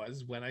than it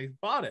was when I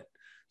bought it.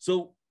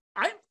 So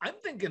I'm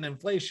thinking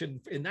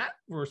inflation in that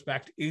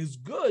respect is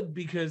good,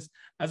 because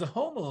as a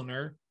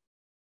homeowner,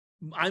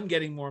 I'm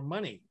getting more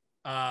money.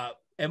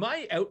 Am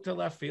I out to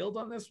left field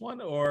on this one,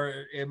 or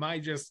am I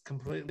just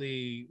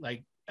completely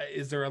like,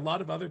 is there a lot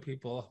of other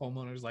people,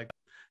 homeowners, like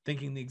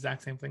thinking the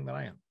exact same thing that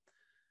I am?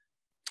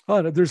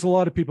 Oh, there's a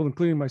lot of people,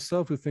 including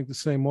myself, who think the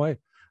same way.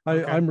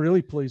 Okay. I'm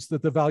really pleased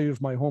that the value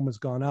of my home has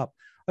gone up.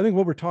 I think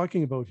what we're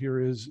talking about here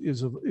is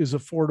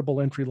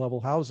affordable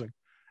entry-level housing.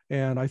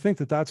 And I think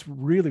that that's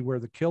really where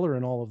the killer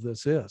in all of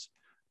this is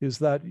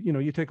that,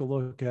 you take a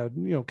look at,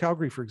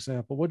 Calgary, for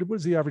example, what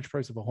is the average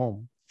price of a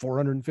home?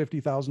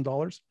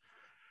 $450,000.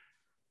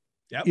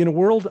 Yep. In the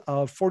world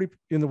of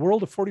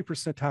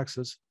 40%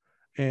 taxes,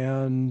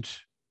 and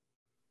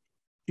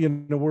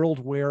in a world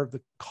where the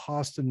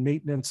cost and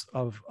maintenance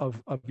of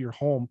your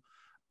home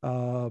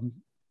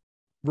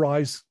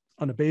rise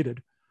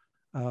unabated,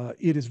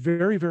 it is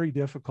very, very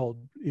difficult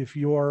if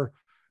you're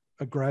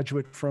a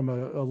graduate from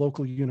a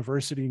local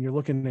university and you're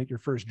looking at your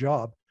first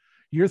job.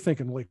 You're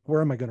thinking, like,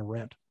 where am I going to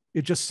rent?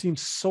 It just seems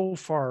so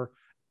far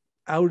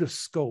out of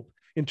scope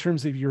in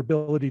terms of your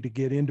ability to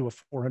get into a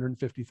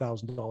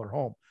 $450,000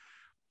 home.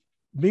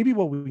 Maybe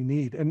what we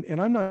need, and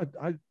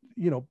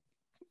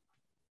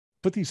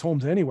put these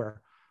homes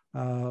anywhere.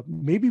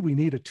 Maybe we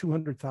need a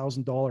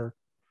 $200,000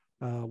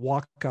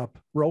 walk-up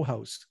row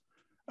house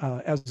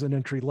as an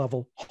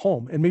entry-level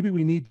home, and maybe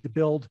we need to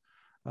build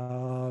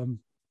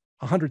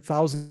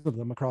 100,000 of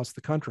them across the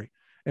country,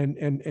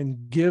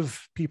 and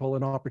give people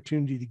an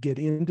opportunity to get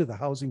into the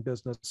housing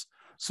business.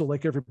 So,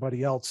 like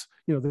everybody else,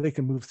 they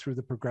can move through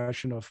the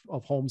progression of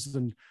homes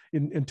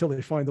until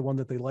they find the one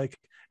that they like.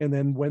 And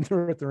then when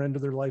they're at their end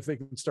of their life, they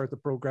can start the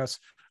progress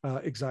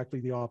exactly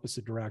the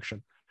opposite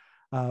direction.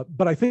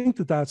 But I think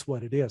that that's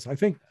what it is. I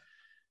think,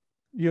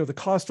 the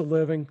cost of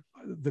living,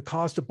 the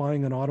cost of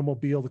buying an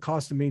automobile, the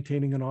cost of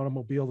maintaining an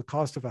automobile, the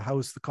cost of a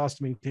house, the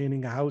cost of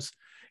maintaining a house,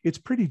 it's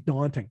pretty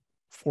daunting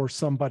for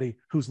somebody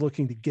who's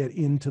looking to get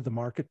into the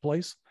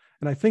marketplace.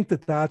 And I think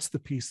that that's the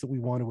piece that we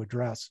want to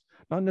address.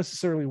 Not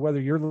necessarily whether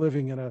you're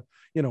living in an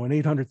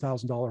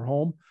 $800,000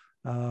 home.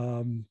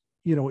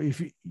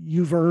 If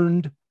you've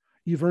earned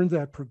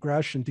that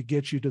progression to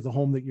get you to the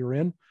home that you're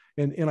in.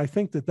 And I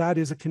think that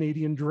is a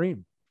Canadian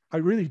dream. I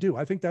really do.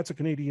 I think that's a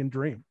Canadian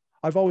dream.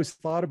 I've always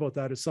thought about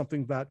that as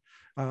something that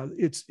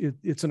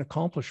it's an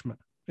accomplishment.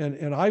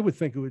 And I would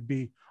think it would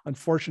be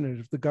unfortunate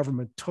if the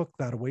government took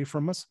that away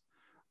from us.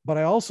 But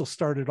I also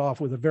started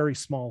off with a very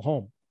small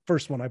home.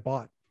 First one I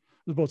bought.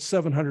 It was about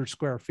 700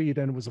 square feet,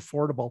 and it was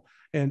affordable,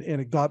 and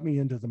it got me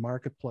into the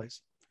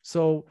marketplace.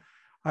 So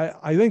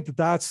I think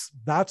that's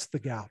the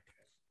gap.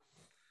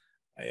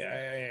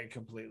 I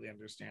completely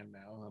understand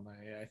now.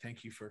 I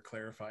thank you for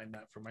clarifying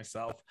that for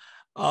myself.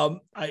 I'm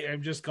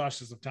just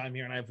cautious of time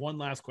here, and I have one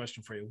last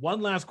question for you.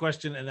 One last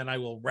question, and then I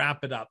will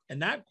wrap it up.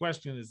 And that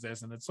question is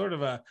this, and it's sort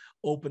of a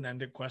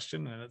open-ended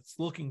question, and it's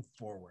looking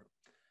forward.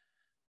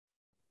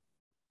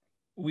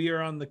 We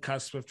are on the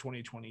cusp of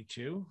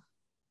 2022.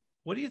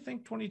 What do you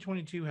think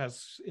 2022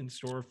 has in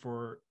store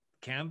for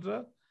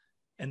Canada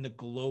and the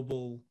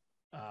global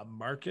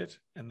market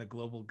and the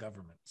global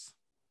governments?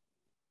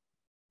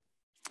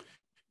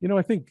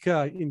 I think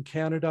in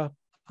Canada,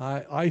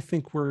 I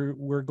think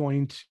we're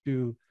going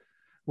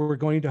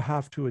to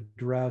have to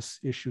address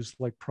issues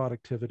like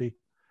productivity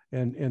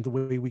and the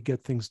way we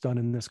get things done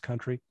in this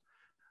country.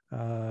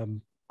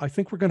 I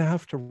think we're going to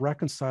have to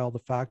reconcile the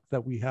fact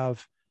that we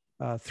have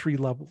three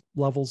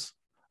levels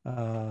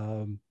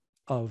of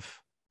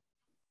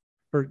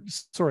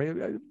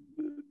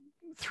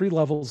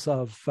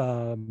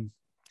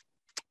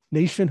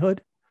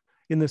nationhood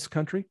in this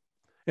country.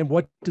 And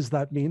what does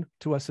that mean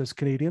to us as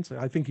Canadians?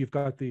 I think you've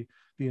got the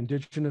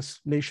Indigenous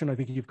nation. I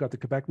think you've got the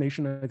Quebec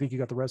nation. I think you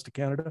got the rest of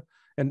Canada.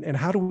 And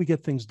how do we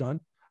get things done?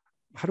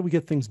 how do we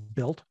get things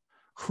built?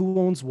 Who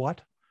owns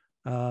what?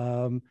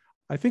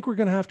 I think we're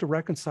going to have to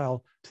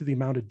reconcile to the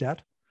amount of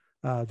debt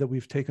that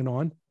we've taken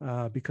on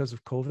because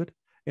of COVID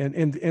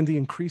and the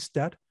increased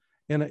debt.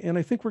 And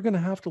I think we're going to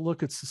have to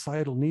look at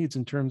societal needs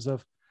in terms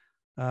of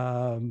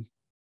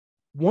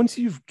once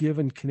you've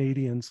given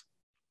Canadians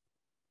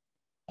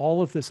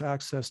all of this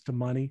access to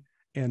money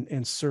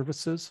and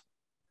services,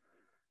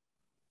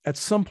 at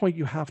some point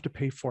you have to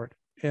pay for it.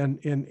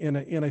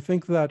 And I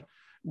think that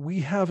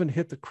we haven't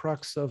hit the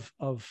crux of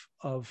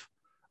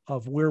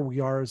where we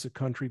are as a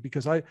country,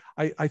 because I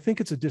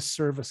think it's a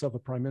disservice of a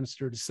prime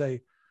minister to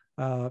say,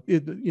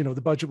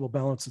 the budget will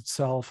balance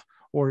itself,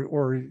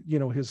 or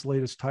his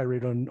latest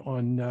tirade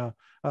on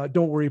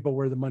don't worry about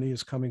where the money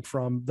is coming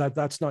from.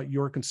 That's not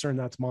your concern,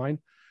 that's mine.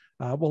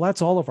 Well,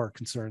 that's all of our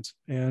concerns.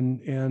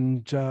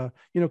 And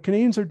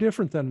Canadians are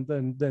different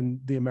than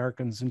the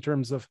Americans in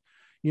terms of,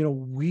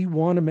 we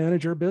want to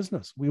manage our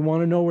business. We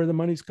want to know where the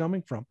money's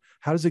coming from.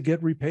 How does it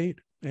get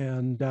repaid?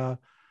 And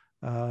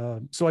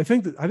so I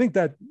think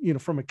that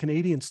from a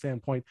Canadian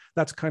standpoint,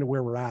 that's kind of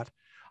where we're at.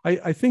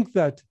 I think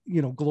that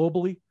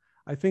globally,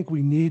 I think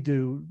we need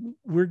to.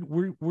 We're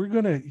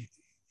going to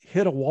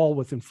hit a wall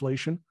with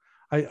inflation.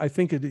 I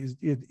think it is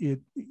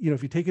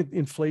if you take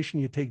inflation,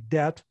 you take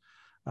debt.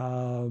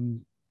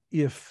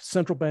 If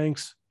central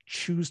banks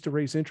choose to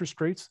raise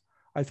interest rates,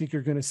 I think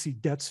you're going to see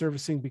debt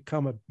servicing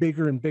become a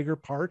bigger and bigger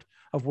part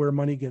of where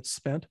money gets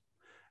spent,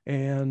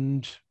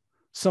 and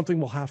something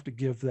will have to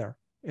give there.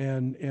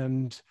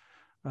 And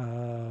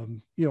I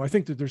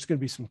think that there's going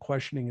to be some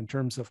questioning in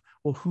terms of,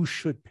 well, who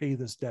should pay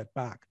this debt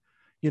back?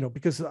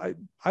 Because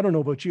I don't know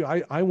about you.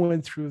 I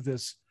went through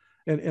this,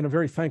 and I'm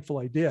very thankful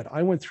I did.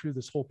 I went through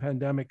this whole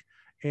pandemic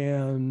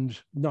and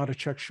not a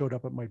check showed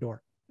up at my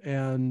door.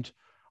 And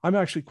I'm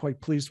actually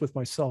quite pleased with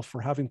myself for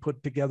having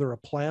put together a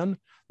plan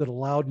that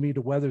allowed me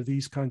to weather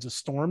these kinds of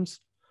storms,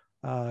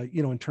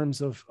 in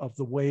terms of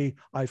the way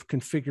I've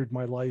configured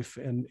my life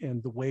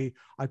and the way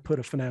I put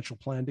a financial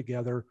plan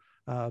together,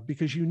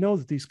 because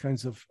that these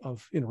kinds of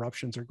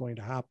interruptions are going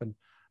to happen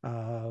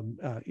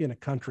in a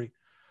country.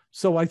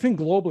 So I think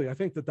globally, I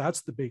think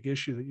that's the big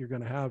issue that you're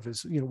going to have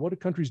is, what do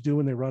countries do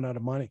when they run out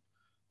of money?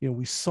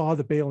 We saw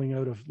the bailing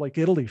out of, like,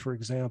 Italy, for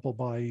example,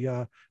 by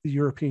the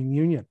European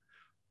Union.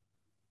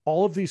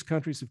 All of these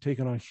countries have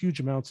taken on huge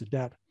amounts of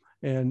debt,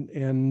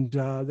 and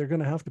they're going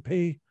to have to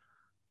pay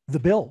the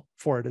bill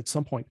for it at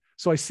some point.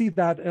 So I see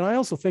that. And I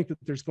also think that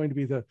there's going to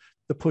be the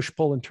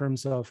push-pull in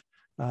terms of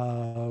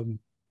how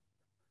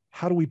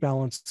do we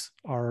balance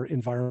our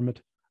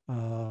environment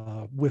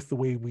with the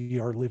way we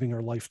are living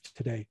our life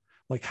today?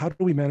 Like, how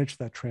do we manage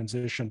that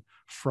transition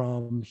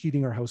from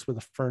heating our house with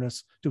a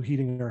furnace to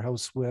heating our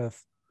house with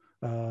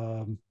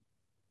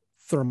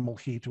thermal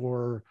heat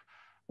or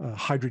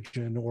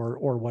hydrogen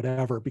or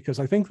whatever? Because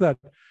I think that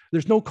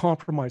there's no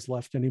compromise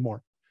left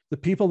anymore. The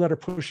people that are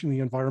pushing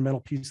the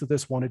environmental piece of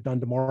this want it done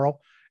tomorrow,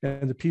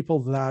 and the people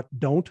that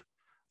don't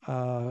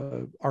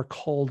are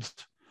called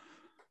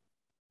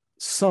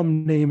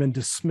some name and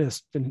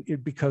dismissed,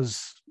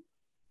 because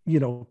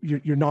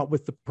you're not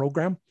with the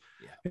program.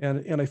 Yeah.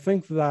 And I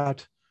think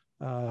that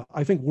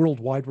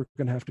worldwide we're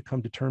going to have to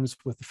come to terms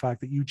with the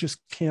fact that you just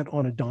can't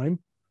on a dime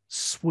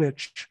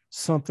switch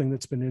something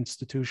that's been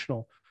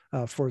institutional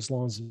for as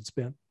long as it's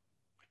been.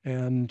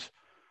 And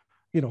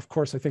of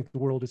course, I think the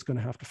world is going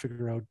to have to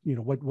figure out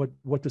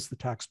what does the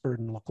tax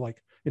burden look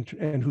like,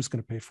 and who's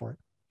going to pay for it.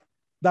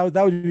 That would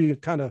be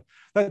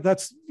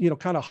that's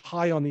kind of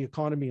high on the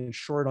economy and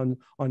short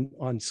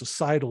on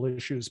societal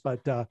issues,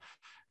 but that's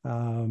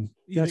kind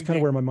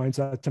of where my mind's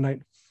at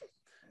tonight.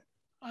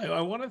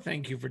 I want to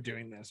thank you for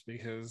doing this,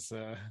 because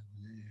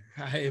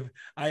I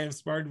have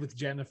sparred with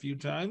Jen a few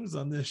times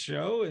on this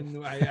show,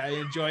 and I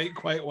enjoy it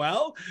quite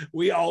well.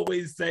 We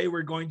always say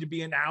we're going to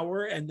be an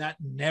hour, and that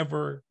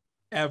never,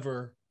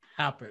 ever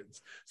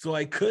happens. So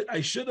I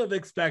should have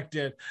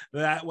expected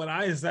that when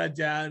I sat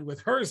down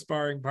with her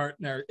sparring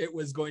partner, it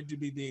was going to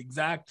be the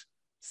exact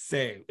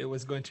same. It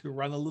was going to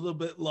run a little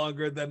bit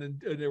longer than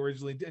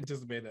originally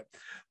anticipated.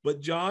 But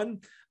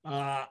John,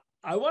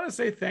 I want to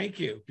say thank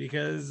you,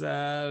 because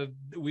this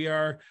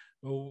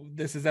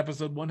is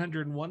episode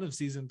 101 of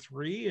season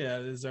 3.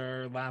 This is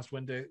our last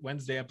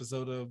Wednesday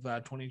episode of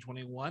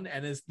 2021.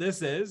 And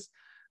this is,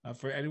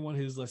 for anyone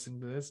who's listening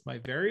to this, my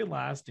very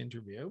last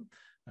interview,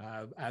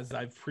 as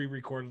I've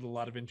pre-recorded a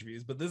lot of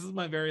interviews, but this is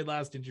my very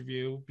last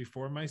interview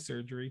before my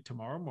surgery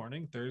tomorrow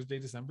morning, Thursday,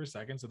 December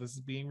 2nd. So this is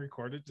being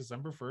recorded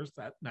December 1st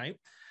at night.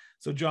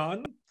 So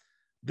John,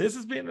 this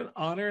has been an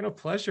honor and a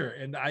pleasure.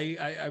 And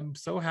I'm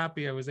so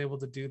happy I was able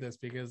to do this,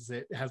 because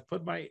it has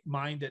put my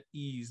mind at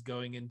ease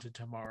going into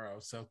tomorrow.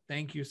 So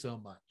thank you so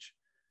much.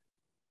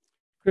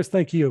 Chris,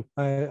 thank you.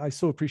 I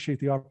so appreciate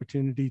the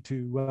opportunity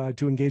to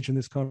engage in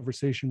this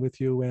conversation with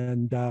you,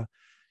 and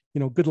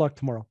good luck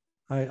tomorrow.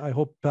 I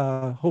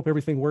hope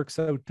everything works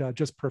out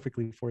just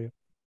perfectly for you.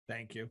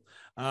 Thank you.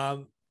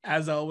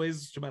 As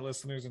always, to my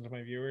listeners and to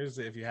my viewers,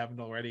 if you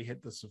haven't already,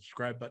 hit the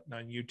subscribe button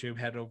on YouTube,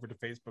 head over to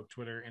Facebook,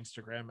 Twitter,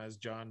 Instagram, as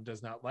John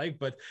does not like,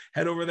 but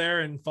head over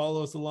there and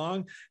follow us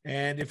along.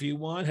 And if you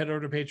want, head over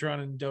to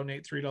Patreon and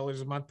donate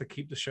 $3 a month to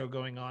keep the show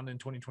going on in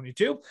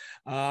 2022.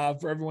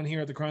 For everyone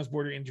here at the Cross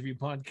Border Interview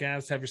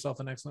Podcast, have yourself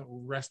an excellent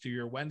rest of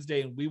your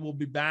Wednesday, and we will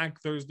be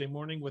back Thursday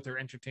morning with our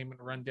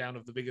entertainment rundown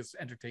of the biggest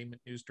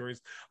entertainment news stories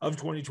of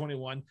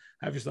 2021.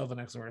 Have yourself an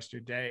excellent rest of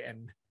your day,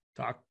 and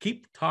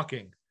keep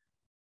talking.